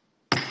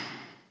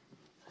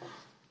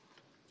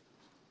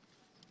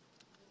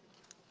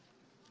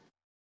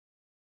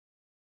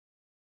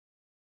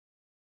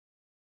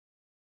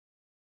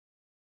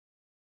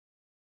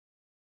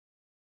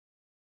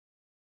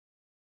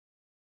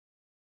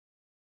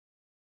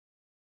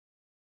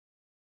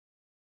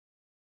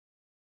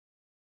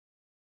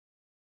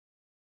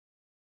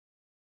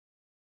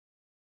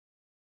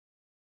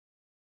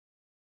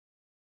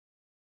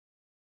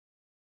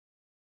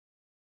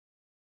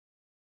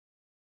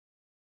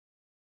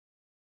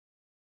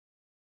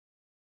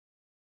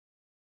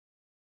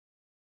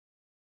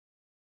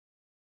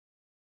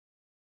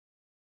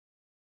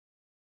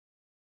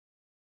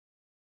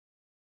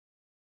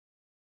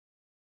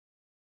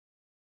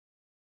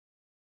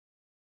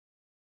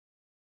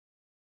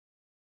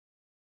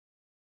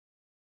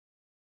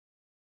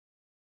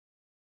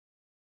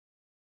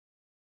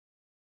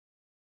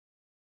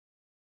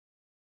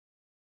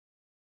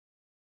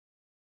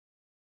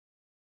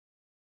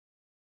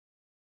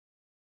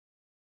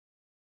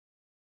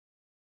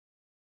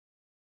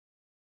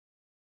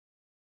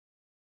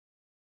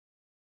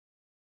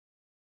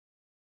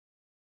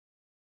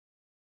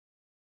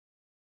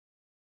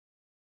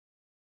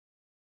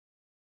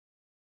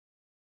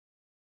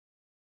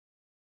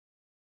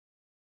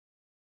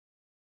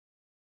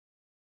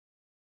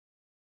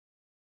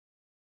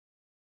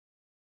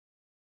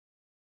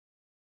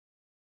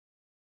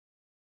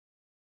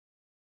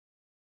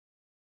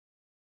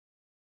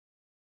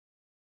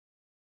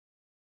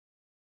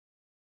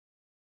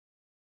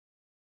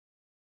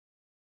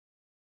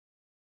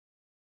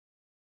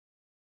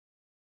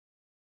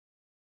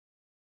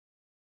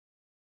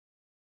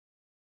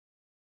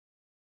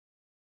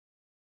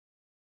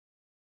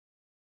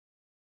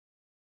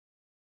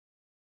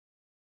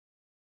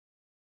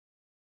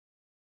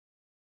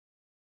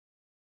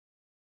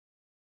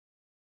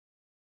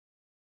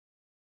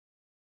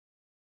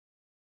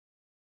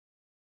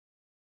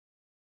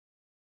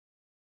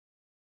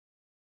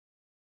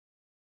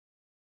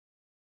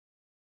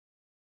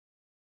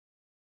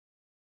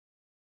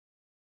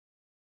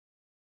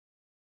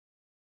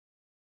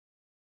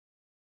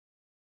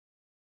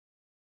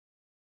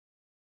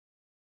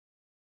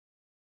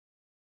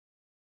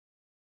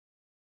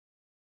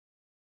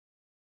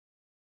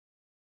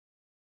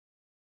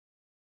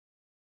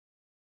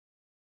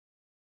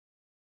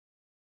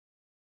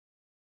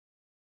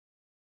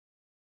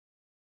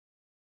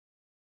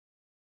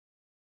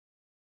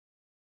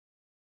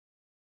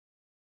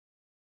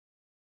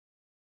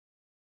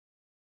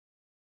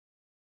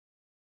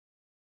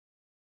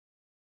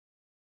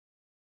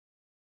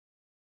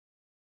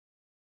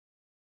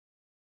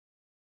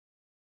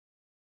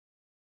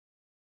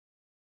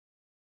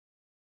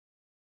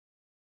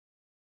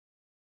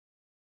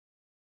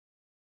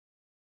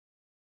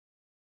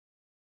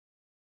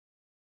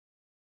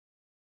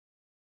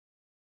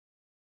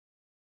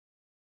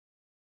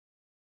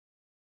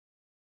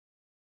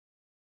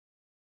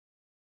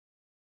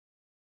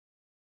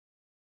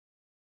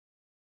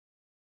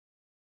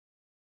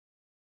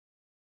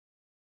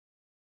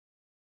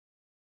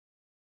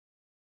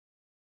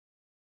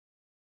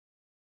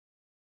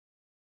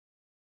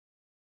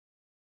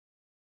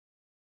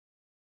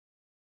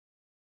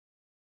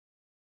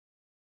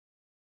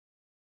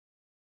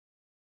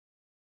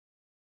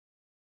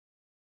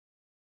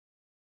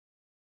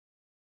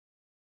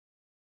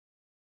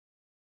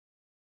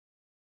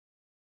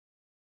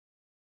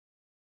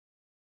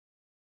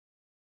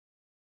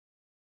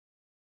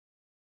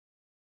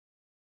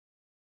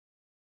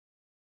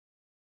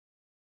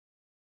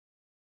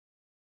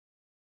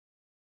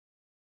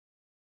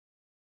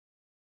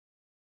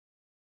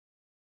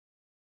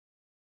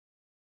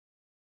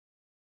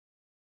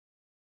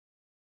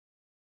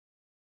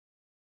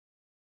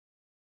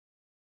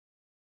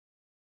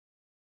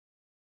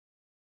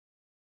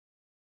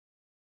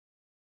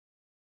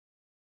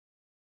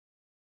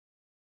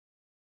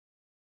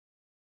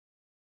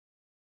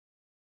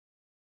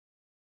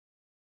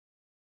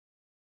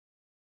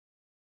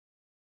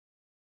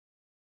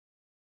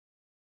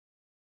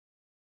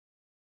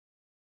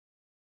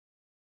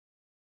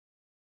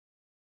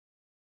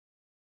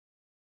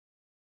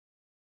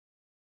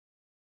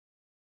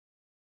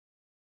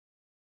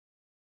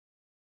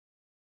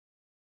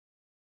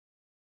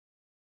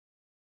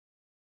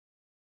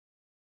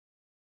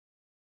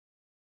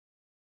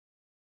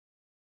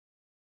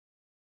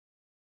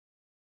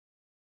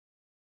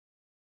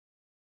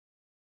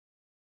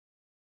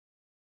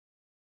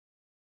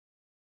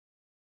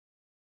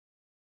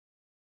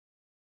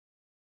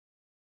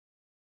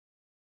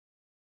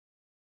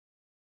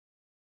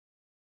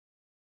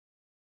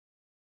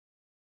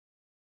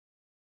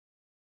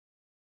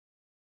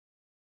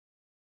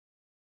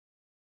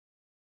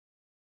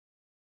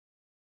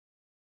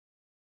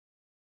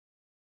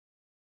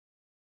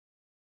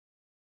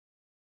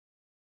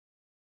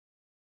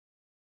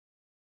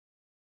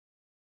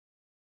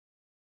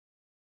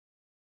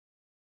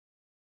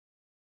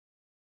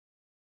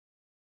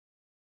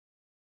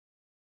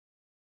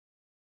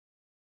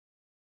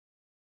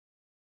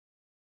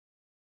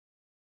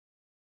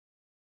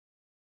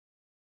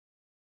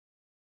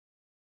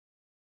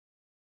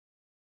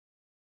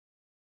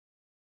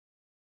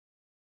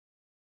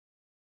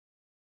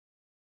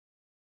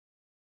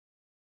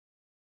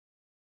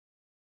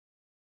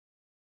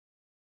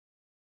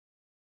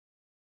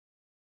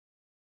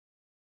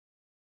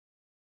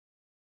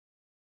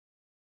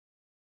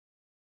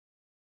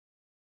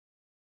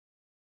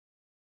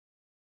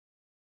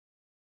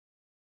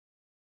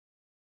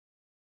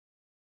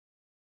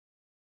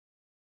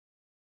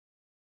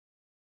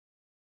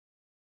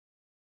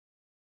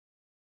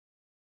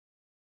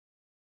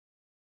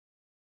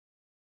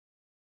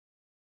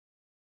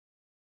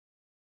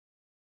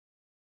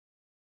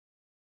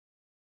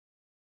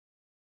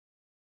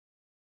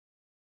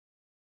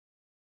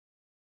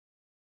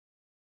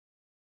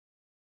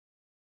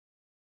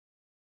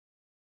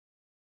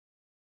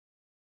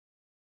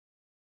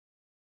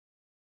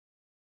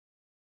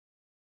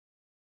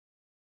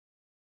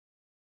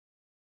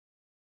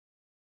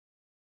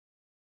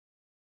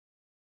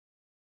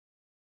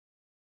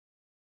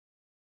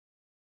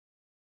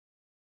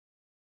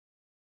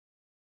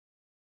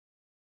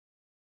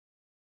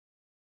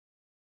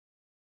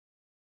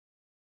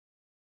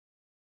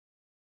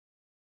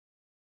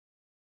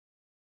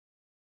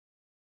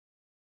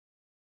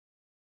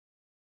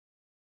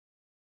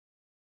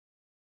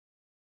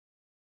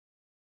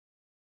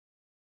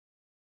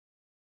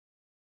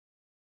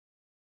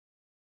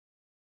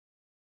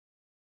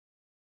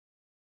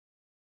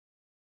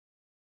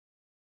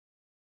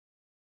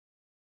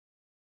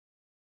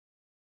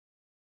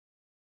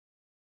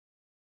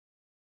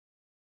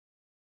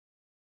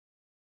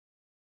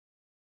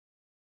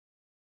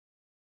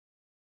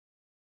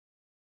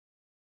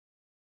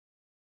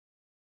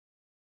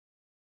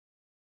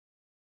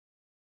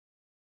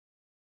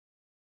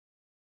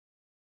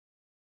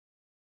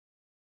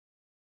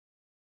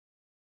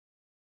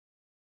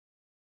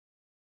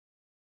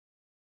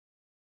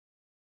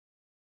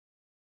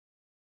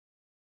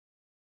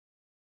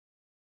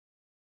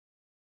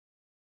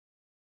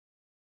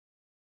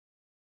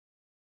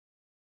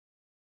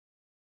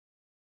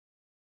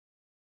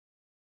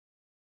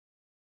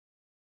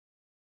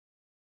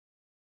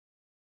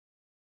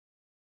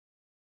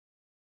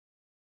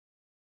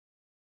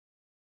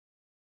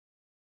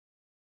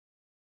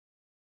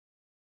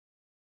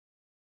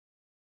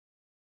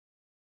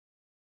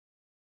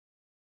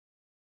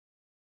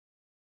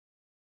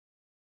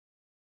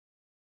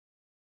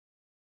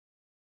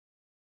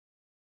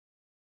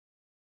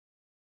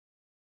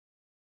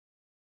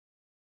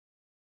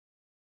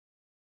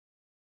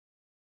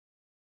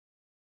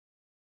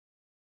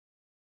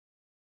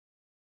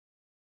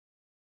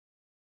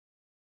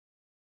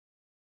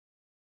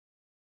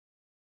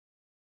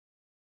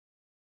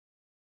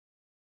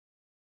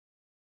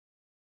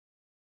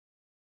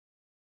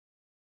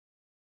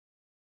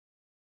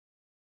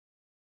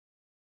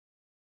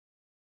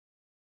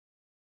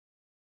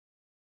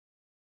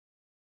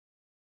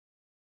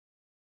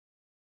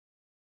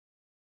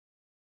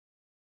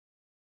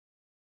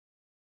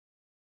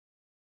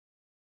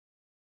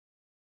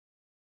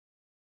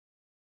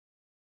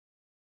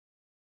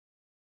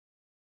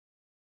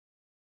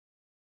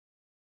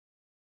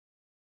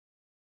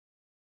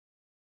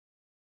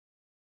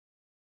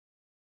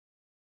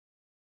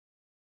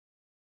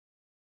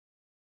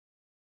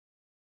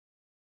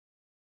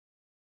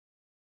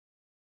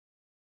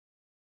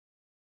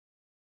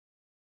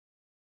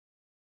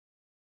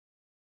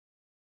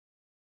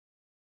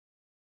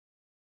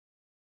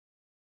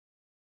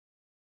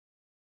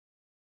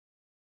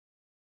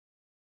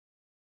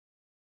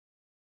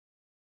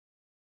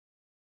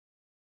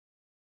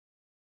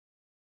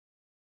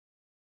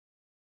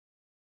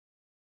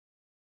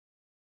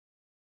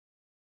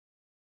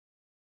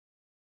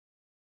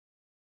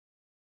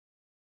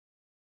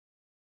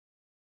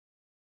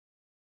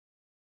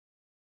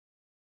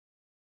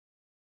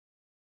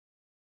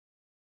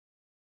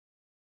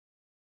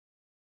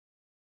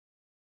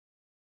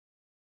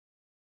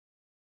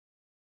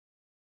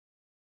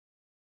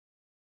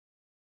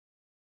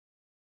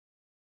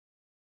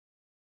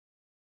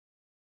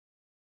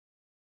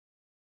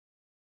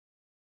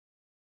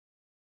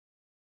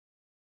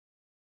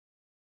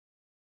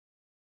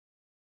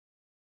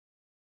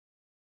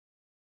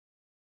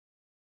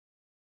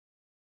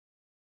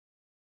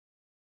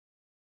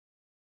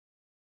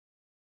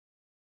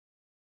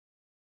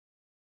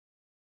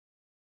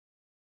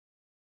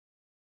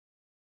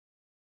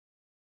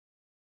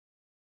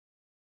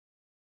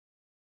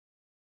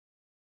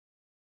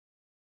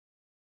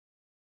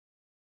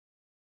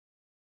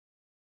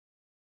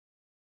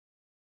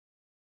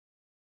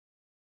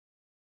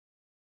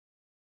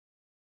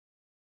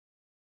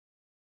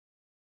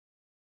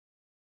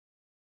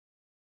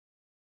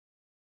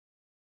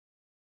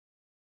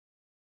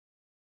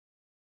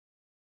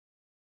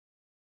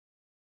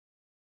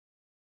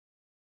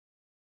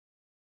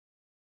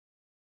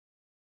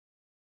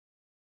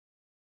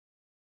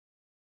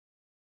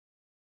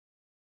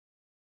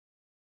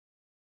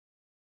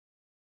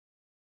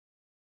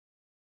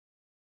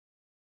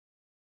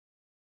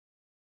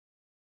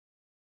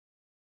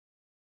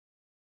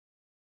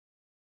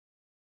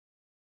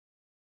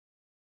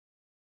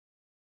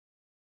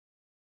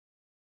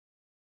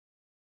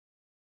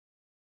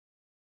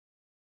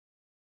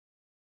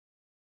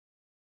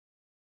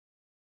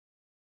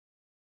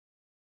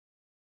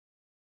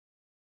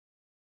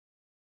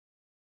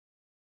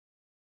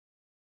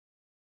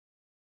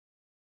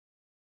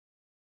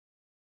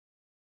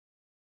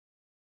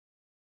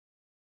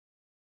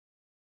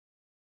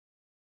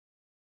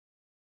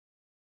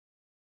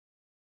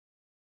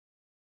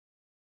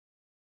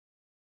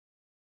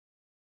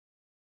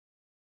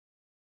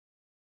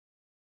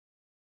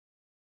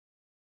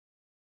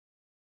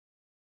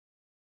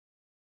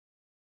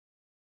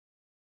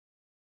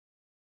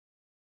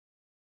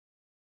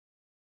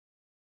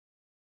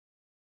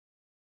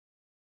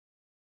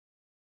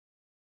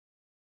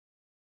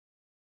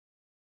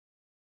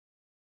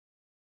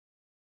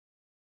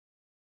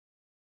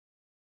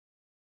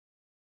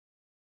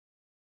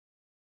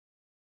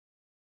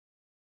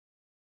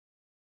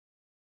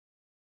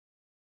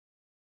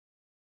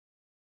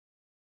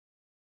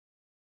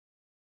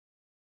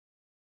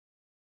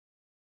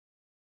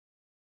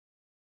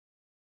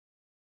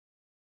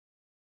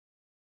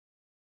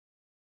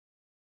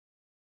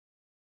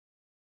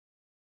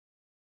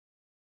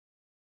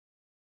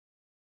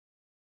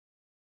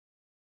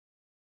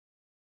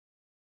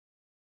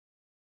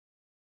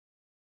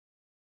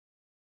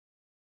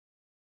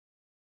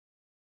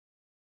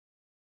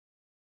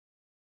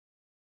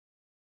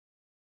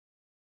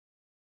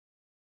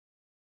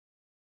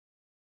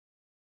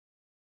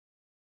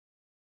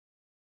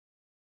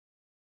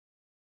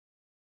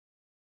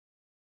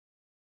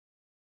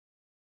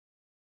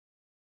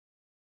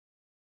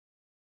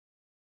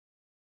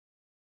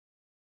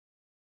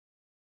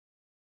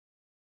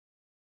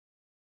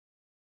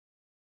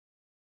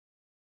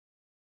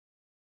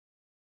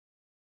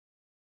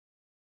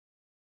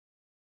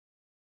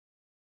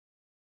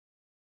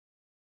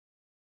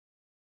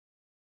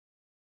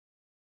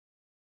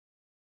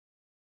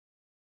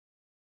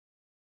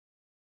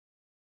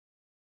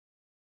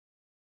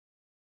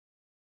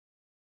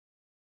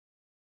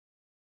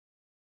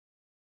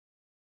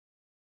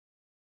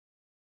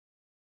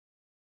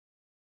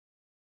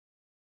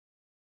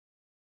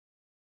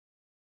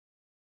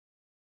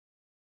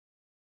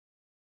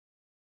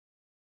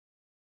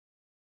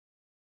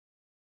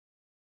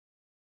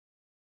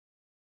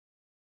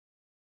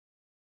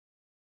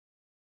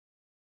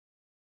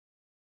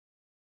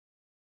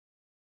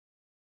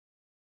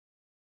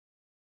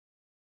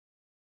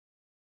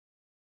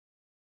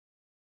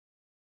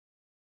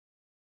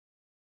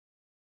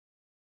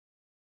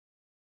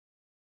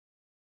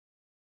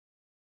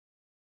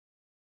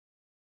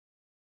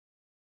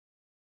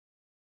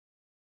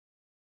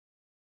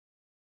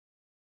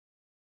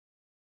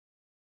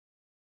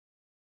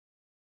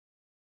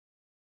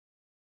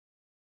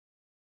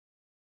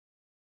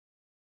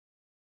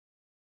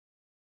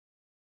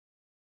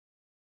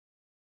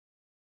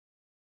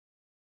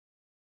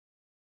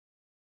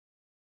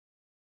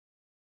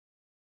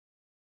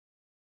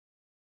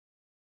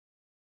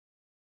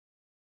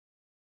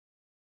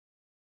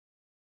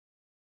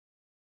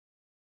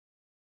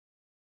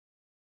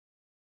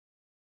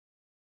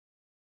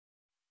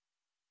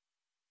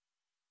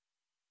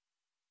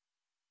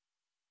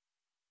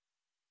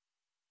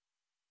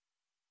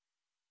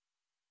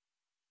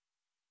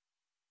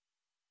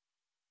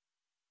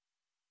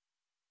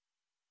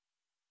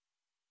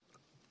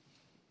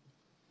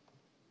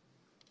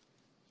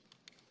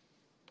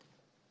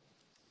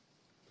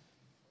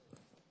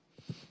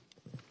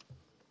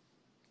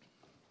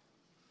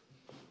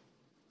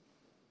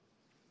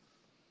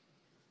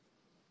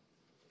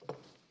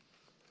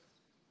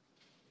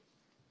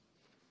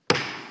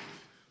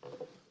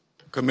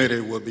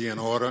 Committee will be in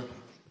order.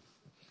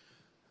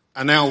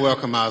 I now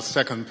welcome our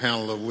second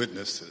panel of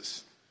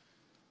witnesses.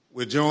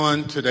 We're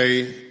joined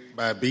today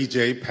by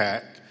B.J.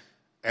 Pack,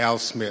 Al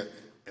Smith,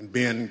 and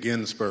Ben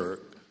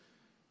Ginsberg.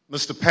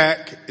 Mr.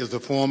 Pack is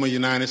the former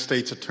United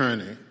States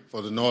Attorney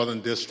for the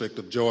Northern District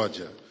of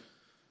Georgia.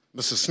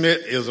 Mr.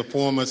 Smith is a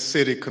former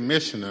city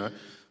commissioner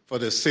for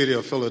the city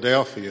of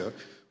Philadelphia,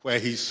 where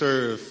he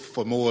served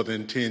for more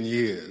than 10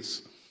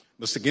 years.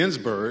 Mr.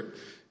 Ginsberg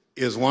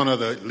is one of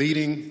the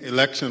leading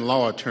election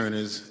law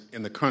attorneys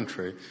in the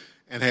country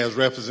and has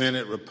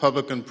represented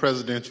Republican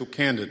presidential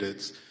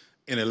candidates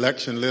in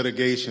election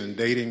litigation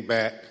dating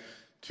back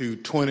to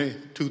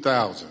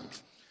 2000,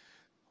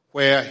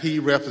 where he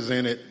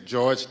represented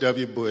George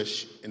W.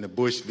 Bush in the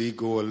Bush v.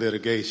 Gore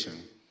litigation.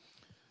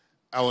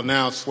 I will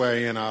now swear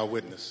in our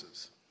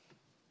witnesses.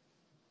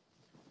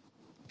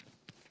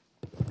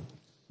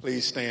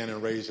 Please stand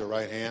and raise your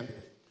right hand.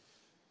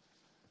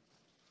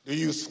 Do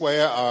you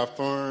swear or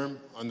affirm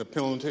on the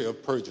penalty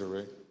of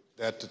perjury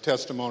that the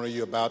testimony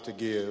you're about to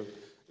give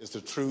is the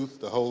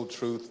truth, the whole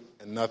truth,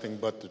 and nothing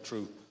but the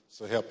truth?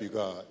 So help you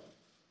God.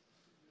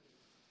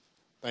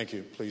 Thank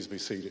you. Please be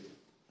seated.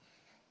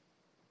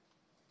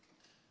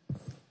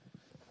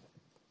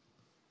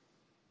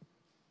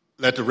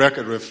 Let the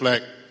record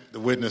reflect the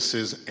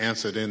witnesses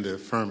answered in the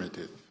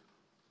affirmative.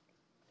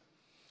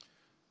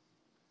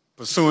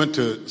 Pursuant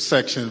to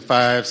Section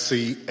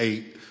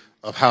 5C8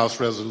 of House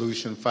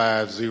Resolution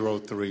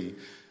 503,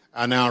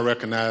 I now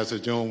recognize the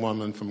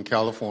gentlewoman from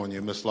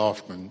California, Ms.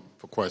 Lofgren,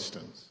 for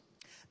questions.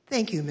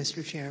 Thank you,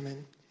 Mr.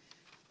 Chairman.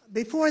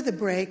 Before the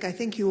break, I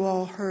think you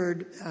all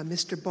heard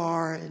Mr.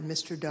 Barr and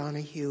Mr.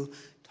 Donahue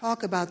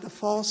talk about the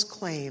false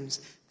claims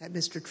that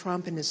Mr.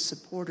 Trump and his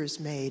supporters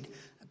made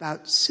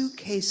about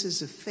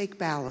suitcases of fake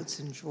ballots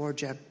in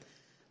Georgia.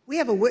 We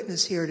have a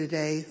witness here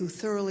today who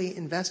thoroughly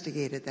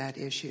investigated that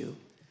issue.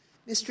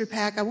 Mr.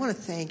 Pack, I want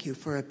to thank you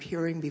for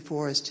appearing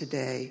before us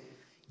today.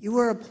 You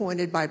were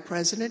appointed by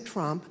President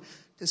Trump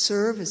to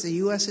serve as the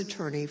U.S.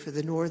 Attorney for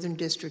the Northern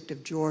District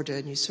of Georgia,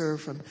 and you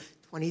served from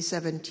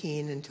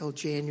 2017 until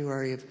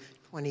January of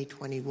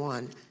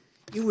 2021.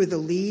 You were the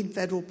lead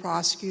federal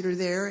prosecutor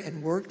there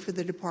and worked for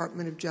the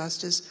Department of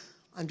Justice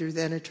under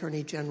then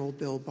Attorney General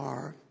Bill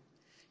Barr.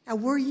 Now,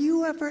 were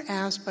you ever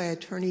asked by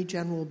Attorney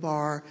General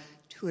Barr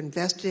to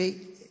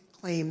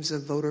investigate claims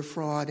of voter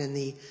fraud in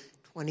the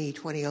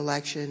 2020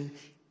 election?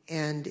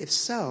 And if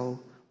so,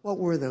 what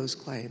were those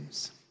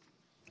claims?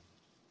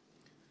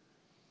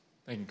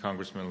 Thank you,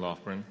 Congressman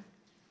Lofgren.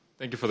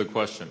 Thank you for the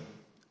question.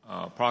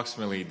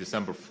 Approximately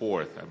December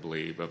 4th, I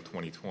believe, of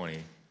 2020,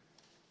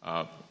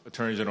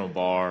 Attorney General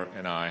Barr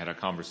and I had a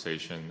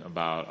conversation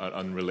about an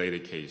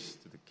unrelated case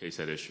to the case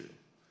at issue.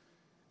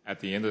 At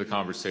the end of the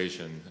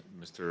conversation,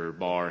 Mr.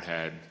 Barr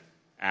had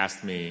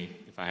asked me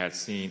if I had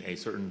seen a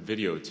certain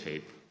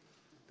videotape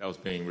that was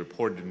being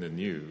reported in the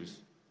news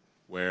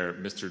where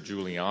Mr.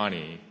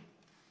 Giuliani,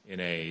 in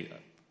a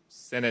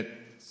Senate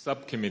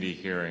subcommittee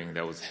hearing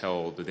that was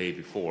held the day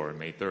before,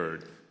 May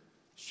 3rd,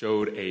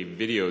 showed a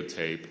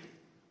videotape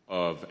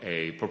of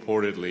a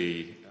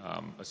purportedly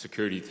a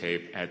security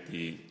tape at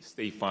the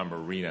State Farm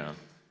Arena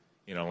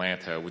in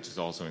Atlanta, which is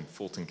also in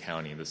Fulton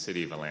County in the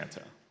city of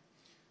Atlanta.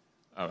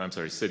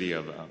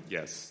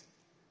 Yes.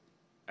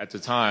 At the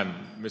time,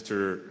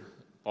 Mr.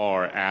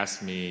 Barr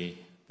asked me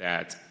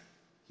that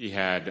he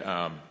had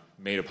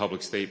made a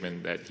public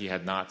statement that he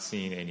had not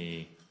seen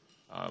any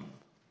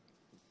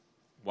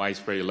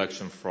widespread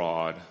election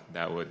fraud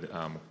that would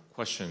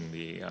question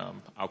the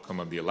outcome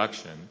of the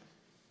election.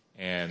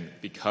 And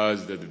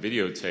because of the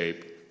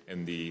videotape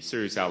and the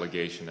serious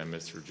allegation that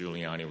Mr.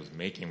 Giuliani was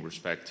making with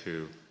respect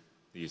to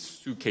the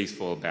suitcase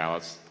full of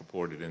ballots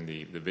purported in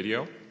the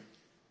video,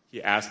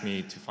 he asked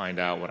me to find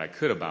out what I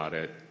could about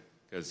it,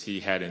 because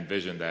he had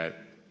envisioned that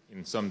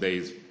in some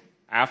days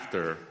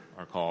after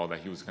our call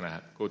that he was going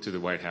to go to the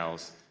White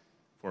House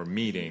for a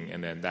meeting,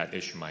 and then that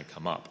issue might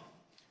come up.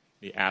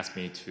 He asked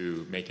me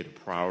to make it a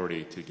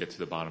priority to get to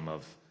the bottom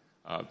of,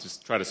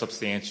 to try to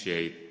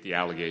substantiate the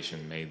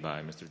allegation made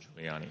by Mr.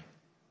 Giuliani.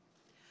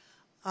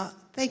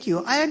 Thank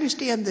you. I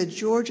understand the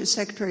Georgia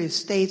Secretary of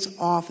State's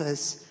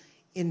office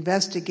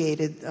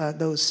investigated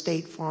those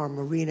State Farm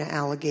Arena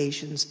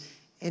allegations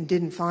and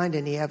didn't find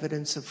any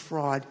evidence of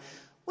fraud.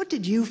 What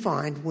did you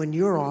find when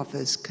your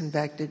office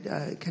conducted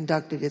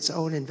its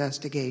own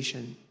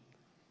investigation?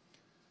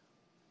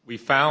 We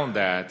found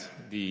that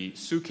the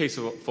suitcase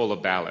full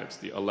of ballots,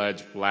 the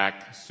alleged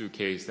black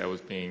suitcase that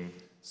was being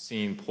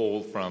seen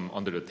pulled from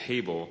under the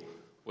table,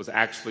 was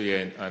actually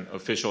an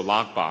official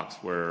lockbox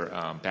where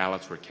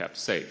ballots were kept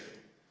safe.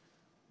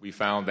 We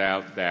found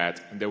out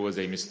that there was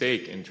a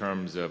mistake in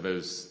terms of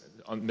a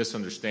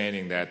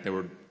misunderstanding that they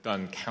were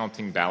done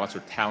counting ballots or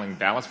tallying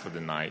ballots for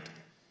the night,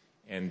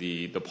 and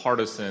the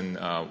partisan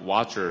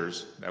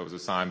watchers that was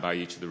assigned by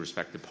each of the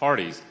respective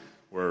parties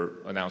were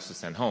announced to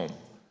send home.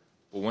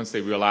 But once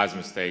they realized the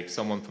mistake,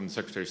 someone from the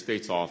Secretary of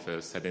State's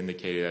office had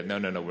indicated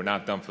that, no, we're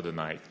not done for the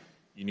night.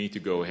 You need to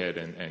go ahead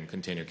and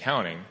continue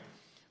counting.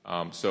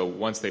 So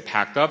once they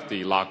packed up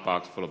the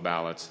lockbox full of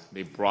ballots,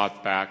 they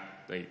brought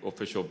back the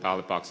official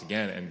ballot box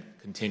again and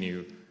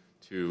continue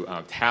to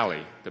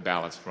tally the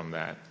ballots from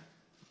the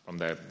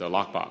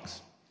lockbox.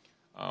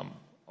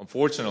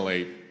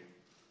 Unfortunately,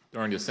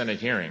 during the Senate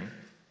hearing,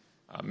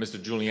 Mr.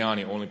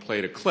 Giuliani only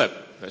played a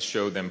clip that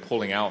showed them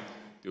pulling out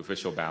the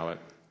official ballot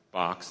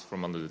box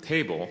from under the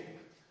table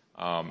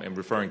and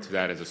referring to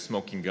that as a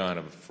smoking gun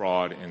of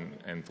fraud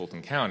in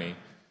Fulton County.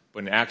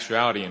 But in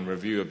actuality, in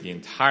review of the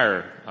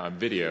entire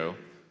video,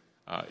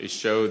 it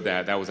showed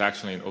that that was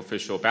actually an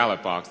official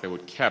ballot box that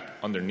was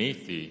kept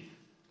underneath the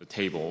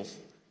tables.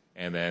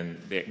 And then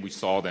we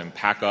saw them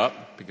pack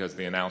up because of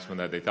the announcement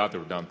that they thought they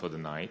were done for the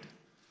night.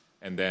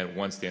 And then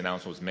once the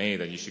announcement was made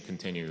that you should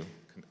continue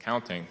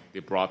counting, they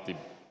brought the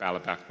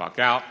ballot box back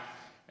out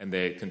and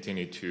they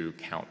continued to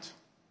count.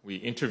 The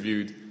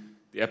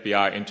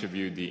FBI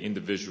interviewed the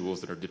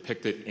individuals that are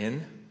depicted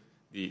in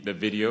the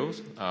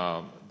videos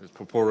that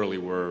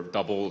purportedly were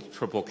double,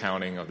 triple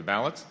counting of the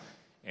ballots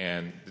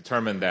and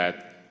determined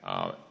that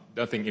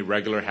nothing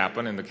irregular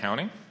happened in the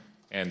counting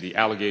and the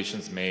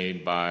allegations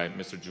made by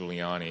Mr.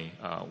 Giuliani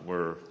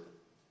were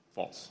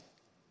false.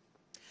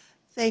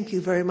 Thank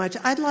you very much.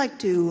 I'd like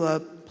to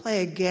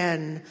play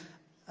again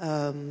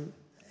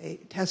a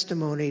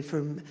testimony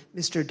from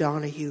Mr.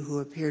 Donahue, who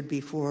appeared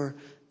before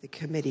the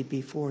committee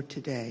before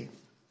today.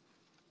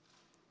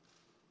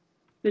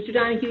 Mr.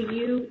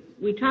 Donahue,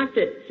 we talked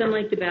at some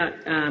length about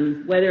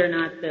whether or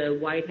not the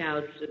White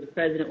House or the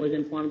President was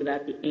informed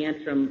about the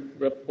Antrim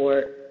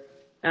report.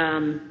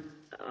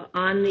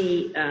 On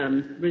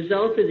the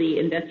results of the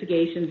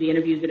investigations, the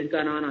interviews that have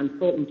gone on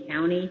Fulton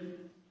County,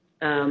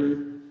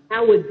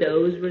 how would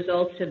those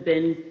results have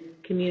been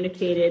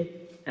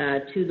communicated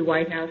to the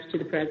White House, to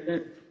the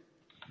President?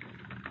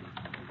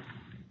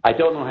 I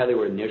don't know how they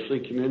were initially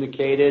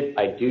communicated.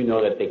 I do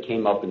know that they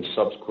came up in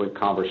subsequent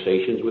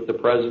conversations with the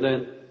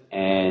President,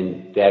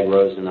 and Dag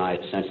Rose and I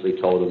essentially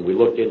told him we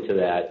looked into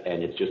that,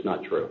 and it's just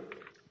not true.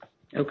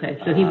 Okay,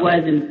 so he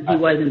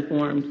was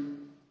informed.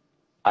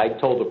 I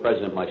told the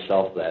President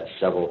myself that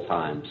several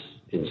times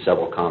in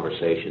several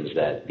conversations,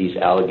 that these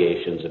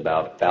allegations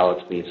about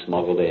ballots being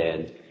smuggled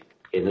in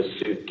a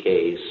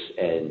suitcase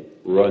and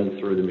run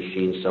through the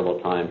machine several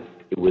times,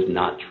 it was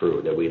not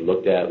true. That we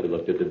looked at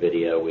the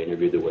video, we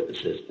interviewed the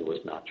witnesses, it was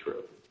not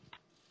true.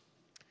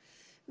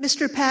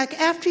 Mr. Pack,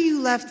 after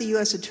you left the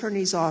U.S.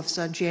 Attorney's Office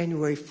on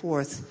January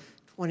 4th,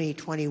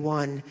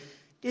 2021,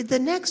 did the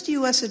next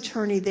U.S.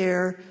 Attorney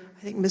there,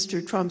 I think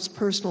Mr. Trump's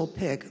personal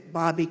pick,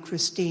 Bobby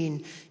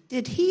Christine,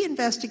 did he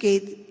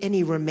investigate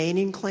any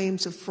remaining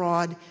claims of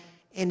fraud?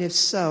 And if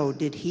so,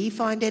 did he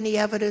find any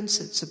evidence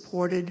that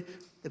supported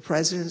the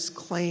President's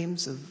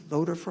claims of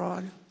voter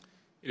fraud?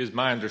 It is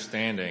my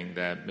understanding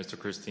that Mr.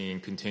 Christine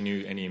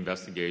continued any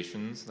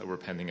investigations that were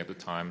pending at the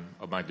time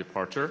of my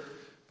departure,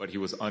 but he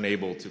was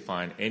unable to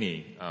find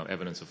any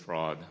evidence of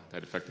fraud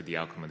that affected the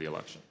outcome of the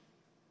election.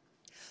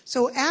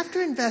 So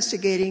after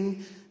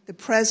investigating the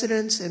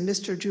President's and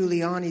Mr.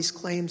 Giuliani's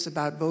claims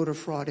about voter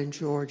fraud in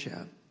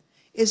Georgia,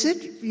 is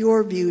it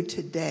your view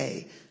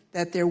today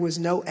that there was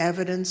no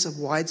evidence of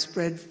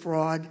widespread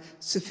fraud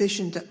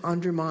sufficient to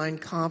undermine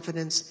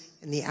confidence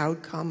in the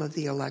outcome of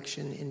the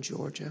election in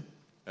Georgia?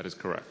 That is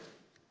correct.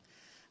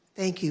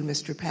 Thank you,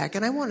 Mr. Pack.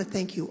 And I want to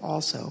thank you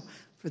also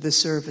for the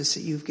service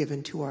that you've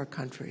given to our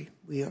country.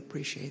 We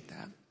appreciate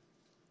that.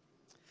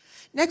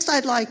 Next,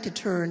 I'd like to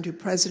turn to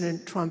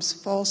President Trump's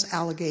false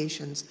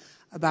allegations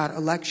about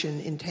election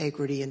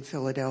integrity in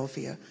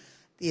Philadelphia.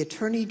 The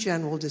Attorney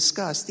General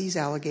discussed these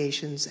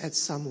allegations at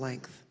some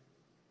length.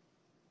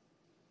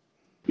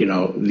 You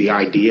know, the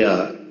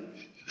idea,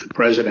 the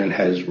President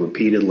has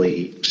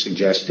repeatedly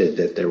suggested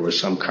that there was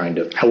some kind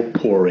of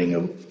outpouring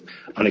of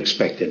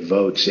unexpected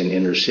votes in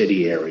inner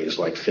city areas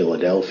like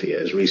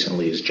Philadelphia. As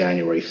recently as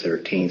January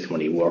 13th,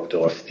 when he walked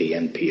off the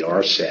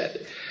NPR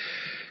set,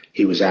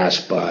 he was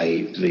asked by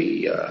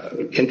the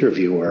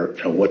interviewer,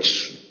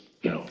 what's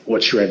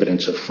your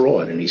evidence of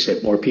fraud? And he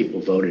said more people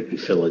voted in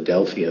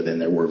Philadelphia than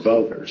there were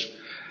voters.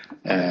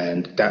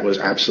 And that was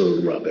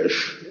absolute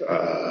rubbish.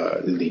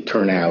 The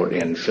turnout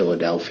in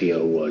Philadelphia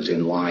was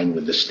in line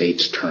with the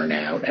state's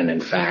turnout. And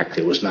in fact,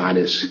 it was not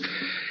as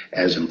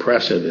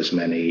impressive as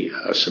many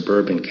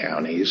suburban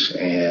counties.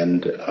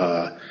 And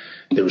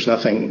there was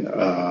nothing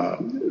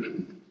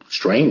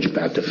strange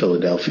about the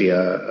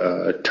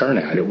Philadelphia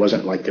turnout. It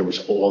wasn't like there was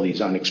all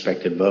these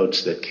unexpected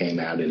votes that came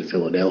out in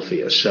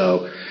Philadelphia.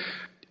 So,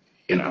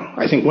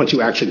 I think once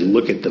you actually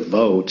look at the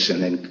votes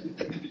and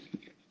then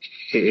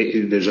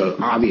there's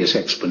an obvious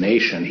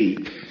explanation.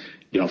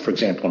 For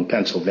example, in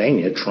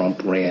Pennsylvania,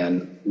 Trump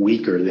ran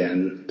weaker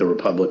than the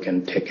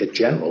Republican ticket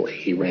generally.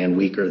 He ran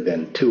weaker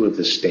than two of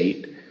the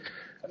state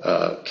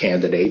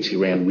candidates. He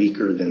ran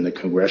weaker than the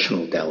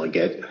congressional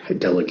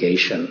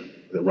delegation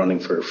running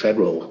for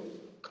federal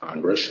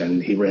Congress,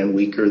 and he ran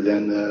weaker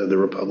than the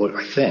Republican,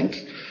 I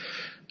think.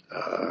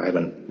 I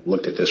haven't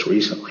looked at this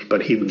recently,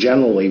 but he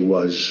generally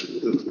was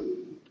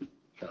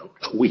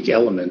a weak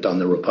element on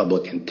the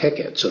Republican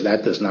ticket. So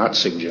that does not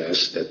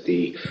suggest that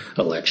the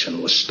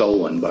election was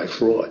stolen by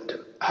fraud.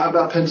 How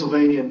about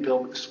Pennsylvania and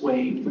Bill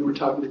McSwain? We were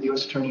talking to the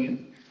U.S. Attorney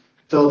in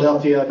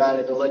Philadelphia about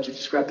an alleged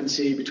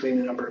discrepancy between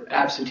the number of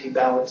absentee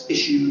ballots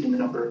issued and the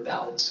number of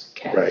ballots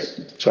cast. Right.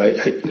 So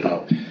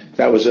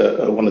that was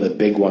one of the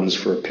big ones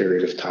for a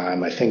period of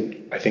time. I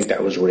think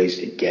that was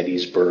raised at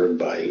Gettysburg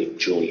by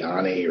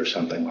Giuliani or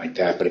something like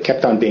that. But it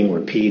kept on being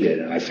repeated,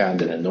 and I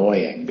found it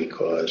annoying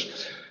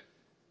because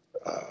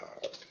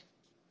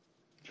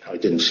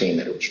it didn't seem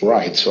that it was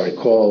right. So I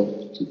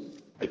called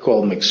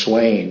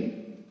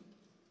McSwain,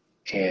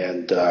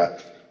 and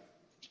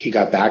he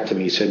got back to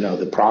me. He said, no,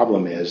 the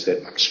problem is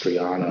that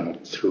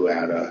Mastriano threw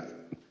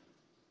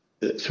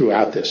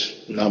out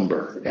this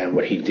number, and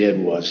what he did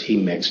was he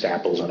mixed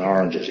apples and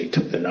oranges. He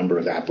took the number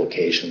of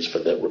applications for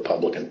the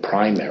Republican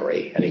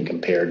primary, and he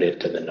compared it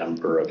to the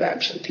number of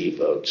absentee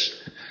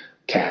votes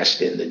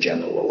cast in the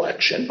general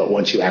election. But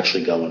once you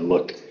actually go and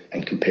look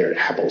and compare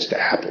apples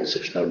to apples,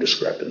 there's no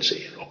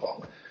discrepancy at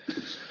all.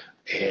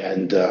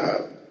 And,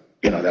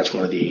 that's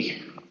one of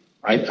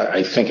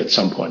I think at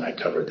some point I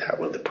covered that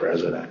with the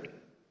president.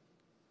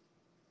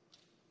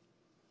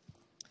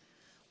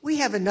 We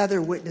have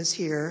another witness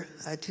here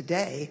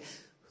today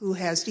who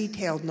has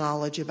detailed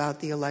knowledge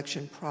about the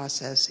election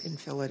process in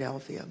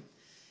Philadelphia.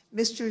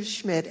 Mr.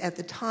 Schmidt, at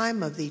the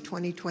time of the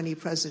 2020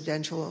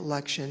 presidential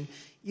election,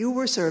 you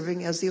were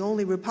serving as the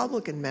only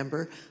Republican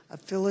member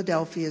of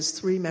Philadelphia's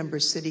 3-member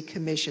city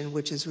commission,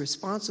 which is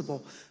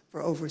responsible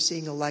for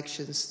overseeing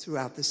elections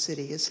throughout the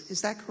city.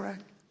 Is that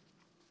correct?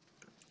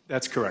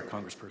 That's correct,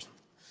 Congressperson.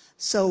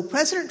 So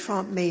President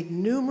Trump made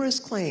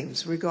numerous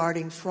claims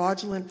regarding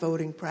fraudulent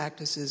voting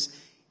practices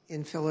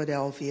in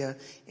Philadelphia,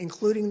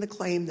 including the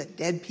claim that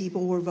dead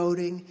people were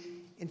voting.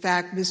 In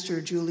fact,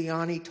 Mr.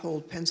 Giuliani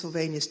told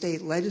Pennsylvania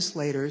state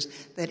legislators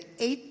that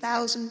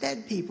 8,000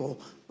 dead people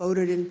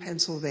voted in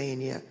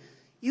Pennsylvania.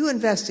 You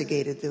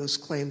investigated those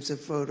claims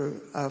of voter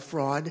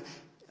fraud.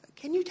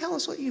 Can you tell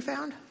us what you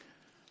found?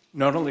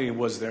 Not only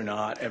was there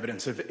not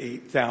evidence of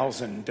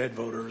 8,000 dead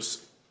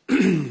voters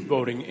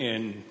voting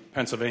in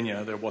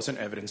Pennsylvania, there wasn't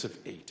evidence of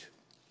 8.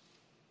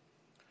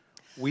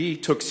 We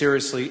took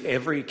seriously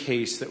every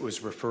case that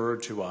was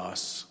referred to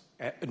us,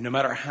 no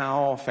matter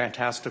how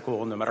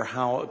fantastical, no matter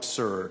how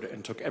absurd,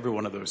 and took every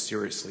one of those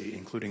seriously,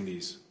 including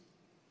these.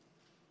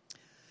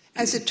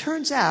 As it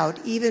turns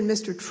out, even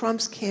Mr.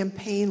 Trump's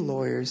campaign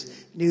lawyers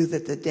knew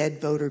that the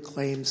dead voter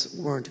claims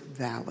weren't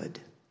valid.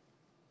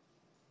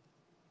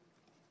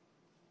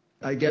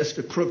 I guess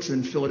the crooks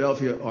in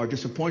Philadelphia are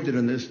disappointed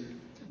in this.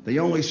 They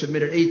only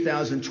submitted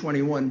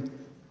 8,021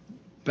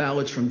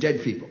 ballots from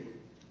dead people,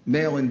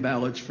 mail-in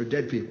ballots for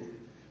dead people.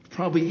 It's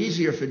probably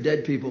easier for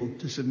dead people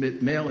to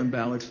submit mail-in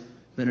ballots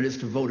than it is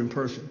to vote in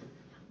person.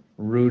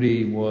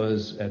 Rudy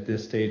was, at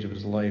this stage of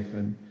his life,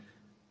 in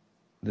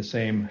the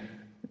same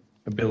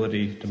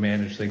ability to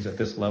manage things at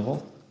this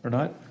level or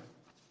not.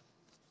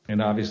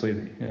 And obviously,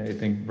 I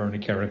think Bernie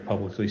Kerik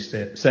publicly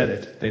said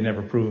it. They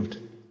never proved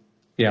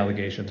the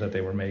allegations that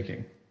they were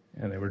making,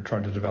 and they were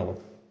trying to develop.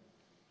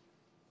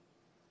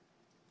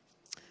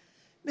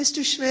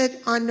 Mr.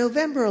 Schmidt, on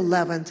November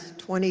 11th,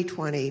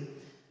 2020,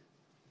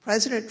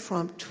 President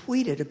Trump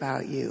tweeted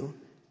about you,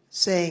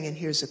 saying, and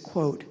here's a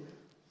quote,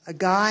 "A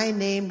guy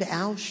named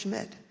Al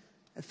Schmidt,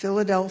 a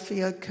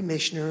Philadelphia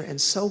commissioner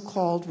and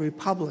so-called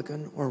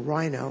Republican, or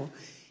Rhino,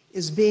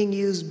 is being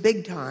used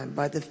big time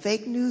by the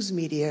fake news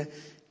media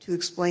to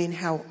explain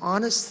how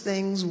honest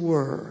things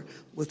were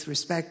with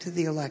respect to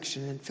the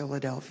election in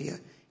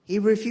Philadelphia. He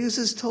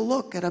refuses to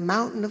look at a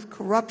mountain of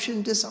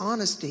corruption,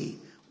 dishonesty.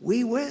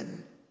 We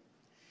win."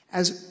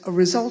 As a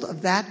result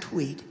of that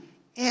tweet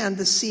and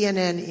the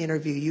CNN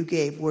interview you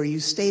gave where you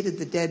stated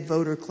the dead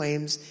voter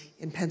claims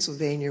in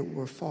Pennsylvania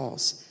were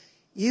false,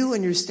 you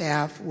and your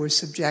staff were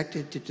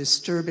subjected to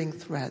disturbing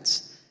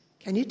threats.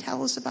 Can you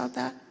tell us about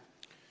that?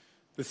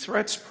 The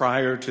threats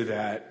prior to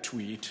that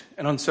tweet,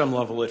 and on some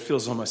level it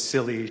feels almost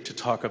silly to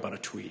talk about a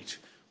tweet,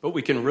 but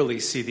we can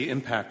really see the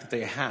impact that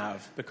they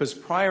have, because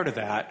prior to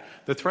that,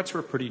 the threats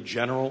were pretty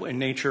general in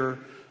nature.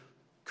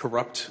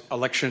 Corrupt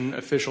election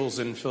officials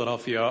in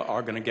Philadelphia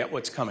are going to get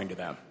what's coming to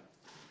them.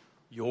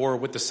 You're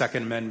what the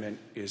Second Amendment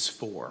is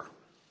for.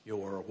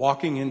 You're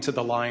walking into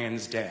the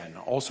lion's den,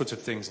 all sorts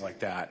of things like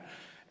that.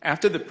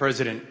 After the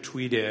president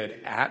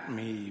tweeted at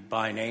me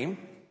by name,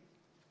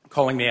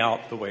 calling me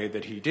out the way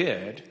that he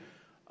did,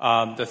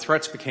 the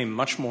threats became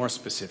much more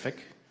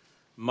specific,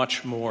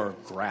 much more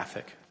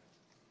graphic,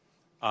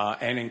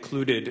 and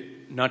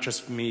included not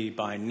just me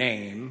by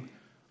name,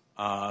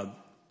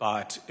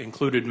 but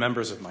included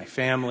members of my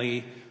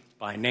family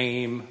by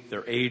name,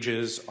 their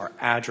ages, our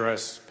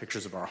address,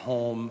 pictures of our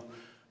home,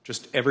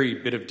 just every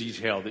bit of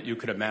detail that you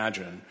could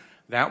imagine.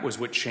 That was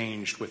what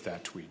changed with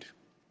that tweet.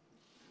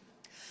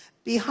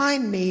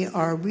 Behind me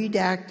are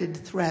redacted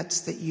threats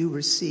that you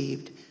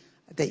received,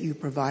 that you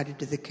provided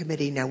to the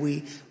committee. Now,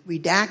 we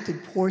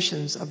redacted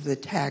portions of the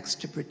text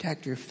to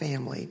protect your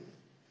family.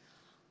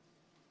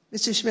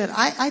 Mr. Schmidt,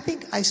 I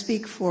think I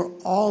speak for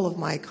all of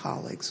my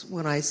colleagues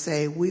when I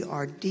say we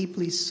are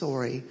deeply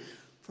sorry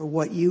for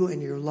what you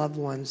and your loved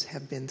ones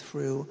have been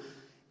through.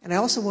 And I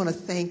also want to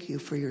thank you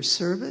for your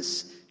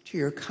service to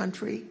your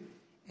country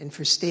and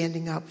for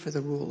standing up for the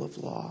rule of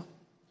law.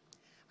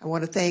 I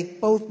want to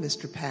thank both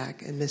Mr.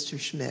 Pack and Mr.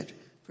 Schmidt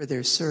for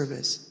their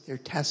service, their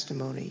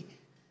testimony,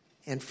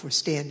 and for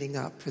standing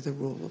up for the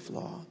rule of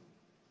law.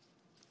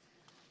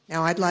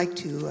 Now I'd like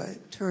to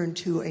turn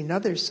to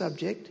another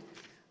subject.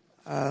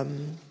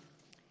 The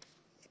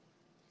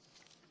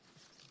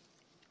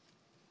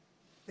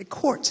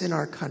courts in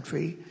our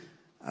country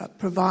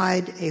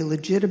provide a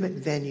legitimate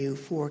venue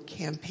for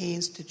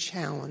campaigns to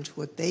challenge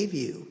what they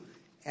view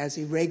as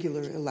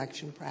irregular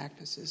election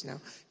practices. Now,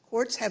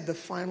 courts have the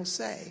final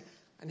say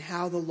on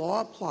how the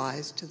law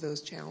applies to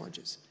those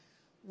challenges.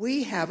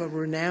 We have a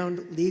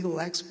renowned legal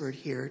expert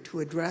here to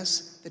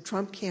address the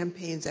Trump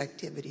campaign's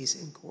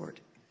activities in court.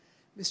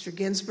 Mr.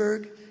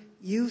 Ginsburg,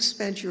 you've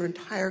spent your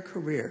entire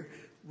career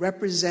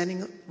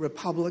representing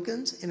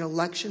Republicans in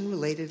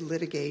election-related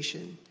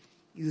litigation.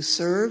 You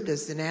served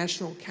as the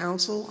National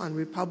Counsel on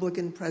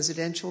Republican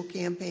presidential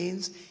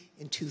campaigns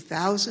in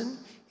 2000,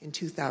 in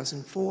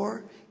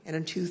 2004, and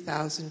in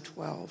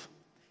 2012.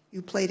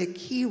 You played a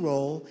key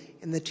role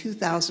in the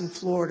 2000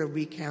 Florida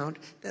recount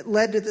that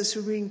led to the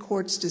Supreme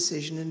Court's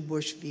decision in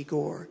Bush v.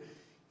 Gore.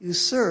 You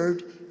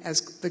served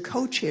as the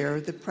co-chair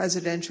of the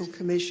Presidential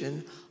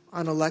Commission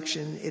on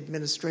Election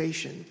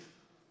Administration.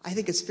 I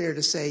think it's fair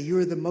to say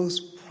you're the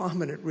most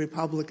prominent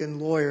Republican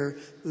lawyer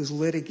who's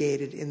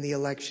litigated in the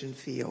election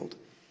field.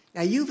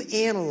 Now, you've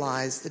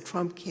analyzed the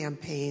Trump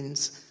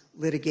campaign's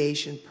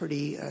litigation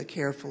pretty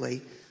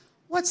carefully.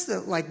 What's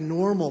the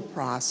normal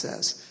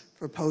process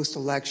for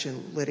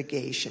post-election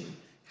litigation?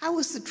 How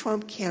is the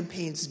Trump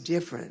campaign's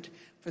different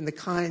from the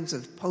kinds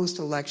of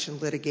post-election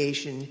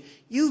litigation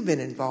you've been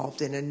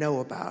involved in and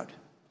know about?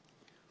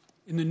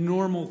 In the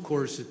normal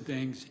course of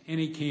things,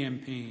 any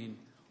campaign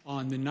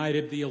on the night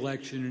of the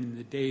election and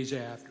the days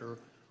after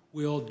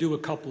will do a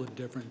couple of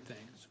different things.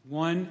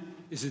 One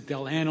is that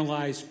they'll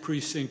analyze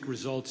precinct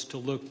results to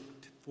look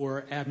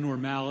for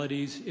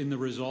abnormalities in the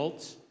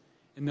results,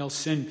 and they'll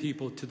send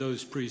people to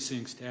those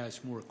precincts to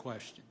ask more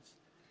questions.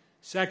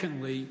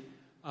 Secondly,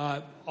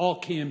 all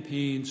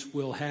campaigns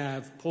will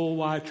have poll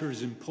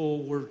watchers and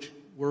poll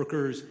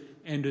workers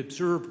and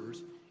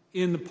observers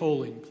in the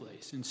polling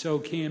place. And so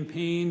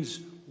campaigns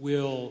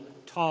will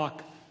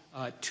talk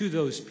to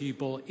those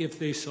people if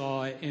they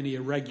saw any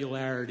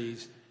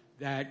irregularities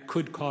that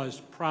could cause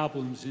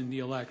problems in the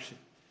election.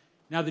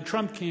 Now, the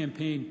Trump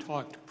campaign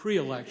talked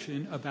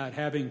pre-election about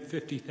having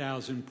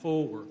 50,000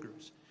 poll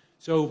workers.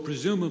 So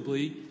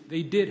presumably,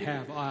 they did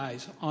have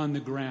eyes on the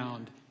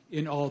ground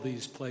in all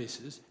these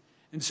places.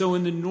 And so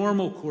in the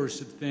normal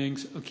course of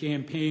things, a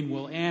campaign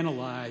will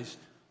analyze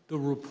the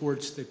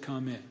reports that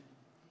come in.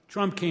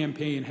 Trump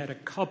campaign had a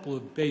couple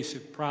of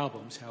basic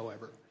problems,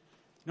 however.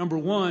 Number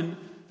one,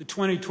 the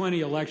 2020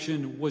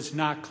 election was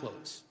not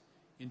close.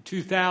 In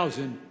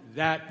 2000,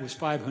 that was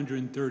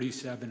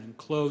 537 and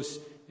close.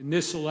 In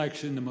this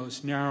election, the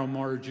most narrow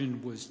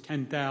margin was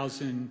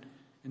 10,000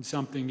 and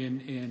something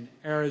in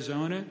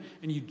Arizona,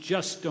 and you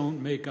just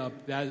don't make up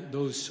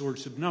those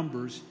sorts of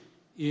numbers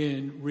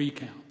in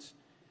recounts.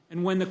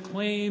 And when the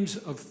claims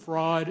of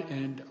fraud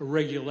and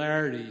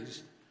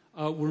irregularities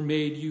were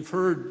made, you've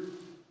heard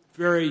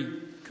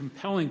very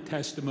compelling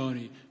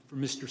testimony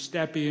from Mr.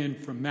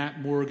 Stepien, from Matt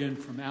Morgan,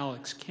 from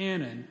Alex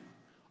Cannon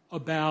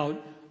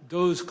about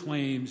those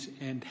claims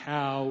and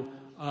how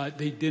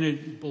they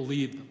didn't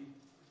believe them.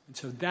 And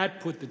so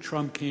that put the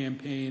Trump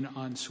campaign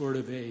on sort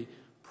of a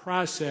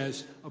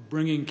process of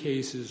bringing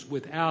cases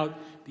without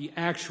the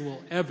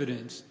actual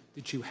evidence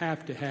that you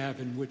have to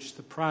have in which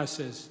the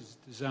process is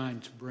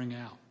designed to bring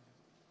out.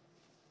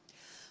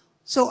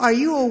 So are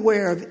you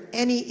aware of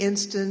any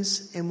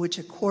instance in which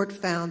a court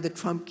found the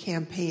Trump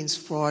campaign's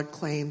fraud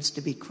claims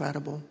to be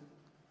credible?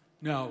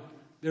 No,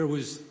 there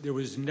was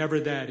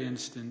never that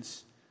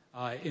instance.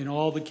 In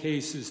all the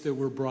cases that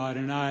were brought,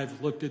 and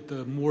I've looked at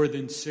the more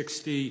than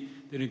 60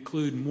 that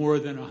include more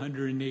than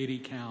 180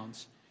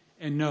 counts,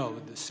 and no,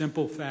 the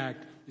simple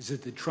fact is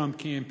that the Trump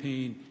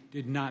campaign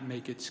did not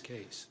make its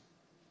case.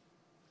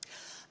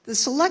 The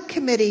Select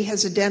Committee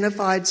has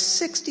identified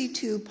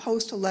 62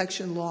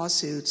 post-election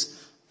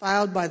lawsuits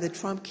filed by the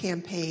Trump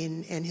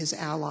campaign and his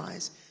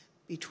allies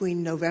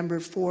between November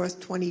 4th,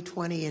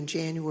 2020 and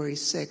January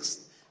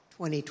 6th,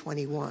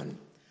 2021.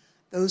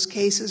 Those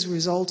cases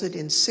resulted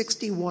in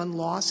 61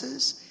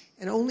 losses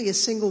and only a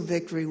single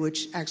victory,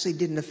 which actually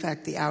didn't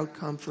affect the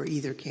outcome for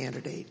either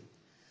candidate.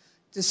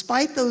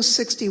 Despite those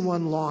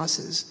 61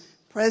 losses,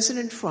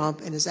 President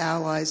Trump and his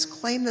allies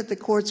claim that the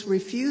courts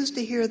refused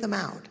to hear them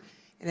out,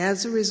 and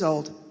as a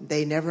result,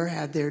 they never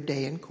had their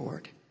day in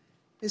court.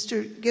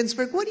 Mr.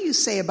 Ginsburg, what do you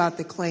say about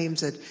the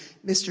claims that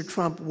Mr.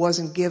 Trump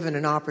wasn't given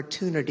an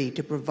opportunity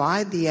to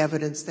provide the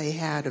evidence they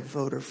had of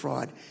voter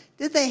fraud?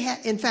 Did they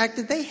have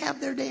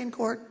their day in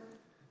court?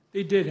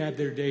 They did have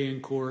their day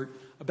in court.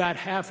 About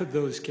half of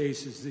those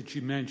cases that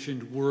you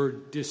mentioned were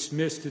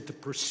dismissed at the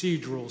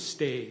procedural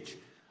stage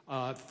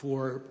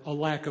for a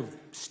lack of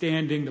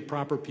standing. The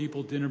proper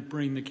people didn't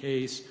bring the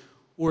case,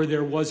 or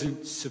there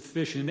wasn't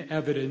sufficient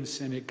evidence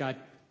and it got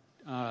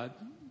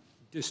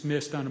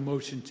dismissed on a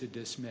motion to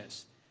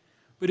dismiss.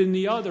 But in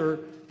the other,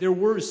 there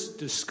was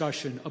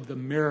discussion of the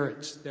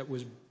merits that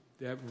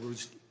that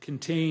was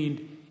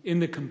contained in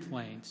the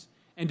complaints.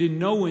 And in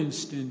no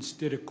instance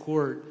did a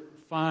court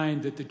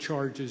find that the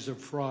charges of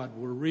fraud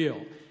were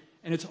real.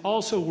 And it's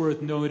also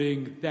worth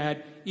noting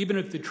that even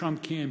if the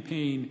Trump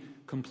campaign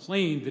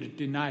complained that it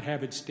did not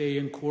have its day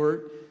in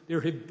court,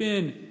 there have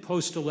been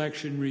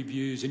post-election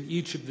reviews in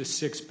each of the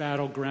 6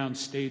 battleground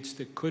states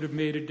that could have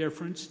made a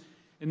difference.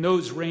 And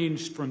those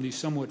ranged from the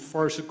somewhat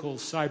farcical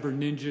Cyber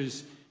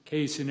Ninjas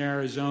case in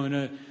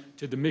Arizona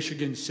to the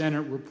Michigan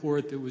Senate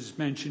report that was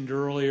mentioned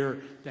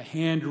earlier, the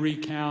hand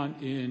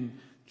recount in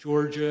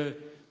Georgia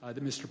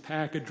that Mr.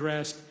 Pack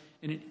addressed.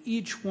 And in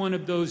each one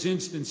of those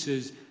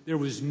instances, there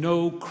was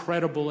no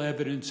credible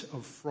evidence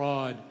of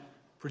fraud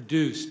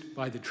produced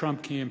by the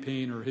Trump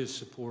campaign or his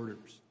supporters.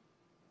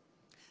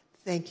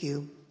 Thank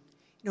you.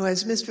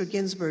 As Mr.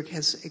 Ginsburg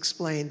has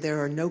explained,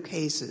 there are no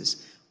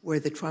cases where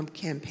the Trump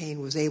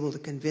campaign was able to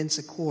convince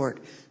a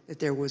court that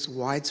there was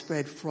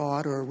widespread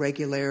fraud or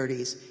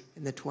irregularities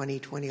in the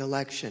 2020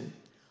 election.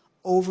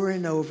 Over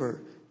and over,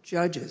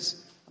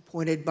 judges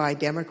appointed by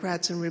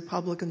Democrats and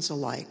Republicans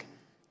alike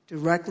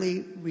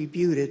directly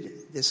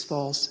refuted this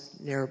false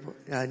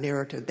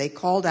narrative. They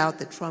called out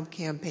the Trump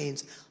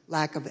campaign's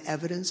lack of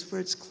evidence for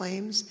its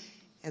claims,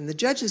 and the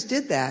judges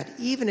did that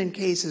even in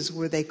cases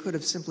where they could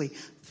have simply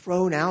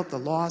thrown out the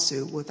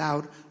lawsuit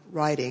without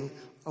writing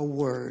a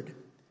word.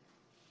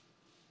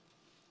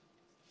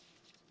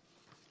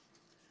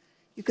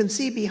 You can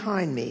see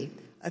behind me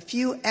a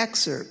few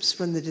excerpts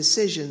from the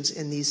decisions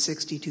in these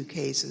 62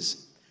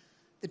 cases.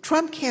 The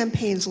Trump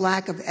campaign's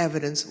lack of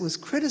evidence was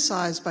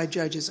criticized by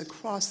judges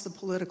across the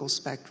political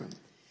spectrum.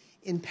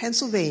 In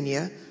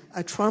Pennsylvania,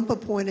 a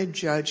Trump-appointed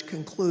judge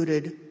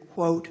concluded,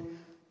 quote,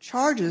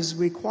 "Charges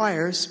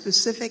require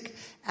specific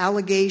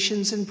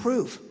allegations and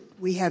proof.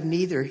 We have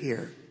neither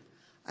here."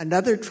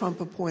 Another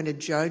Trump-appointed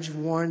judge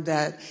warned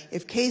that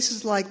if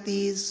cases like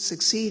these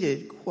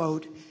succeeded,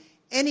 quote,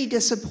 "Any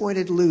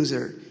disappointed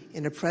loser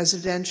in a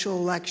presidential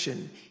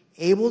election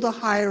able to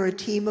hire a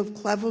team of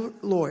clever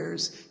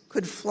lawyers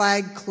could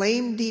flag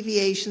claimed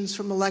deviations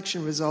from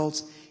election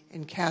results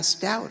and cast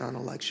doubt on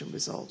election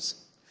results."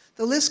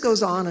 The list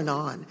goes on and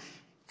on.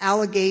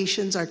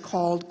 Allegations are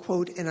called,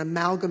 quote, "an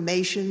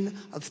amalgamation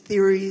of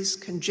theories,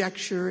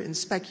 conjecture, and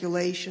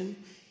speculation."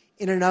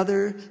 In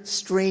another,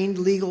 strained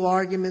legal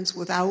arguments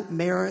without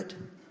merit,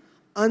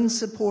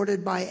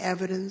 unsupported by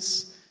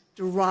evidence,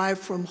 derived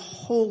from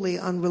wholly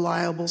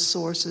unreliable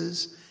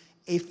sources,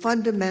 a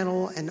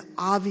fundamental and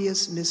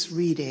obvious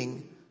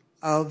misreading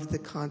of the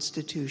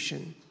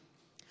Constitution.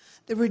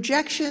 The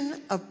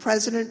rejection of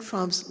President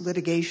Trump's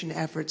litigation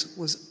efforts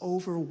was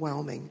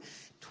overwhelming.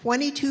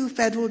 22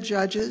 federal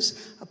judges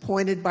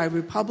appointed by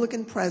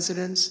Republican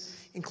presidents,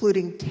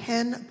 including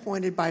 10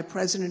 appointed by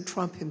President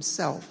Trump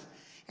himself,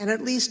 and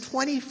at least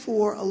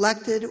 24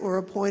 elected or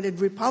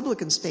appointed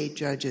Republican state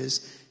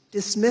judges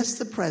dismissed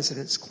the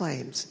president's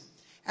claims.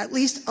 At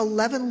least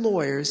 11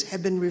 lawyers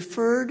have been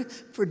referred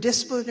for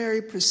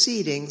disciplinary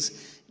proceedings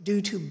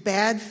due to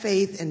bad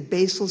faith and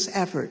baseless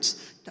efforts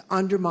to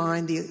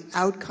undermine the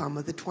outcome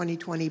of the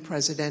 2020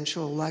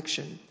 presidential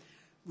election.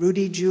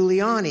 Rudy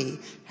Giuliani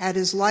had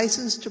his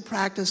license to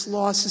practice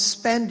law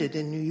suspended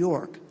in New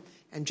York,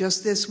 and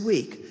just this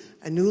week,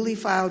 a newly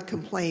filed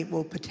complaint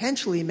will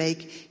potentially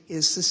make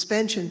his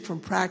suspension from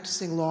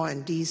practicing law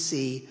in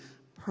D.C.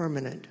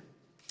 permanent.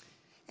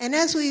 And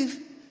as we've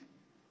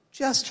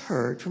just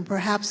heard from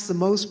perhaps the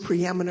most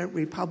preeminent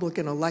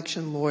Republican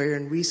election lawyer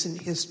in recent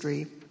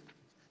history,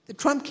 the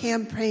Trump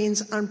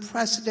campaign's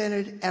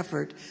unprecedented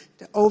effort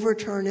to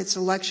overturn its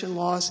election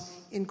loss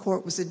in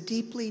court was a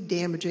deeply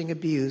damaging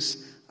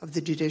abuse of the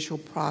judicial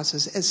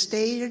process. As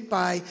stated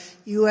by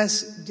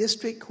U.S.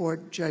 District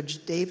Court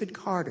Judge David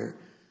Carter,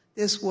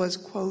 this was,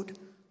 quote,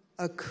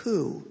 "a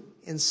coup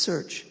in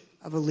search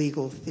of a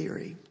legal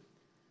theory."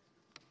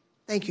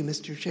 Thank you,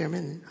 Mr.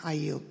 Chairman. I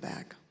yield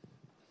back.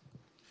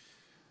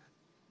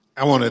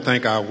 I want to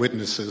thank our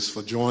witnesses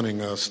for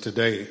joining us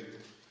today.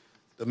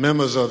 The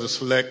members of the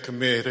Select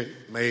Committee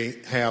may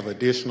have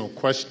additional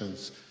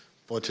questions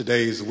for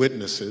today's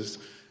witnesses,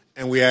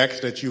 and we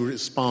ask that you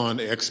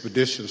respond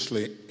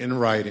expeditiously in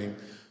writing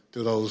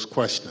to those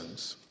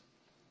questions.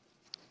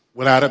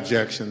 Without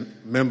objection,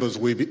 members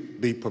will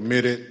be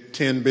permitted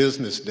 10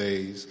 business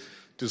days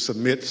to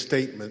submit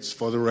statements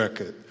for the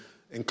record,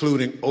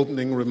 including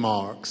opening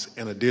remarks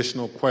and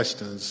additional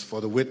questions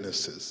for the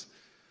witnesses.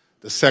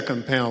 The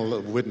second panel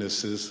of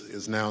witnesses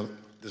is now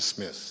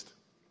dismissed.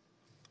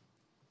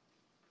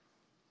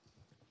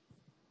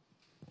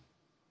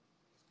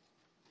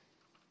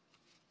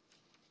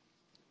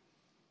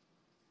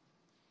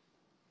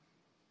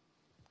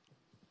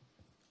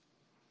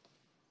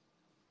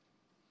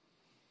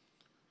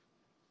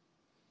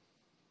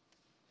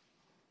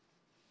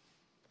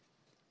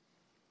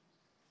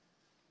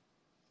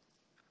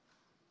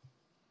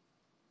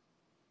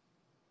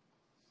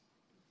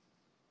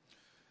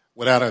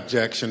 Without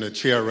objection, the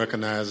chair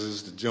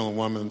recognizes the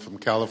gentlewoman from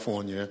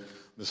California,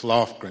 Ms.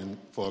 Lofgren,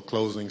 for a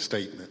closing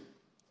statement.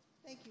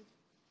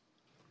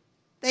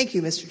 Thank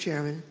you, Mr.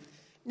 Chairman.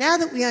 Now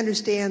that we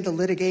understand the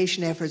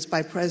litigation efforts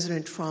by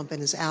President Trump and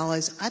his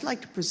allies, I'd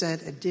like to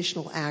present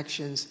additional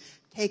actions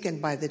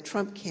taken by the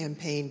Trump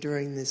campaign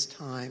during this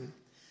time.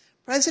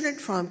 President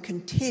Trump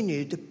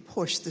continued to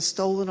push the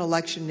stolen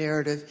election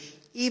narrative,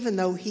 even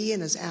though he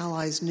and his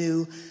allies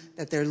knew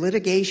that their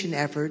litigation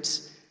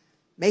efforts,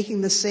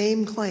 making the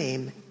same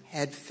claim,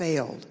 had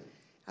failed.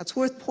 Now, it's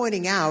worth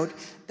pointing out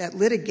that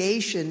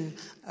litigation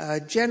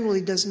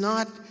generally does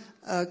not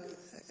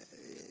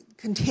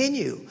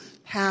continue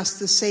past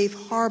the safe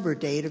harbor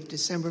date of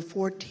December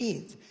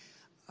 14th.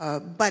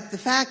 But the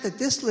fact that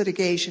this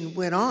litigation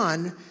went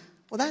on,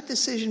 well, that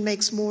decision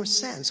makes more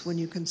sense when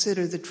you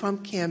consider the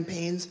Trump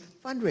campaign's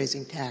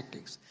fundraising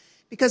tactics.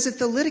 Because if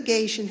the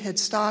litigation had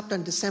stopped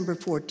on December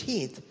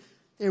 14th,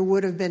 there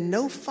would have been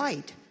no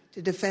fight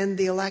to defend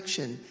the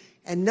election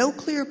and no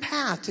clear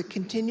path to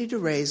continue to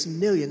raise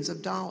millions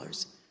of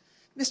dollars.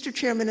 Mr.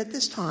 Chairman, at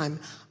this time,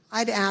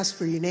 I'd ask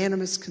for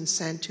unanimous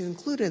consent to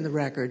include in the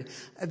record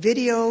a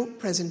video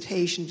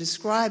presentation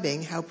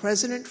describing how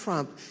President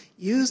Trump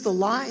used the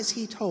lies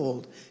he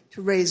told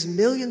to raise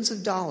millions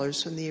of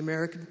dollars from the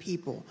American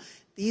people.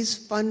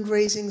 These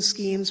fundraising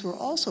schemes were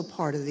also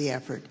part of the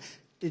effort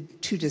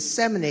to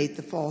disseminate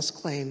the false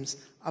claims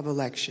of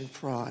election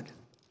fraud.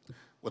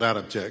 Without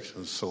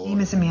objection, so. My name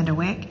is Amanda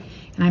Wick,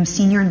 and I'm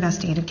Senior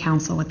Investigative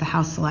Counsel with the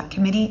House Select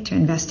Committee to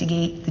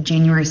investigate the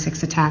January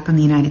 6th attack on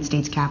the United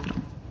States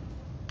Capitol.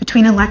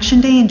 Between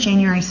Election Day and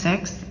January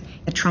 6th,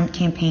 the Trump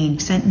campaign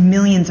sent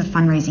millions of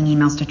fundraising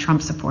emails to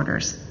Trump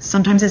supporters,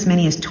 sometimes as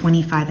many as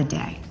 25 a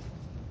day.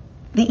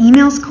 The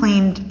emails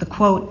claimed the,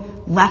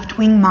 quote,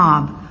 left-wing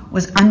mob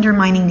was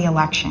undermining the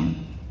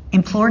election,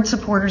 implored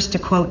supporters to,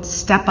 quote,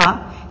 step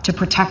up to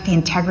protect the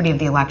integrity of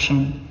the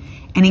election,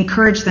 and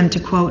encouraged them to,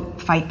 quote,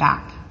 fight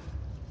back.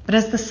 But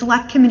as the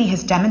Select Committee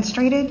has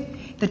demonstrated,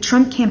 the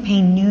Trump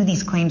campaign knew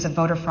these claims of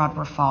voter fraud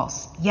were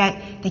false,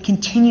 yet they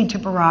continued to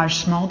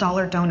barrage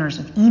small-dollar donors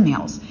with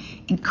emails,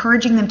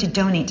 encouraging them to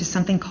donate to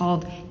something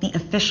called the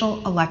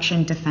Official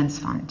Election Defense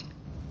Fund.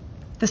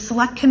 The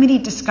Select Committee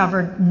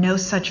discovered no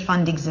such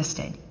fund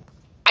existed.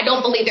 I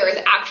don't believe there is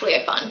actually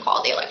a fund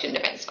called the Election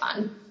Defense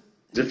Fund.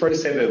 Is it fair to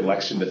say that the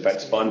Election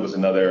Defense Fund was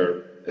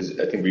another,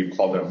 I think we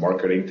called it a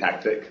marketing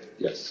tactic?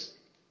 Yes.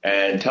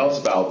 And tell us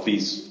about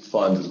these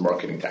funds as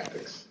marketing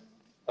tactics.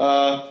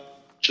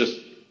 Just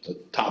a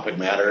topic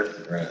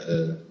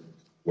matter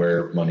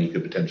where money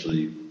could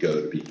potentially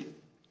go to be,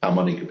 how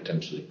money could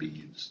potentially be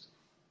used.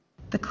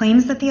 The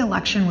claims that the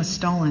election was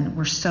stolen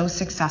were so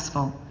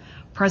successful,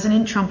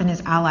 President Trump and his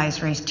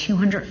allies raised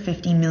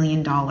 $250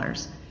 million,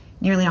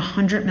 nearly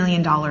 $100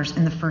 million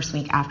in the first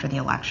week after the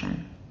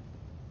election.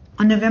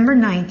 On November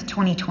 9th,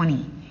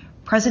 2020,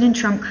 President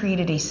Trump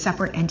created a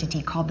separate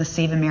entity called the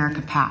Save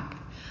America PAC.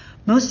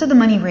 Most of the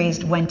money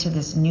raised went to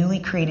this newly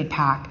created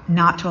PAC,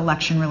 not to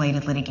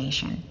election-related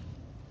litigation.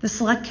 The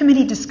Select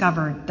Committee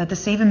discovered that the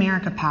Save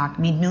America PAC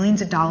made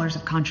millions of dollars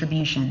of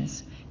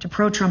contributions to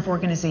pro-Trump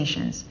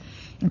organizations,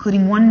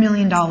 including $1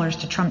 million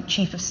to Trump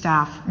Chief of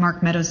Staff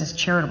Mark Meadows'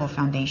 charitable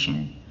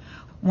foundation,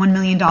 $1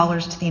 million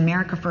to the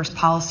America First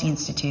Policy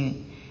Institute,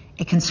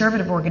 a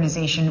conservative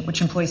organization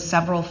which employs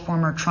several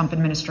former Trump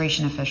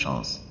administration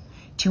officials,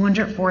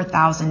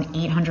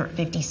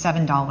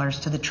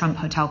 $204,857 to the Trump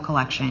Hotel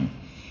Collection,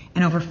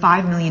 and over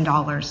 $5 million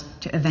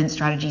to Event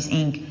Strategies,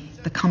 Inc.,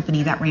 the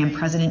company that ran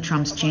President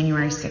Trump's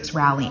January 6th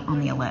rally on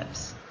the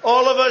Ellipse.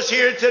 All of us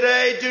here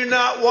today do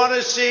not want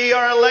to see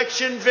our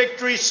election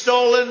victory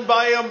stolen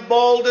by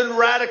emboldened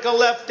radical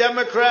left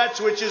Democrats,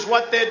 which is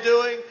what they're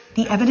doing.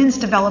 The evidence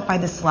developed by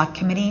the Select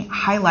Committee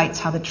highlights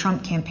how the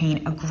Trump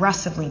campaign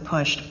aggressively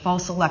pushed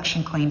false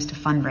election claims to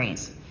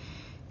fundraise,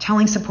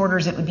 telling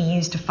supporters it would be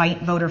used to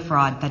fight voter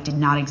fraud that did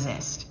not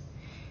exist.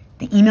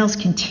 The emails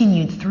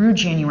continued through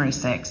January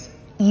 6th,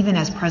 even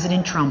as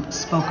President Trump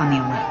spoke on the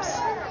Ellipse.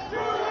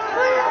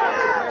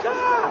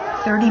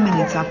 30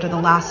 minutes after the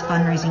last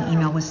fundraising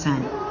email was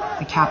sent,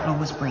 the Capitol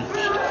was breached.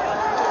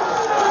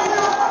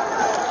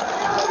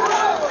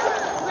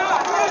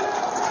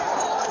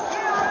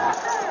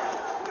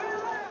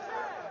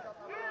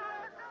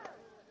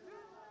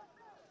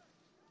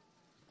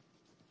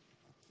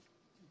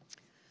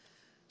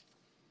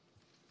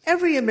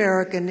 Every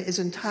American is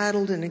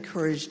entitled and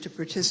encouraged to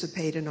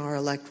participate in our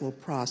electoral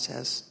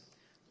process.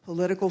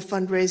 Political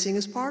fundraising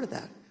is part of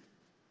that.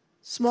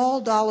 Small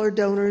dollar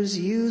donors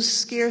use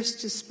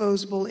scarce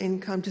disposable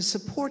income to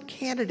support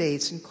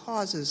candidates and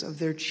causes of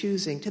their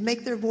choosing, to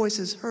make their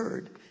voices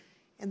heard.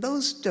 And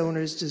those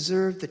donors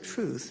deserve the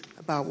truth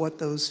about what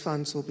those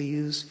funds will be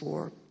used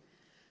for.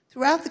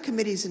 Throughout the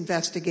committee's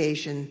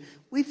investigation,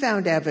 we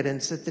found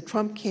evidence that the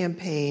Trump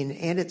campaign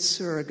and its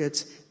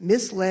surrogates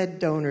misled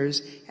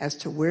donors as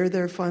to where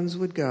their funds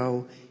would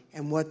go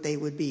and what they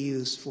would be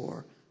used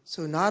for.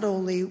 So not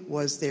only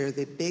was there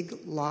the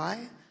big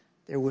lie,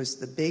 there was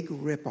the big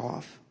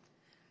ripoff.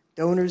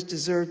 Donors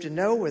deserve to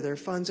know where their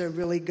funds are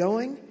really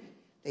going.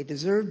 They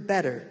deserve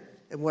better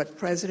than what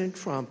President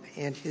Trump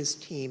and his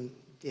team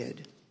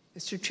did.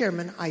 Mr.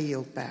 Chairman, I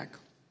yield back.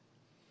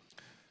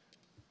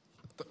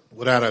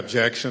 Without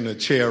objection, the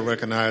chair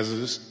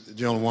recognizes the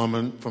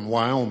gentlewoman from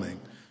Wyoming,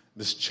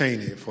 Ms.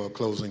 Cheney, for a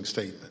closing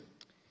statement.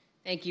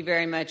 Thank you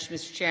very much,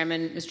 Mr.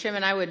 Chairman. Mr.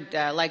 Chairman, I would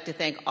like to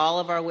thank all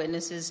of our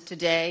witnesses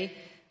today,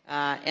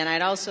 and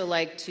I'd also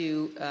like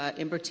to,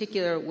 in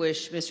particular,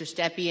 wish Mr.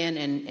 Stepien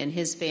and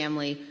his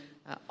family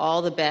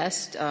all the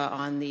best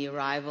on the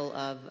arrival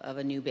of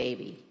a new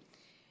baby.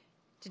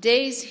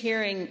 Today's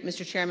hearing,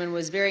 Mr. Chairman,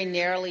 was very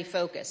narrowly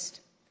focused,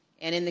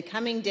 and in the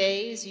coming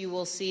days, you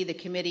will see the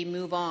committee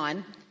move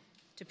on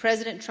to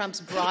President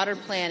Trump's broader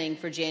planning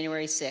for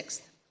January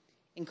 6th,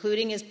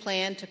 including his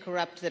plan to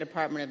corrupt the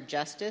Department of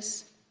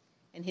Justice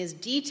and his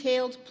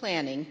detailed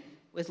planning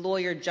with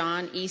lawyer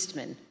John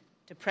Eastman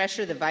to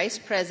pressure the Vice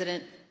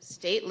President,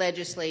 state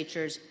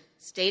legislatures,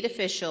 state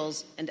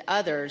officials, and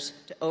others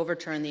to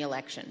overturn the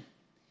election.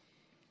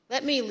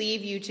 Let me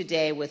leave you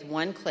today with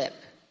one clip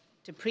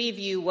to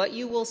preview what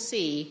you will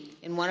see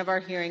in one of our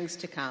hearings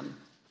to come.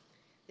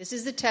 This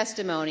is the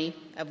testimony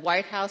of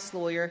White House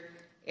lawyer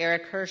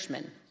Eric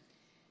Hirschman.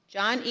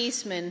 John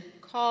Eastman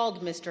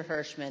called Mr.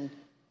 Hirschman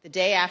the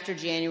day after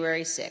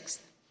January 6th,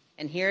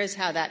 and here is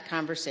how that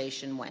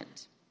conversation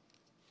went.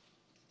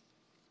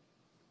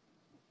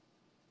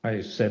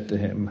 I said to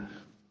him,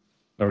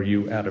 "Are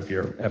you out of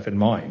your effing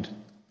mind?"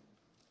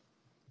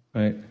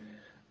 Right?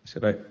 I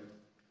said,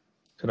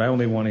 I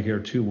only want to hear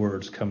two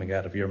words coming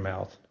out of your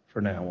mouth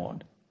from now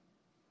on.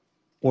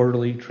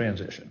 Orderly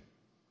transition.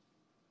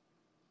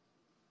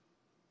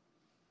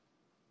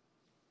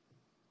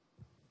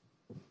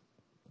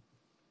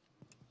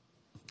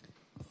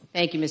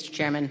 Thank you, Mr.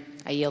 Chairman.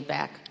 I yield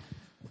back.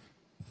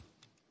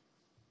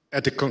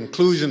 At the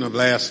conclusion of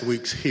last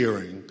week's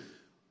hearing,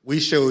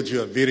 we showed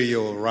you a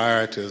video of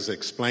rioters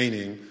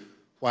explaining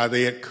why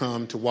they had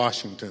come to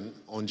Washington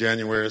on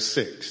January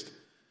 6th.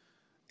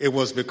 It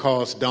was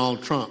because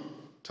Donald Trump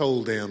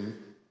told them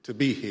to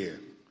be here.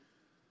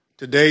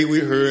 Today we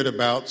heard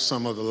about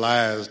some of the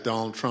lies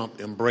Donald Trump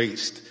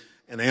embraced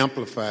and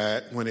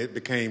amplified when it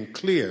became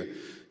clear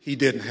he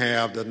didn't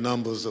have the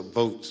numbers of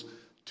votes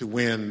to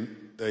win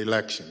the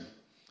election.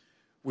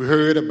 We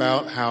heard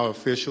about how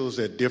officials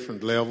at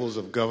different levels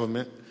of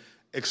government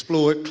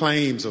explored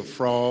claims of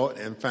fraud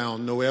and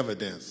found no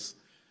evidence,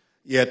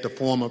 yet the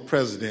former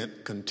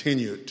president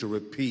continued to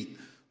repeat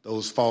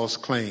those false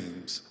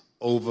claims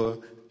over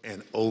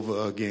and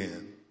over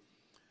again.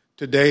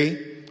 Today,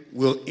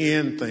 we'll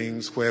end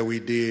things where we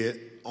did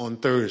on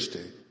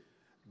Thursday,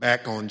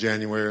 back on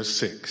January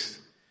 6th,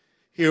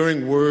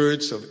 hearing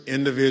words of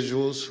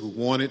individuals who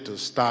wanted to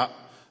stop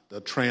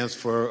the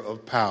transfer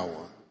of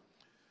power.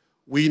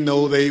 We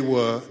know they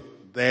were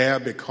there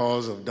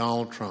because of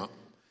Donald Trump.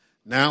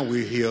 Now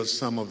we hear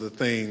some of the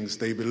things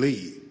they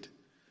believed.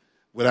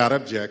 Without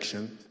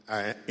objection,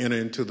 I enter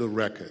into the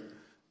record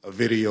a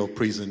video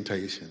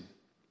presentation.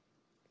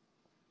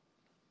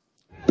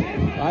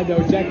 I know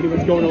exactly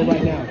what's going on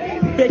right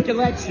now. Fake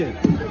election.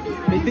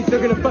 They think they're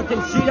gonna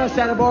fucking cheat us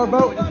out of our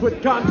vote and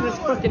put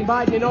communist fucking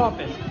Biden in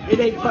office. It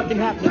ain't fucking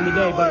happening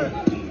today, buddy.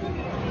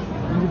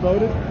 You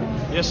voted?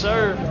 Yes,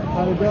 sir.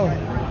 How'd it go?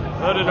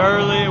 Voted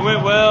early. It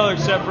went well,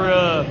 except for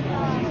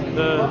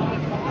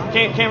the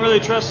can't really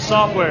trust the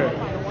software.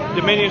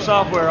 Dominion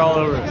software all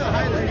over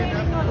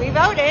it. We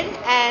voted,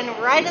 and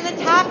right in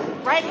the top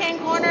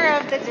right-hand corner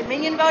of the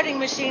Dominion voting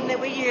machine that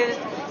we used,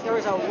 there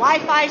was a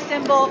Wi-Fi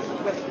symbol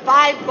with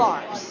 5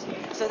 bars.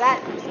 So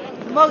that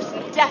most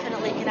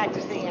definitely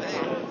connected to the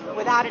internet,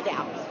 without a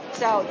doubt.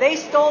 So they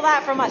stole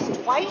that from us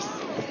twice.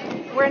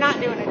 We're not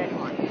doing it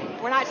anymore.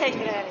 We're not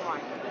taking it anymore.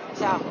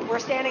 So we're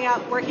standing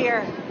up, we're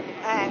here,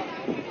 and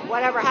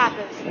whatever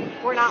happens,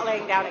 we're not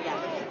laying down again.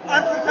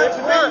 I'm from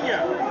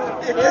Pennsylvania.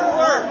 It didn't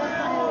work.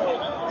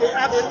 It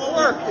absolutely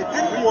worked. It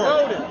didn't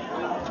work.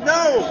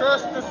 No.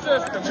 Trust the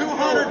system.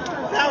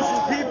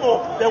 200,000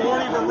 people that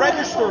weren't even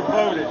registered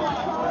voted.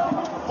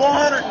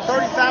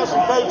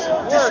 430,000 votes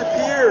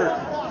disappeared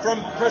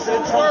from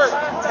President Trump's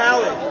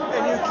tally.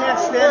 And you can't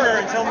stand there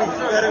and tell me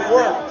that it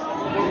worked.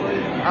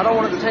 I don't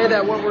want to say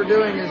that what we're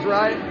doing is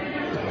right.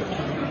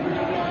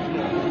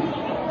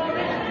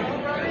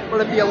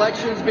 But if the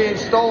election's being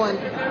stolen,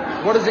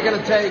 what is it going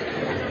to take?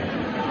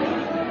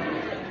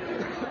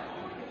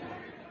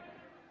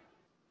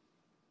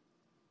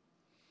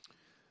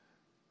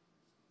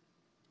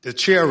 The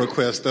chair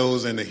requests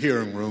those in the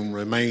hearing room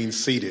remain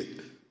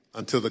seated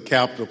until the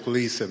Capitol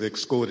Police have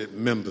escorted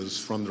members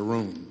from the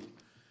room.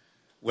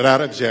 Without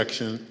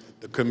objection,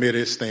 the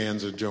committee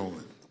stands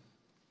adjourned.